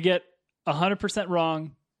 if we get 100%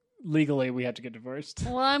 wrong, legally we have to get divorced.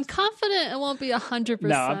 Well, I'm confident it won't be 100%.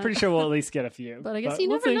 No, I'm pretty sure we'll at least get a few. But I guess you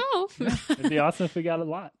we'll never see. know. Yeah, it'd be awesome if we got a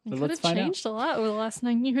lot. So It could let's have find out. changed a lot over the last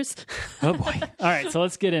 9 years. Oh boy. All right, so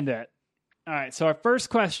let's get into it. All right, so our first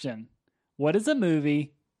question. What is a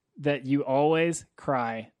movie that you always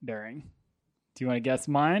cry during? Do you want to guess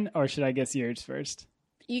mine or should I guess yours first?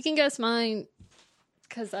 You can guess mine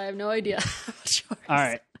because I have no idea. Yours. All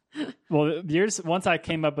right. Well, yours, once I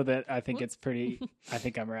came up with it, I think it's pretty, I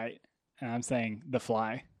think I'm right. And I'm saying The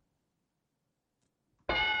Fly.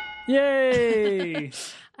 Yay!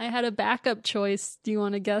 I had a backup choice. Do you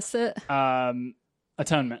want to guess it?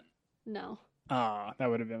 Atonement. No. Oh, that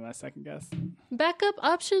would have been my second guess. Backup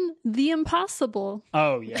option, The Impossible.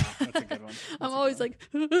 Oh, yeah. That's a good one. I'm always like,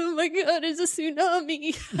 oh my God, it's a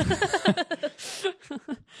tsunami.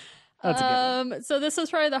 That's a good one. So this was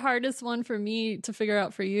probably the hardest one for me to figure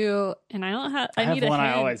out for you. And I don't have, I have need a one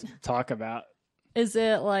hint. I always talk about. Is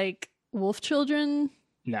it like Wolf Children?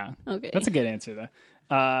 No. Okay. That's a good answer, though.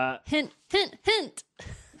 Hint, hint, hint.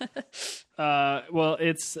 Well,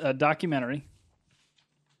 it's a documentary.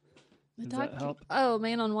 The Does that help? Oh,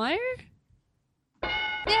 Man on Wire?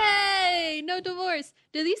 Yay! No divorce.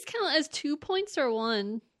 Do these count as 2 points or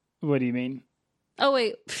one? What do you mean? Oh,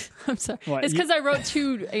 wait. I'm sorry. What, It's you- because I wrote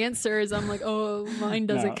 2 answers. I'm like, oh, mine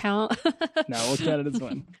doesn't No. count. No, we'll count it as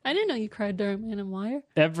one. I didn't know you cried during Man on Wire.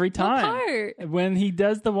 Every What time. part? When he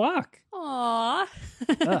does the walk. Aww.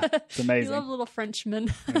 It's amazing. You love little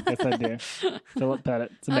Frenchmen. Yes, I do. Philip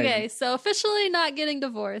Pettit. It's amazing. Okay, so officially not getting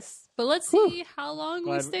divorced. But let's see how long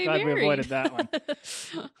we stay Glad married. we avoided that one.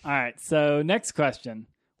 All right. So next question.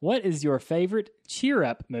 What is your favorite cheer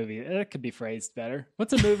up movie? That could be phrased better.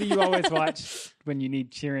 What's a movie you always watch when you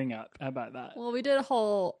need cheering up? How about that? Well, we did a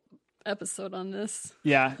whole episode on this.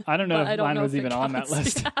 Yeah. I don't know But if I don't mine know was if it even on that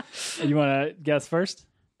counts. list. You want to guess first?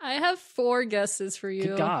 I have 4 guesses for you.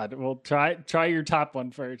 Good God. Well, try your top one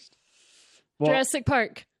first. Well, Jurassic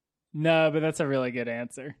Park, no, but that's a really good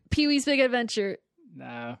answer. Pee-wee's Big Adventure,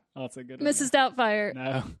 No, that's a good one. Mrs. Doubtfire,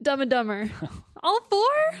 No. Dumb and Dumber. All 4?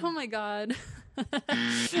 Oh my God.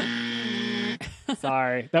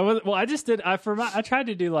 Sorry. That was well. I just did. I tried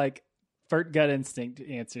to do like gut instinct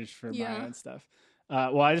answers for Yeah. mine and stuff.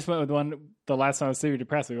 Well, I just went with one. The last time I was super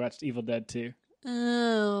depressed, we watched Evil Dead 2.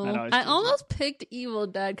 Oh, That always I does almost picked Evil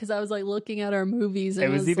Dead because I was like looking at our movies. And It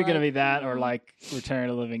was either going to like, be that or like Return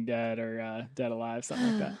of the Living Dead or Dead Alive,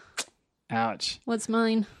 something like that. Ouch. What's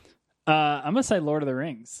mine? I'm gonna say Lord of the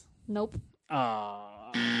Rings. Nope. Aw.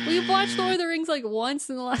 We've watched Lord of the Rings like once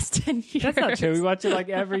in the last 10 years. That's not true. We watch it like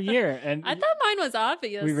every year, and I thought mine was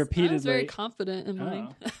obvious. We I was repeatedly- very confident in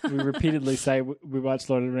mine. we repeatedly say we watched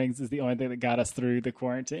Lord of the Rings is the only thing that got us through the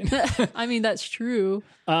quarantine. I mean, that's true.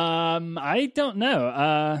 I don't know.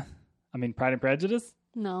 I mean, Pride and Prejudice.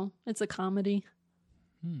 No, it's a comedy.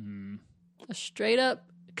 A straight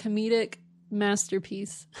up comedic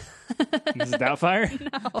masterpiece. Mrs. Doubtfire.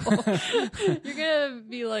 No. You're going to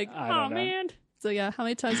be like, I oh, don't know. man. So, yeah, how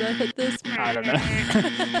many times did I hit this? I don't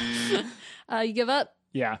know. You give up?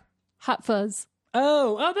 Yeah. Hot Fuzz.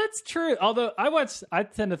 Oh, that's true. Although I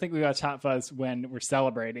tend to think we watch Hot Fuzz when we're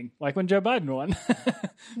celebrating, like when Joe Biden won.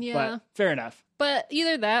 Yeah. But fair enough. But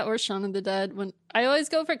either that or Shaun of the Dead. When I always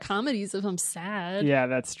go for comedies if I'm sad. Yeah,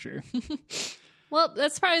 that's true. Well,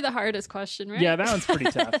 that's probably the hardest question, right? Yeah, that one's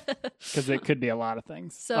pretty tough because it could be a lot of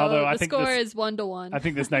things. So Although I the think score this, is 1-1. I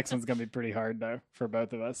think this next one's going to be pretty hard though for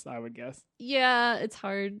both of us. I would guess. Yeah, it's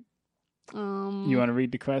hard. You want to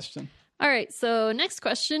read the question? All right, so next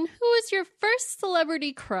question. Who is your first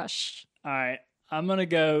celebrity crush? All right, I'm going to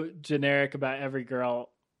go generic about every girl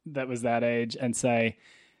that was that age and say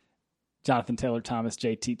Jonathan Taylor Thomas,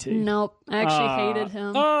 JTT. Nope, I actually hated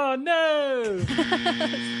him. Oh no!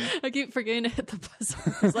 I keep forgetting to hit the buzzer.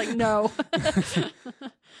 I was like, no.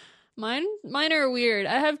 Mine are weird.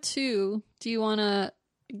 I have 2. Do you want to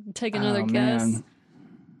take another Oh, guess? man.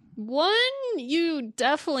 One you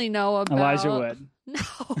definitely know about. Elijah Wood.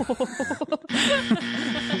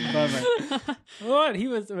 Bummer. What? He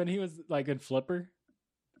was when he was like in Flipper?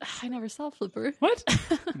 I never saw Flipper. What?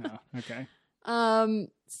 Oh, okay.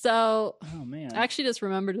 So Oh man. I actually just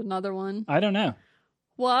remembered another one. I don't know.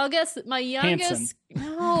 Well, I'll guess my youngest. Hanson.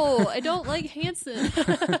 No, I don't like Hanson.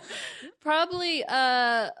 Probably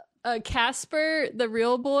Casper, the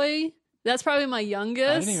real boy. That's probably my youngest.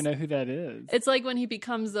 I don't even know who that is. It's like when he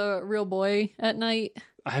becomes a real boy at night.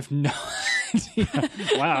 I have no idea.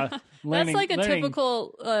 Wow. That's like a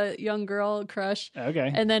typical young girl crush.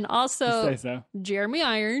 Okay. And then You also say so. Jeremy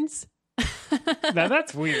Irons. Now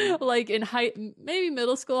that's weird. Like in maybe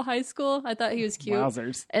middle school, high school. I thought he was cute.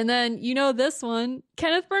 Wowzers. And then this one,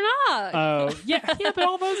 Kenneth Branagh. Oh, yeah, but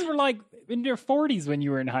all those were like in your 40s when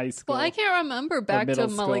you were in high school. Well, I can't remember back to middle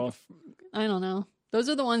my like school. I don't know. Those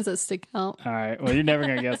are the ones that stick out. All right. Well, you're never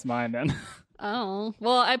going to guess mine then. Oh.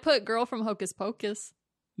 Well, I put Girl from Hocus Pocus.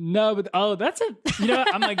 No, but that's you know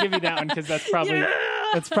what? I'm going to give you that one because that's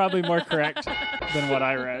probably more correct than what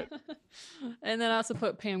I wrote. And then I also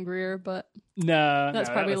put Pam Grier, but No, That's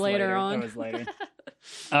that probably was later on. That was later.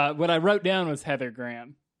 What I wrote down was Heather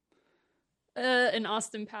Graham. in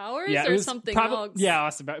Austin Powers Yeah, or it was something else. Yeah,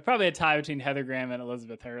 Austin Powers. Probably a tie between Heather Graham and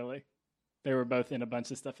Elizabeth Hurley. They were both in a bunch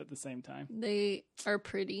of stuff at the same time. They are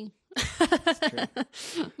pretty. true.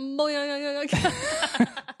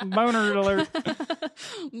 Boner alert.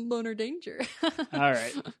 Boner danger. All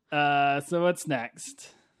right. So what's next?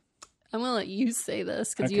 I'm going to let you say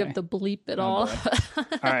this because you Okay. have to bleep it Oh, all. boy. All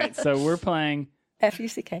right. So we're playing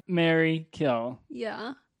F-U-C-K. Marry, Kill.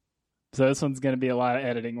 Yeah. So this one's going to be a lot of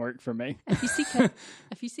editing work for me. F-U-C-K.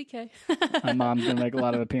 F-U-C-K. My mom's going to make a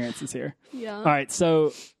lot of appearances here. Yeah. All right.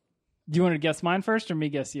 So do you want to guess mine first or me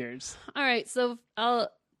guess yours? All right. So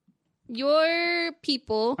your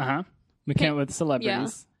people, We came with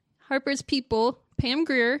celebrities. Harper's people, Pam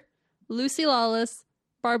Grier, Lucy Lawless,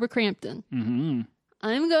 Barbara Crampton. Mm-hmm.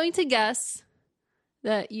 I'm going to guess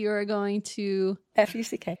that you're going to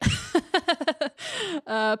F-U-C-K.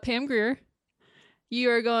 Pam Grier. You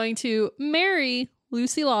are going to marry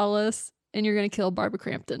Lucy Lawless, and you're going to kill Barbara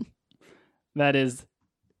Crampton. That is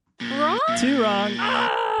Wrong? 2 wrong,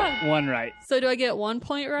 1 right. So do I get 1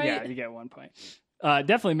 point right? Yeah, you get 1 point.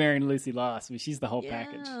 Definitely marrying Lucy Lawless. I mean, she's the whole Yeah.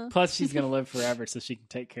 package. Plus, she's going to live forever, so she can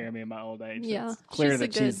take care of me in my old age. Yeah, It's clear she's a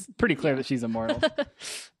that good- she's pretty clear that she's immortal.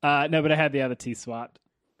 No, but I had the other T swapped.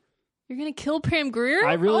 You're going to kill Pam Grier?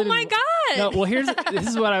 I really Oh my didn't- God. No, well, this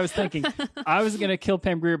is what I was thinking. I was going to kill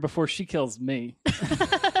Pam Grier before she kills me.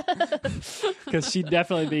 Because she'd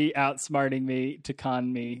definitely be outsmarting me to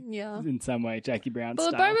con me Yeah. in some way, Jackie Brown But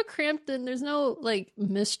style. with Barbara Crampton, there's no like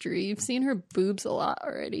mystery. You've seen her boobs a lot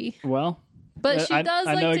already. Well, But she I does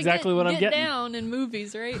know like to exactly get, what I'm get getting. down in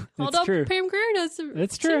movies, right? It's Although true. Pam Grier does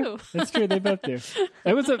it's true. too. It's true. They both do.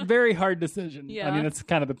 It was a very hard decision. Yeah. I mean, that's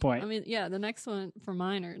kind of the point. I mean, yeah, the next one for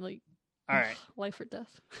mine are like All right. life or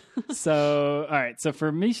death. So, all right. So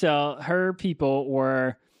for Michelle, her people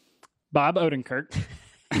were Bob Odenkirk.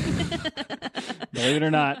 Believe it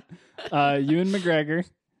or not, Ewan McGregor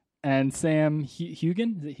and Sam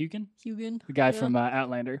Hugan. Is it Hugan? Hugan. The guy Yeah. from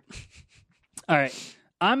Outlander. All right.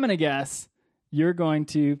 I'm going to guess you're going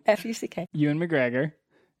to, F-U-C-K. Ewan McGregor,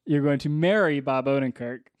 you're going to marry Bob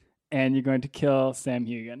Odenkirk, and you're going to kill Sam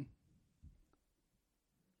Hugan.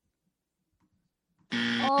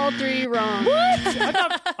 All 3 wrong. I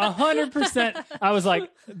thought 100%. I was like,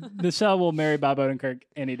 Michelle will marry Bob Odenkirk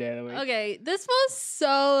any day of the week. Okay, this was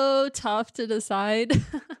so tough to decide.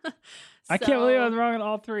 I can't believe I was wrong on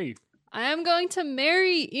all 3. I am going to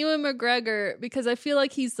marry Ewan McGregor because I feel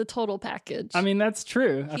like he's the total package. I mean, that's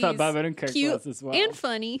true. I thought He's Bob Odenkirk cute was as well. and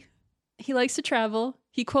funny. He likes to travel.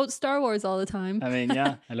 He quotes Star Wars all the time. I mean,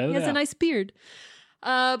 yeah. Hello He has there. a nice beard.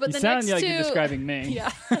 But You the sound next like two, you're describing me.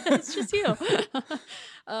 Yeah, it's just you.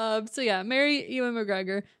 So yeah, marry Ewan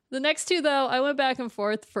McGregor. The next 2 though, I went back and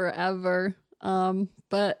forth forever.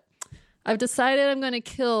 But I've decided I'm going to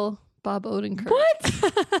kill Bob Odenkirk.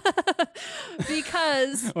 What?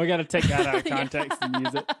 Because We got to take that out of context and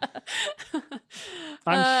use it.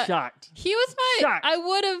 I'm shocked. he was my. Shocked. I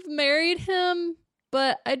would have married him,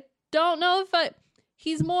 but I don't know if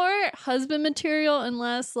he's more husband material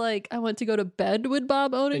unless like I went to go to bed with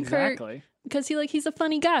Bob Odenkirk. Exactly. Because he's a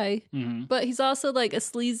funny guy, hmm but he's also like a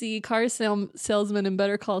sleazy car salesman in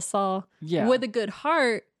Better Call Saul Yeah. with a good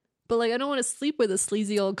heart. But like I don't want to sleep with a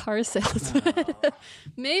sleazy old car salesman. Oh.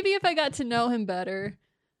 Maybe if I got to know him better.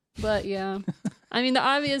 But yeah, I mean the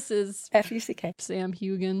obvious is F-U-C-K. Sam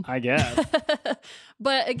Hugan. I guess.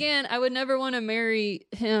 But again, I would never want to marry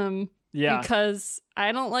him Yeah. because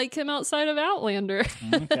I don't like him outside of Outlander.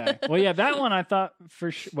 Okay. Well, yeah, that one I thought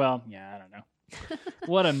for sure. Well, yeah, I don't know.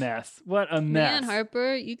 What a mess. What a mess. Man,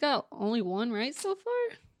 Harper, you got only one right so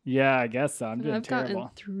far? Yeah, I guess so. I'm doing I've terrible.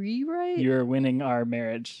 gotten 3 right. You're winning our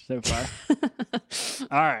marriage so far.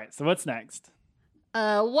 All right. So what's next?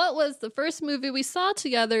 What was the first movie we saw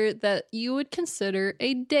together that you would consider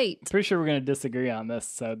a date? Pretty sure we're going to disagree on this,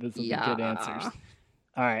 so this will be good answers.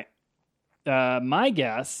 All right. My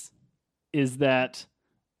guess is that.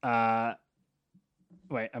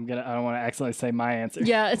 Wait, I don't want to accidentally say my answer.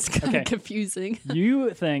 Yeah, it's kind of Okay. confusing. You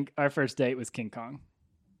think our first date was King Kong?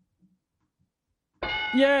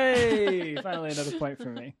 Yay! Finally, another point for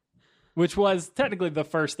me. Which was technically the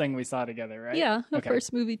first thing we saw together, right? Yeah, the Okay.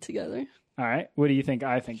 first movie together. All right. What do you think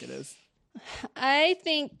I think it is? I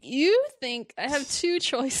think you think I have 2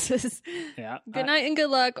 choices. Yeah. Good night and good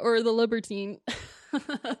luck, or The Libertine.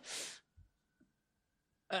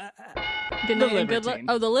 Good night and good luck. Libertine.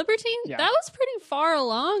 Oh, The Libertine? Yeah. That was pretty far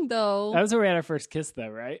along, though. That was where we had our first kiss, though,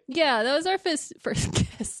 right? Yeah, that was our first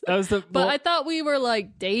kiss. That was the. But well, I thought we were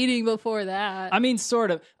like dating before that. I mean,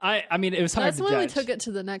 sort of. I mean, it was hard That's to when we judge. took it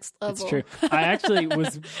to the next level. It's true. I actually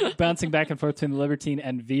was bouncing back and forth between The Libertine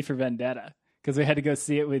and V for Vendetta because we had to go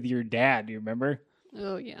see it with your dad. Do you remember?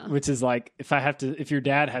 Oh yeah. Which is like, if your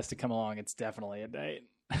dad has to come along, it's definitely a date,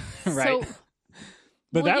 right? So,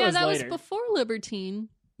 But well, that yeah, was that later. was before Libertine.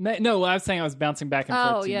 No, I was saying I was bouncing back and forth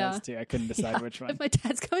Oh, between yeah. those two. I couldn't decide which one. If my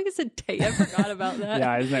dad's coming as a date, I forgot about that.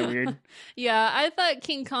 Yeah, isn't that weird? Yeah, I thought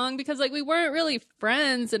King Kong because like we weren't really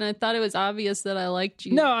friends, and I thought it was obvious that I liked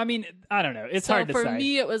you. No, I mean, I don't know. It's so hard to for say.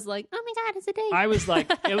 me, it was like, oh my god, it's a date. I was like,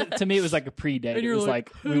 to me, it was like a pre-date. And It you're was like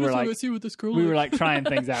we were like see what this girl we is. were like trying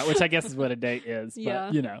things out, which I guess is what a date is. But,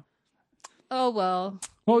 Yeah. you know. Oh well.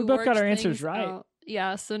 Well, we both got worked our answers things right. out.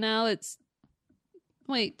 Yeah, so now it's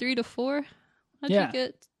 3 to 4. How'd Yeah. you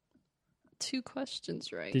get 2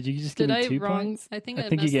 questions right? Did you just give Did me I 2 wrong? points? I think I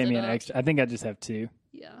think you messed gave me it an up. extra. I think I just have 2.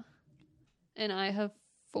 Yeah, and I have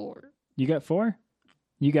 4. You got 4?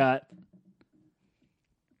 You got.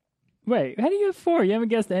 Wait, how do you have 4? You haven't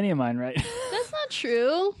guessed any of mine right. That's not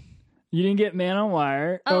true. You didn't get Man on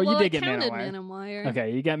Wire. Oh, well, you did I get Man counted on Wire. Man on Wire.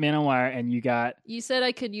 Okay, you got Man on Wire, and you got. You said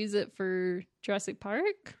I could use it for Jurassic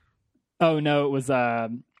Park. Oh no, it was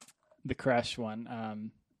the Crush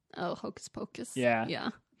one. Oh, Hocus Pocus. Yeah. Yeah.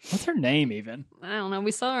 What's her name even? I don't know. We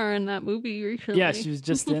saw her in that movie recently. Yeah, she was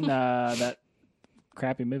just in that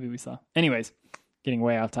crappy movie we saw. Anyways, getting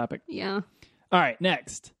way off topic. Yeah. All right,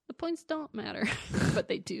 next. The points don't matter, but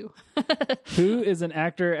they do. Who is an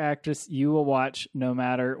actor or actress you will watch no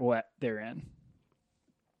matter what they're in?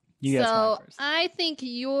 You guess mine So first. I think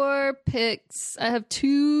your picks. I have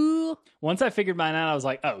 2. Once I figured mine out, I was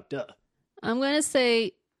like, oh, duh. I'm gonna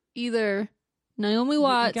say either Naomi You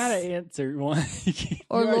Watts gotta answer one.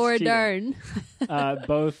 or You are Laura cheating. Dern.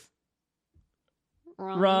 Both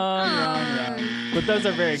Wrong. wrong. But those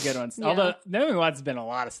are very good ones. Yeah. Although Naomi Watts has been a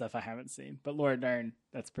lot of stuff I haven't seen. But Laura Dern,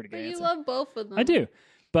 that's a pretty good But you answer. love both of them. I do.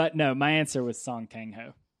 But no, my answer was Song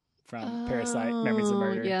Kang-ho from Parasite, Memories of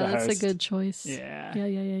Murder. Yeah, the that's host. a good choice. Yeah.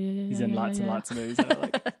 Yeah. He's in lots and lots of movies that I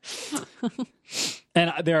like.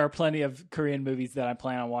 And there are plenty of Korean movies that I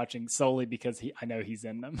plan on watching solely because I know he's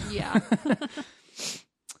in them. Yeah.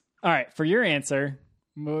 All right, for your answer,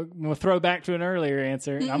 we'll throw back to an earlier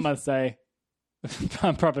answer. And I'm going to say,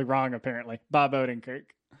 I'm probably wrong apparently, Bob Odenkirk.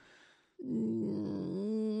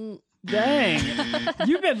 Dang.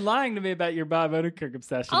 You've been lying to me about your Bob Odenkirk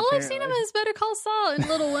obsession. All I've seen him is Better Call Saul and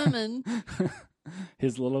Little Women.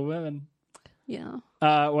 His Little Women. Yeah.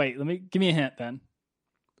 Wait, give me a hint then.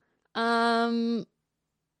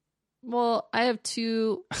 Well, I have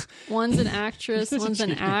 2. One's an actress, You're such a one's an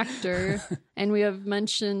cheater. actor, and we have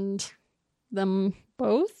mentioned them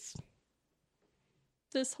both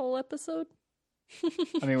this whole episode.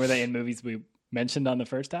 I mean, were they in movies we mentioned on the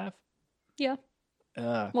first half? Yeah.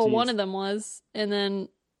 Well, geez. one of them was, and then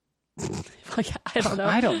like, I don't know.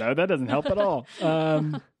 I don't know. That doesn't help at all.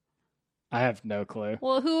 I have no clue.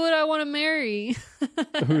 Well, who would I want to marry?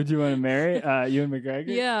 Who would you want to marry? Ewan McGregor?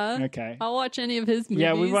 Yeah. Okay. I'll watch any of his movies.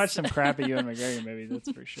 Yeah, we watched some crappy Ewan McGregor movies, that's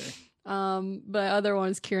for sure. But other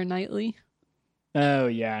one is Keira Knightley. Oh,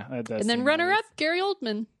 yeah. That does And then seem runner obvious. up, Gary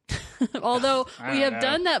Oldman. Although I we don't have know.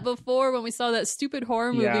 done that before when we saw that stupid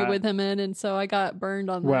horror movie Yeah. with him in, and so I got burned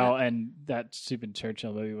on that. Well, and that stupid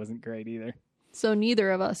Churchill movie wasn't great either. So neither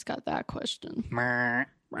of us got that question.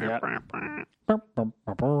 Yep.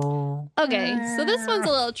 Okay, so this one's a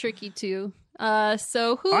little tricky too.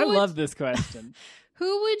 So I love this question.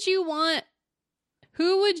 who would you want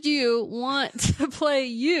to play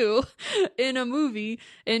you in a movie,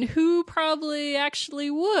 and who probably actually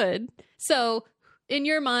would? So in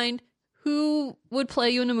your mind, who would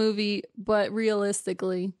play you in a movie, but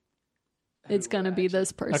realistically, it's going to be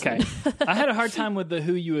this person. Okay. I had a hard time with the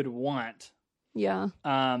who you would want. Yeah.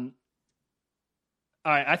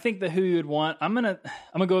 All right, I think the who you would want. I'm gonna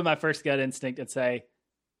go with my first gut instinct and say,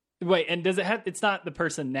 wait. And does it have? It's not the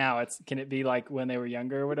person now. Can it be like when they were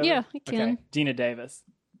younger or whatever? Yeah, it can. Okay. Gina Davis.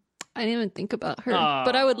 I didn't even think about her,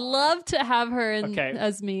 but I would love to have her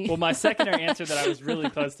as me. Well, my secondary answer that I was really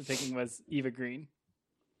close to picking was Eva Green.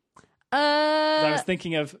 I was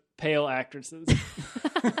thinking of pale actresses.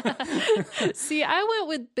 See, I went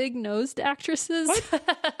with big nosed actresses.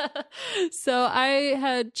 So I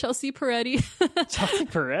had Chelsea Peretti. Chelsea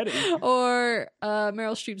Peretti. Or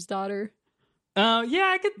Meryl Streep's daughter. Oh, yeah,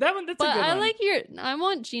 I could that one. That's a good one. I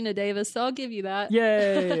want Gina Davis, so I'll give you that.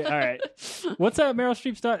 Yay! All right. What's Meryl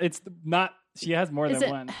Streep's daughter? It's not. She has more than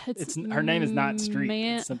one. It's her name is not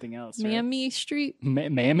Streep. It's something else. Right? Mammy Streep.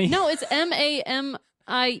 Mammy. No, it's MAMIE.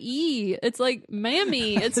 It's like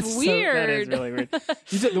Mammy. It's weird. That is really weird.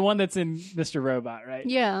 You said the one that's in Mr. Robot, right?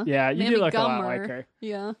 Yeah. Yeah, you Mammy do look Gummer. a lot like her.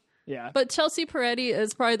 Yeah. Yeah. But Chelsea Peretti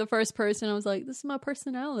is probably the first person I was like, this is my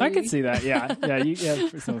personality. I could see that. Yeah. Yeah.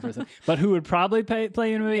 Some person. But who would probably play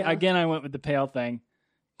in a movie? Yeah. Again, I went with the pale thing.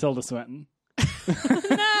 Tilda Swinton. No,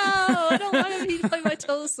 I don't want him to play my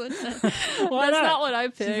Tilda Swinton. Why That's not? not what I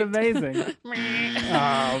picked. She's amazing.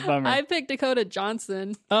 Oh, bummer. I picked Dakota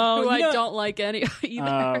Johnson, who I don't like any either.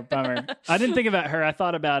 Oh, bummer. I didn't think about her. I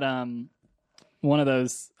thought about one of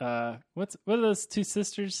those. What are those two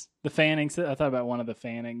sisters? The Fannings. I thought about one of the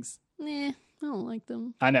Fannings. Nah, I don't like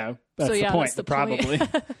them. I know. That's the point. That's the probably.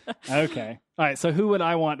 Okay. All right. So who would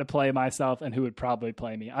I want to play myself, and who would probably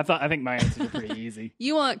play me? I think my answers are pretty easy.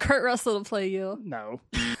 You want Kurt Russell to play you? No.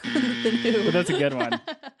 Then who? But that's a good one.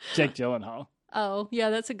 Jake Gyllenhaal. Oh,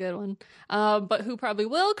 yeah, that's a good one. But who probably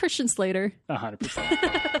will? Christian Slater.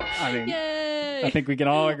 100%. I mean, yay! I think we can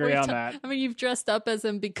all agree on that. I mean, you've dressed up as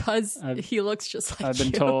him because he looks just like I've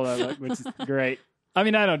been told, which is great. I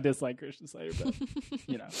mean, I don't dislike Christian Slater, but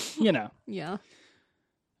you know. Yeah.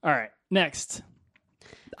 All right, next.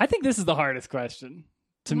 I think this is the hardest question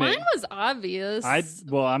to me. Mine was obvious.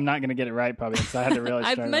 I'm not going to get it right probably because I had to really.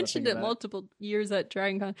 I've mentioned it multiple years at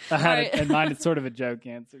DragonCon. I had it, and mine is sort of a joke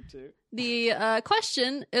answer too. The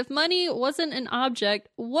question: if money wasn't an object,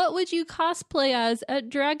 what would you cosplay as at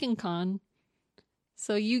DragonCon?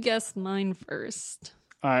 So you guessed mine first.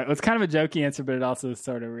 All right, well, it's kind of a jokey answer, but it also is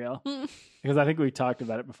sort of real because I think we talked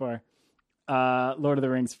about it before. Lord of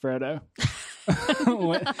the Rings Frodo.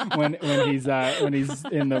 when he's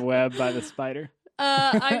in the web by the spider.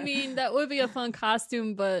 I mean, that would be a fun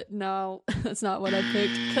costume, but no, that's not what I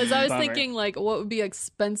picked. Because I was thinking, like, what would be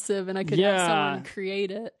expensive, and I could have someone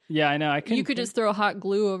create it. Yeah, I know. You could just throw hot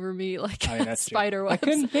glue over me, like spider webs. I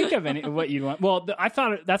couldn't think of what you'd want. Well, I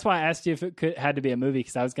thought that's why I asked you if it had to be a movie,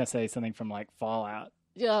 because I was going to say something from like Fallout.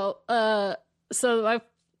 So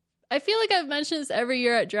I feel like I've mentioned this every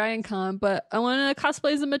year at DragonCon, but I want to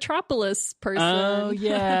cosplay as a Metropolis person. Oh,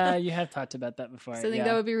 yeah. You have talked about that before. So I think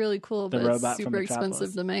that would be really cool, but it's super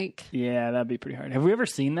expensive to make. Yeah, that'd be pretty hard. Have we ever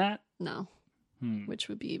seen that? No. Which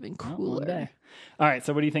would be even cooler. All right,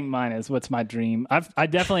 so what do you think mine is? What's my dream? I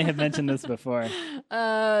definitely have mentioned this before.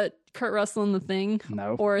 Kurt Russell in The Thing.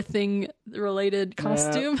 No. Or a Thing-related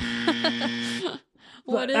costume.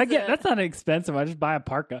 What is it? That's not expensive. I just buy a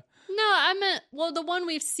parka. No, I meant, the one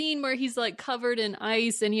we've seen where he's like covered in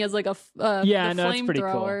ice and he has like a that's pretty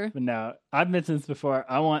cool. But no, I've mentioned this before.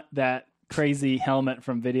 I want that crazy helmet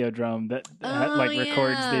from Videodrome that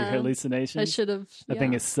records the hallucinations. I should have. That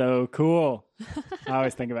thing is so cool. I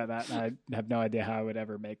always think about that, and I have no idea how I would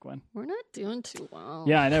ever make one. We're not doing too well.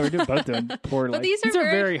 Yeah, I know we're both doing poorly. But these are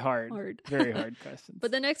very hard. Very hard questions.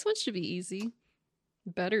 But the next one should be easy.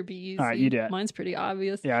 Better be easy. All right, you do it. Mine's pretty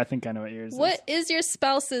obvious. Yeah, I think I know what yours is. What is your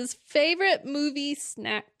spouse's favorite movie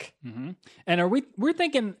snack? Mm-hmm. And we're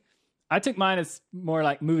thinking, I took mine as more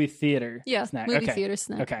like movie theater snack. Movie theater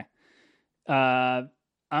snack. Okay.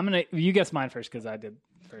 You guess mine first because I did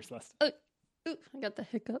first last. Ooh, I got the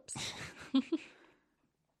hiccups.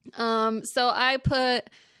 So I put,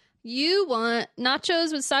 you want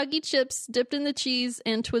nachos with soggy chips dipped in the cheese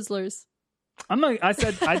and Twizzlers. I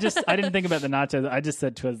didn't think about the nachos. I just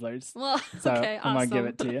said Twizzlers. Well, so okay, I'm going to give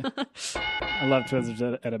it to you. I love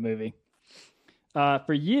Twizzlers at a movie.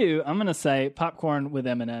 For you, I'm going to say popcorn with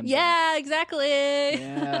M&M's. Yeah, exactly.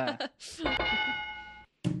 Yeah.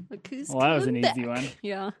 Well, that was an easy one.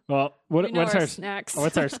 Yeah. Well, what's our snacks?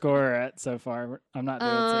 What's our score at so far? I'm not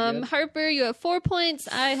doing so good. Harper, you have 4 points.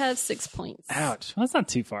 I have 6 points. Ouch. Well, that's not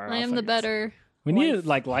too far off. I am the better. We need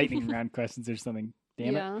like lightning round questions or something.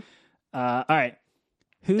 Damn it. All right.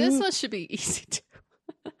 This one should be easy too.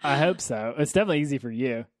 I hope so. It's definitely easy for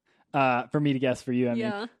you. For me to guess for you. I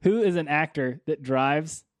mean, who is an actor that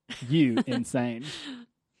drives you insane.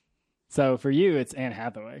 So for you, it's Anne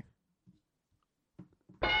Hathaway.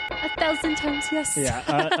 1,000 times yes.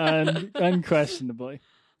 Yeah, unquestionably.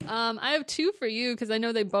 I have 2 for you because I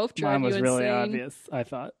know they both drive Mine you was insane. really obvious, I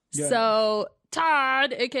thought. Go ahead. So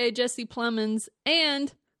Todd, aka Jesse Plemons,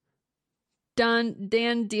 and Dan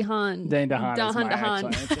DeHaan. Dane DeHaan is my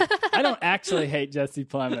DeHaan. actual answer. I don't actually hate Jesse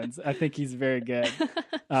Plemons. I think he's very good.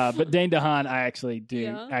 But Dane DeHaan, I actually do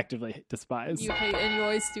actively despise. You hate, and you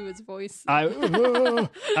always do his voice. He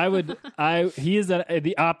is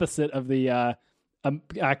the opposite of the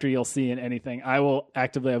actor you'll see in anything. I will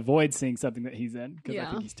actively avoid seeing something that he's in because I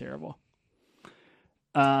think he's terrible.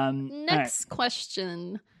 Next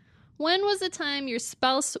question. When was the time your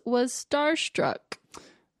spouse was starstruck?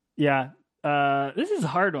 Yeah. This is a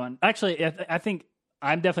hard one. Actually, I think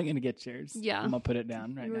I'm definitely going to get yours. Yeah. I'm going to put it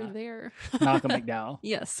down right You now. were there. Malcolm McDowell.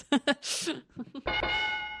 Yes.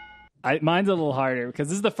 Mine's a little harder because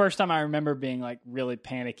this is the first time I remember being like really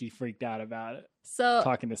panicky, freaked out about it. So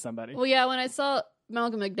Talking to somebody. Well, yeah, when I saw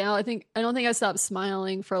Malcolm McDowell, I don't think I stopped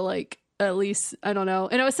smiling for like at least, I don't know.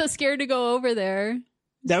 And I was so scared to go over there.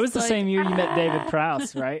 That was the like, same year you met David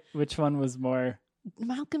Prowse, right? Which one was more?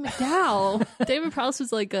 Malcolm McDowell. David Prowse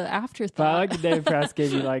was like an afterthought. But I like that David Prowse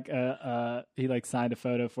gave you like he like signed a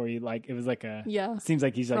photo for you. Like it was like a Seems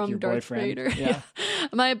like he's like from your Darth boyfriend. Vader. Yeah.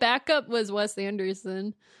 My backup was Wes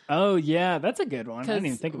Anderson. Oh yeah, that's a good one. I didn't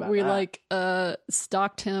even think about we that. like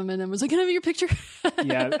stalked him and then was like, "Can I have your picture?"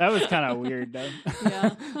 Yeah, that was kind of weird though.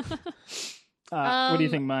 Yeah. What do you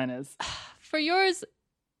think mine is? For yours,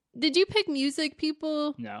 did you pick music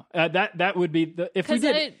people? No, that would be the if we 'Cause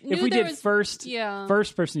I knew there was- first Yeah.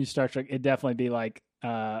 first person who Star Trek, it'd definitely be like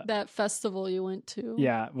That festival you went to.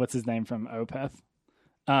 yeah, what's his name from Opeth?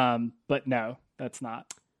 But no, that's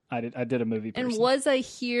not. I did a movie person. And was I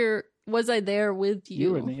here? Was I there with you? You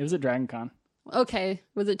were with me. It was at Dragon Con. Okay.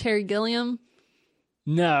 Was it Terry Gilliam?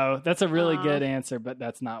 No, that's a really good answer, but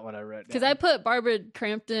that's not what I wrote. Because I put Barbara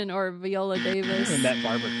Crampton or Viola Davis. I met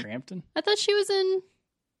Barbara Crampton. I thought she was in.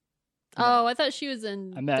 Oh, I thought she was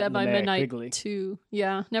in I met Dead by Linnea Midnight Quigley. too.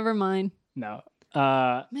 Yeah, never mind. No.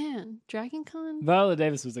 Man, Dragon Con. Viola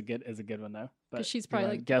Davis is a good one though. But Because she's you probably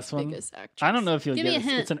wanna like guess the one. biggest actress. I don't know if you'll Give get me a it.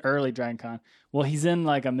 hint. It's an early Dragon Con. Well, he's in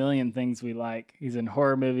like a million things we like. He's in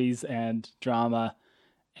horror movies and drama,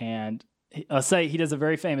 and I'll say he does a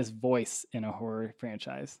very famous voice in a horror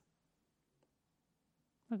franchise.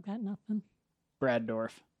 I've got nothing. Brad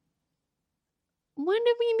Dourif. When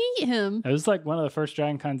did we meet him? It was like one of the first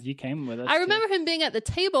Dragon Cons you came with us. I to. remember him being at the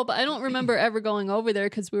table, but I don't remember ever going over there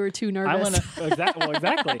because we were too nervous.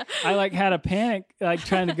 Exactly. I like had a panic, like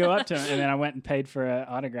trying to go up to him, and then I went and paid for an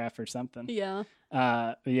autograph or something. Yeah.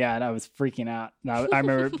 Yeah, and I was freaking out. And I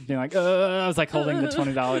remember being like, I was like holding the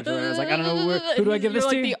 $20. I was like, I don't know who do I give You're this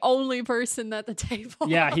like to? the only person at the table.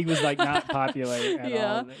 Yeah, he was like not popular at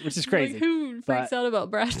all, which is crazy. Like, who freaks out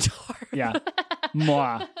about Brad Dourif? Yeah,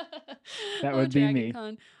 moi. That would be me.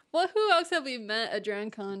 DragonCon. Well, who else have we met at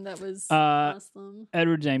DragonCon that was awesome?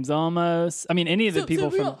 Edward James Olmos. I mean, any of the people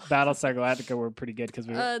from real. Battlestar Galactica were pretty good because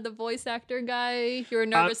we were. The voice actor guy. You were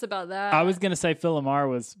nervous about that. I was gonna say Phil Lamar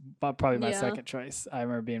was probably my Yeah. second choice. I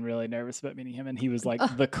remember being really nervous about meeting him, and he was like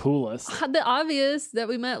the coolest. The obvious that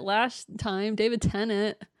we met last time, David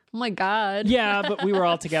Tennant. Oh my god. Yeah, but we were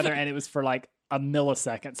all together, and it was for like a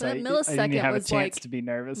millisecond, so That I didn't millisecond have a was, chance like, to be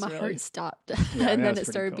nervous. My really. heart stopped, Yeah, and then that's it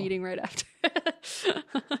pretty started cool. beating right after.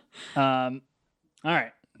 All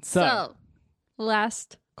right, so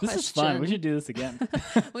last this question. is fun. We should do this again.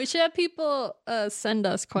 We should have people send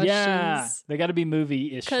us questions. Yeah, they got to be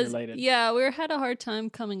movie-ish related. Yeah, we had a hard time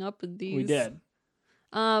coming up with these. We did.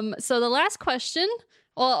 So the last question,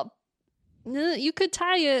 well, you could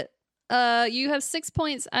tie it. You have 6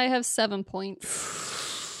 points. I have 7 points.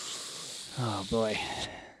 Oh boy.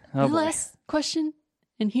 The last question,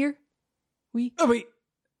 and here we Oh wait.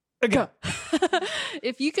 Go.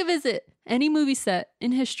 If you could visit any movie set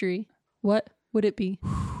in history, what would it be?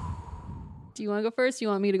 Do you want to go first? Do you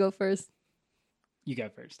want me to go first? You go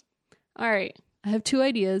first. All right. I have 2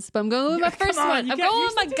 ideas, but I'm going with my first one. I'm going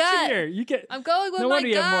with my gut. You get. I'm going with No my wonder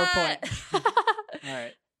you gut. have more points. All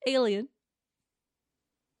right. Alien.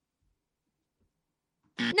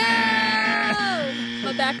 No!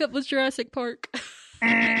 My backup was Jurassic Park.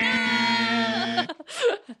 I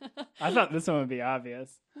thought this one would be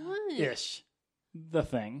obvious. What? Ish. The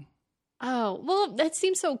Thing. Oh, well, that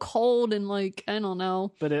seems so cold and like, I don't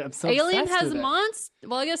know. But I'm so Alien obsessed has with it. monsters.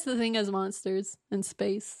 Well, I guess the thing has monsters in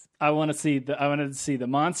space. I wanted to see the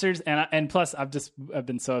monsters, and plus I've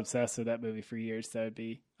been so obsessed with that movie for years. So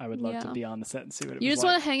I would love to Yeah. be on the set and see what it You was just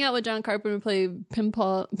like. want to hang out with John Carpenter and play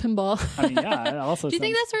pinball. I mean, yeah. It also Do you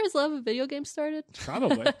think sounds- that's where his love of video games started?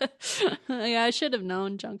 Probably. Yeah, I should have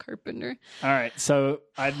known John Carpenter. All right, so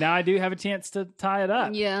now I do have a chance to tie it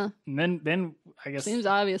up. Yeah, And then I guess seems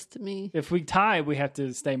obvious to me. if we tie, we have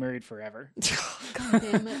to stay married forever. God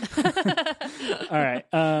damn it. All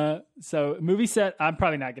right. So movie set. I'm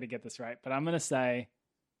probably not going to get this right, but I'm going to say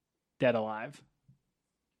Dead Alive.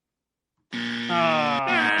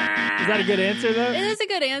 Is that a good answer though? It is a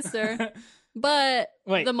good answer, but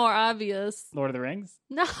Wait. the more obvious. Lord of the Rings.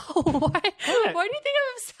 No, why do you think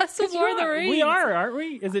I'm obsessed with Lord of the Rings? We are, aren't we?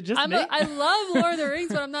 Is it just me? I love Lord of the Rings,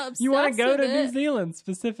 but I'm not obsessed. You want to go with to it. New Zealand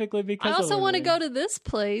specifically because I also want to go to this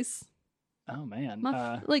place. Oh man.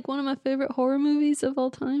 Like one of my favorite horror movies of all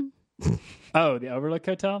time. The Overlook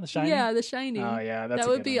Hotel, The Shining. Yeah, The Shining. Oh yeah, that's that a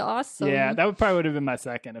would good be one. awesome. Yeah, that would have been my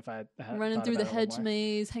second if I had running thought through the about it a hedge little more.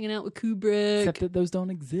 maze, hanging out with Kubrick, Except that those don't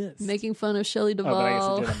exist. making fun of Shelley Oh, Duvall. but I guess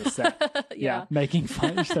it did on the set. Yeah. making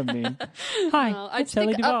fun. You're so mean. Hi, No, I'm I'd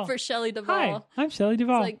Shelley stick Duvall. up for Shelley Duvall. Hi, I'm Shelley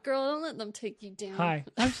Duvall. It's like, girl, don't let them take you down. Hi,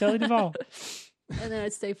 I'm Shelley Duvall. And then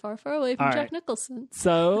I'd stay far, far away from All Jack right. Nicholson.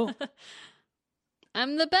 So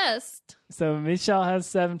I'm the best. Michelle has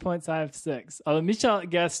 7 points. I have 6. Although Michelle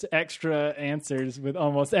guessed extra answers with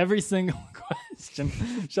almost every single question.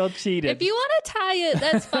 Michelle cheated. If you want to tie it,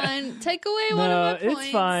 that's fine. Take away one No, of my points.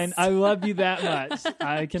 it's fine. I love you that much.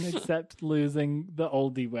 I can accept losing the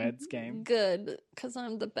oldie weds game. Good, because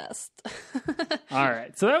I'm the best. All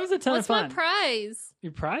right. So that was a ton What's of fun. my prize?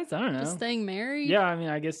 Your prize? I don't know. Just staying married? Yeah, I mean,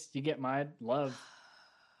 I guess you get my love.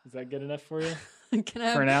 Is that good enough for you? Can I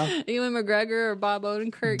have For now? Ewan McGregor or Bob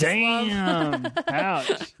Odenkirk's Damn. love? Ouch.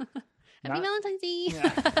 Happy Not- Valentine's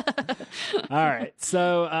Day. All right.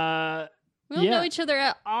 So We don't Yeah. know each other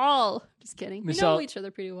at all. Just kidding. We Michelle- know each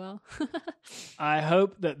other pretty well. I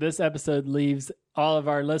hope that this episode leaves all of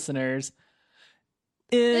our listeners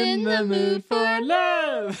in the mood for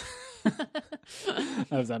love. That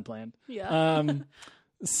was unplanned. Yeah.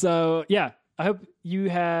 So yeah, I hope you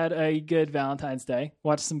had a good Valentine's Day.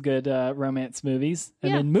 Watch some good romance movies,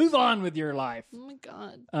 and Yeah. then move on with your life. Oh my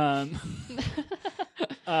God.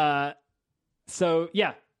 So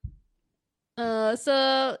yeah,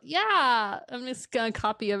 So yeah, I'm just gonna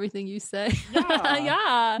copy everything you say. Yeah.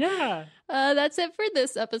 Yeah. yeah. That's it for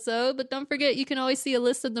this episode. But don't forget, you can always see a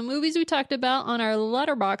list of the movies we talked about on our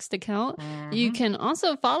Letterboxd account. You can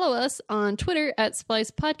also follow us on Twitter at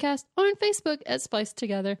Splice Podcast or on Facebook at Splice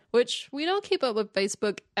Together, which we don't keep up with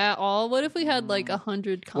Facebook at all. What if we had like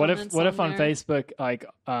 100 comments? What if on there? Facebook, like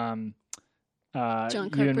John Ewan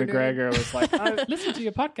Carpenter. McGregor was like, I listened to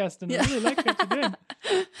your podcast and I really like what you're doing.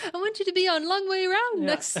 I want you to be on Long Way Around Yeah.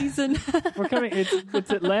 next season. We're coming. It's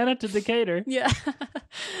Atlanta to Decatur. Yeah.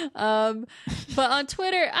 But on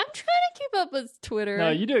Twitter, I'm trying to keep up with Twitter. No,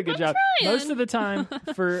 you do a good I'm job. trying. Most of the time,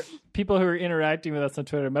 for people who are interacting with us on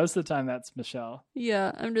Twitter, most of the time that's Michelle.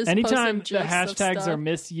 Yeah, I'm just Anytime posting the gifs of hashtags stuff. are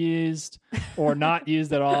misused or not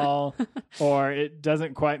used at all, or it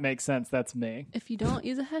doesn't quite make sense, that's me. If you don't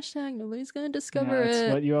use a hashtag, nobody's gonna discover That's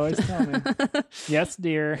it. what you always tell me. Yes,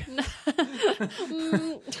 dear.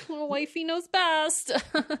 Wifey knows best.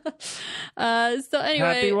 So anyway,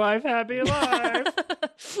 Happy wife, happy life.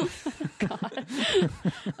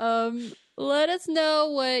 let us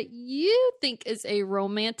know what you think is a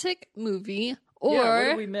romantic movie, or Yeah, what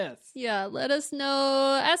did we miss? yeah, let us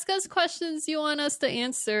know. Ask us questions you want us to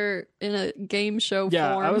answer in a game show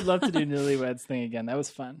Yeah, form. I would love to do Newlyweds thing again. That was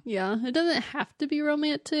fun. Yeah, it doesn't have to be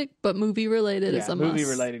romantic, but movie related is Yeah, a must. movie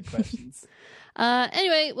related questions.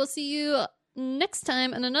 Anyway, we'll see you next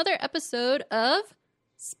time in another episode of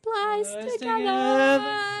Splice Splice Together. Together.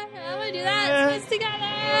 I'm gonna do that. Splice Together.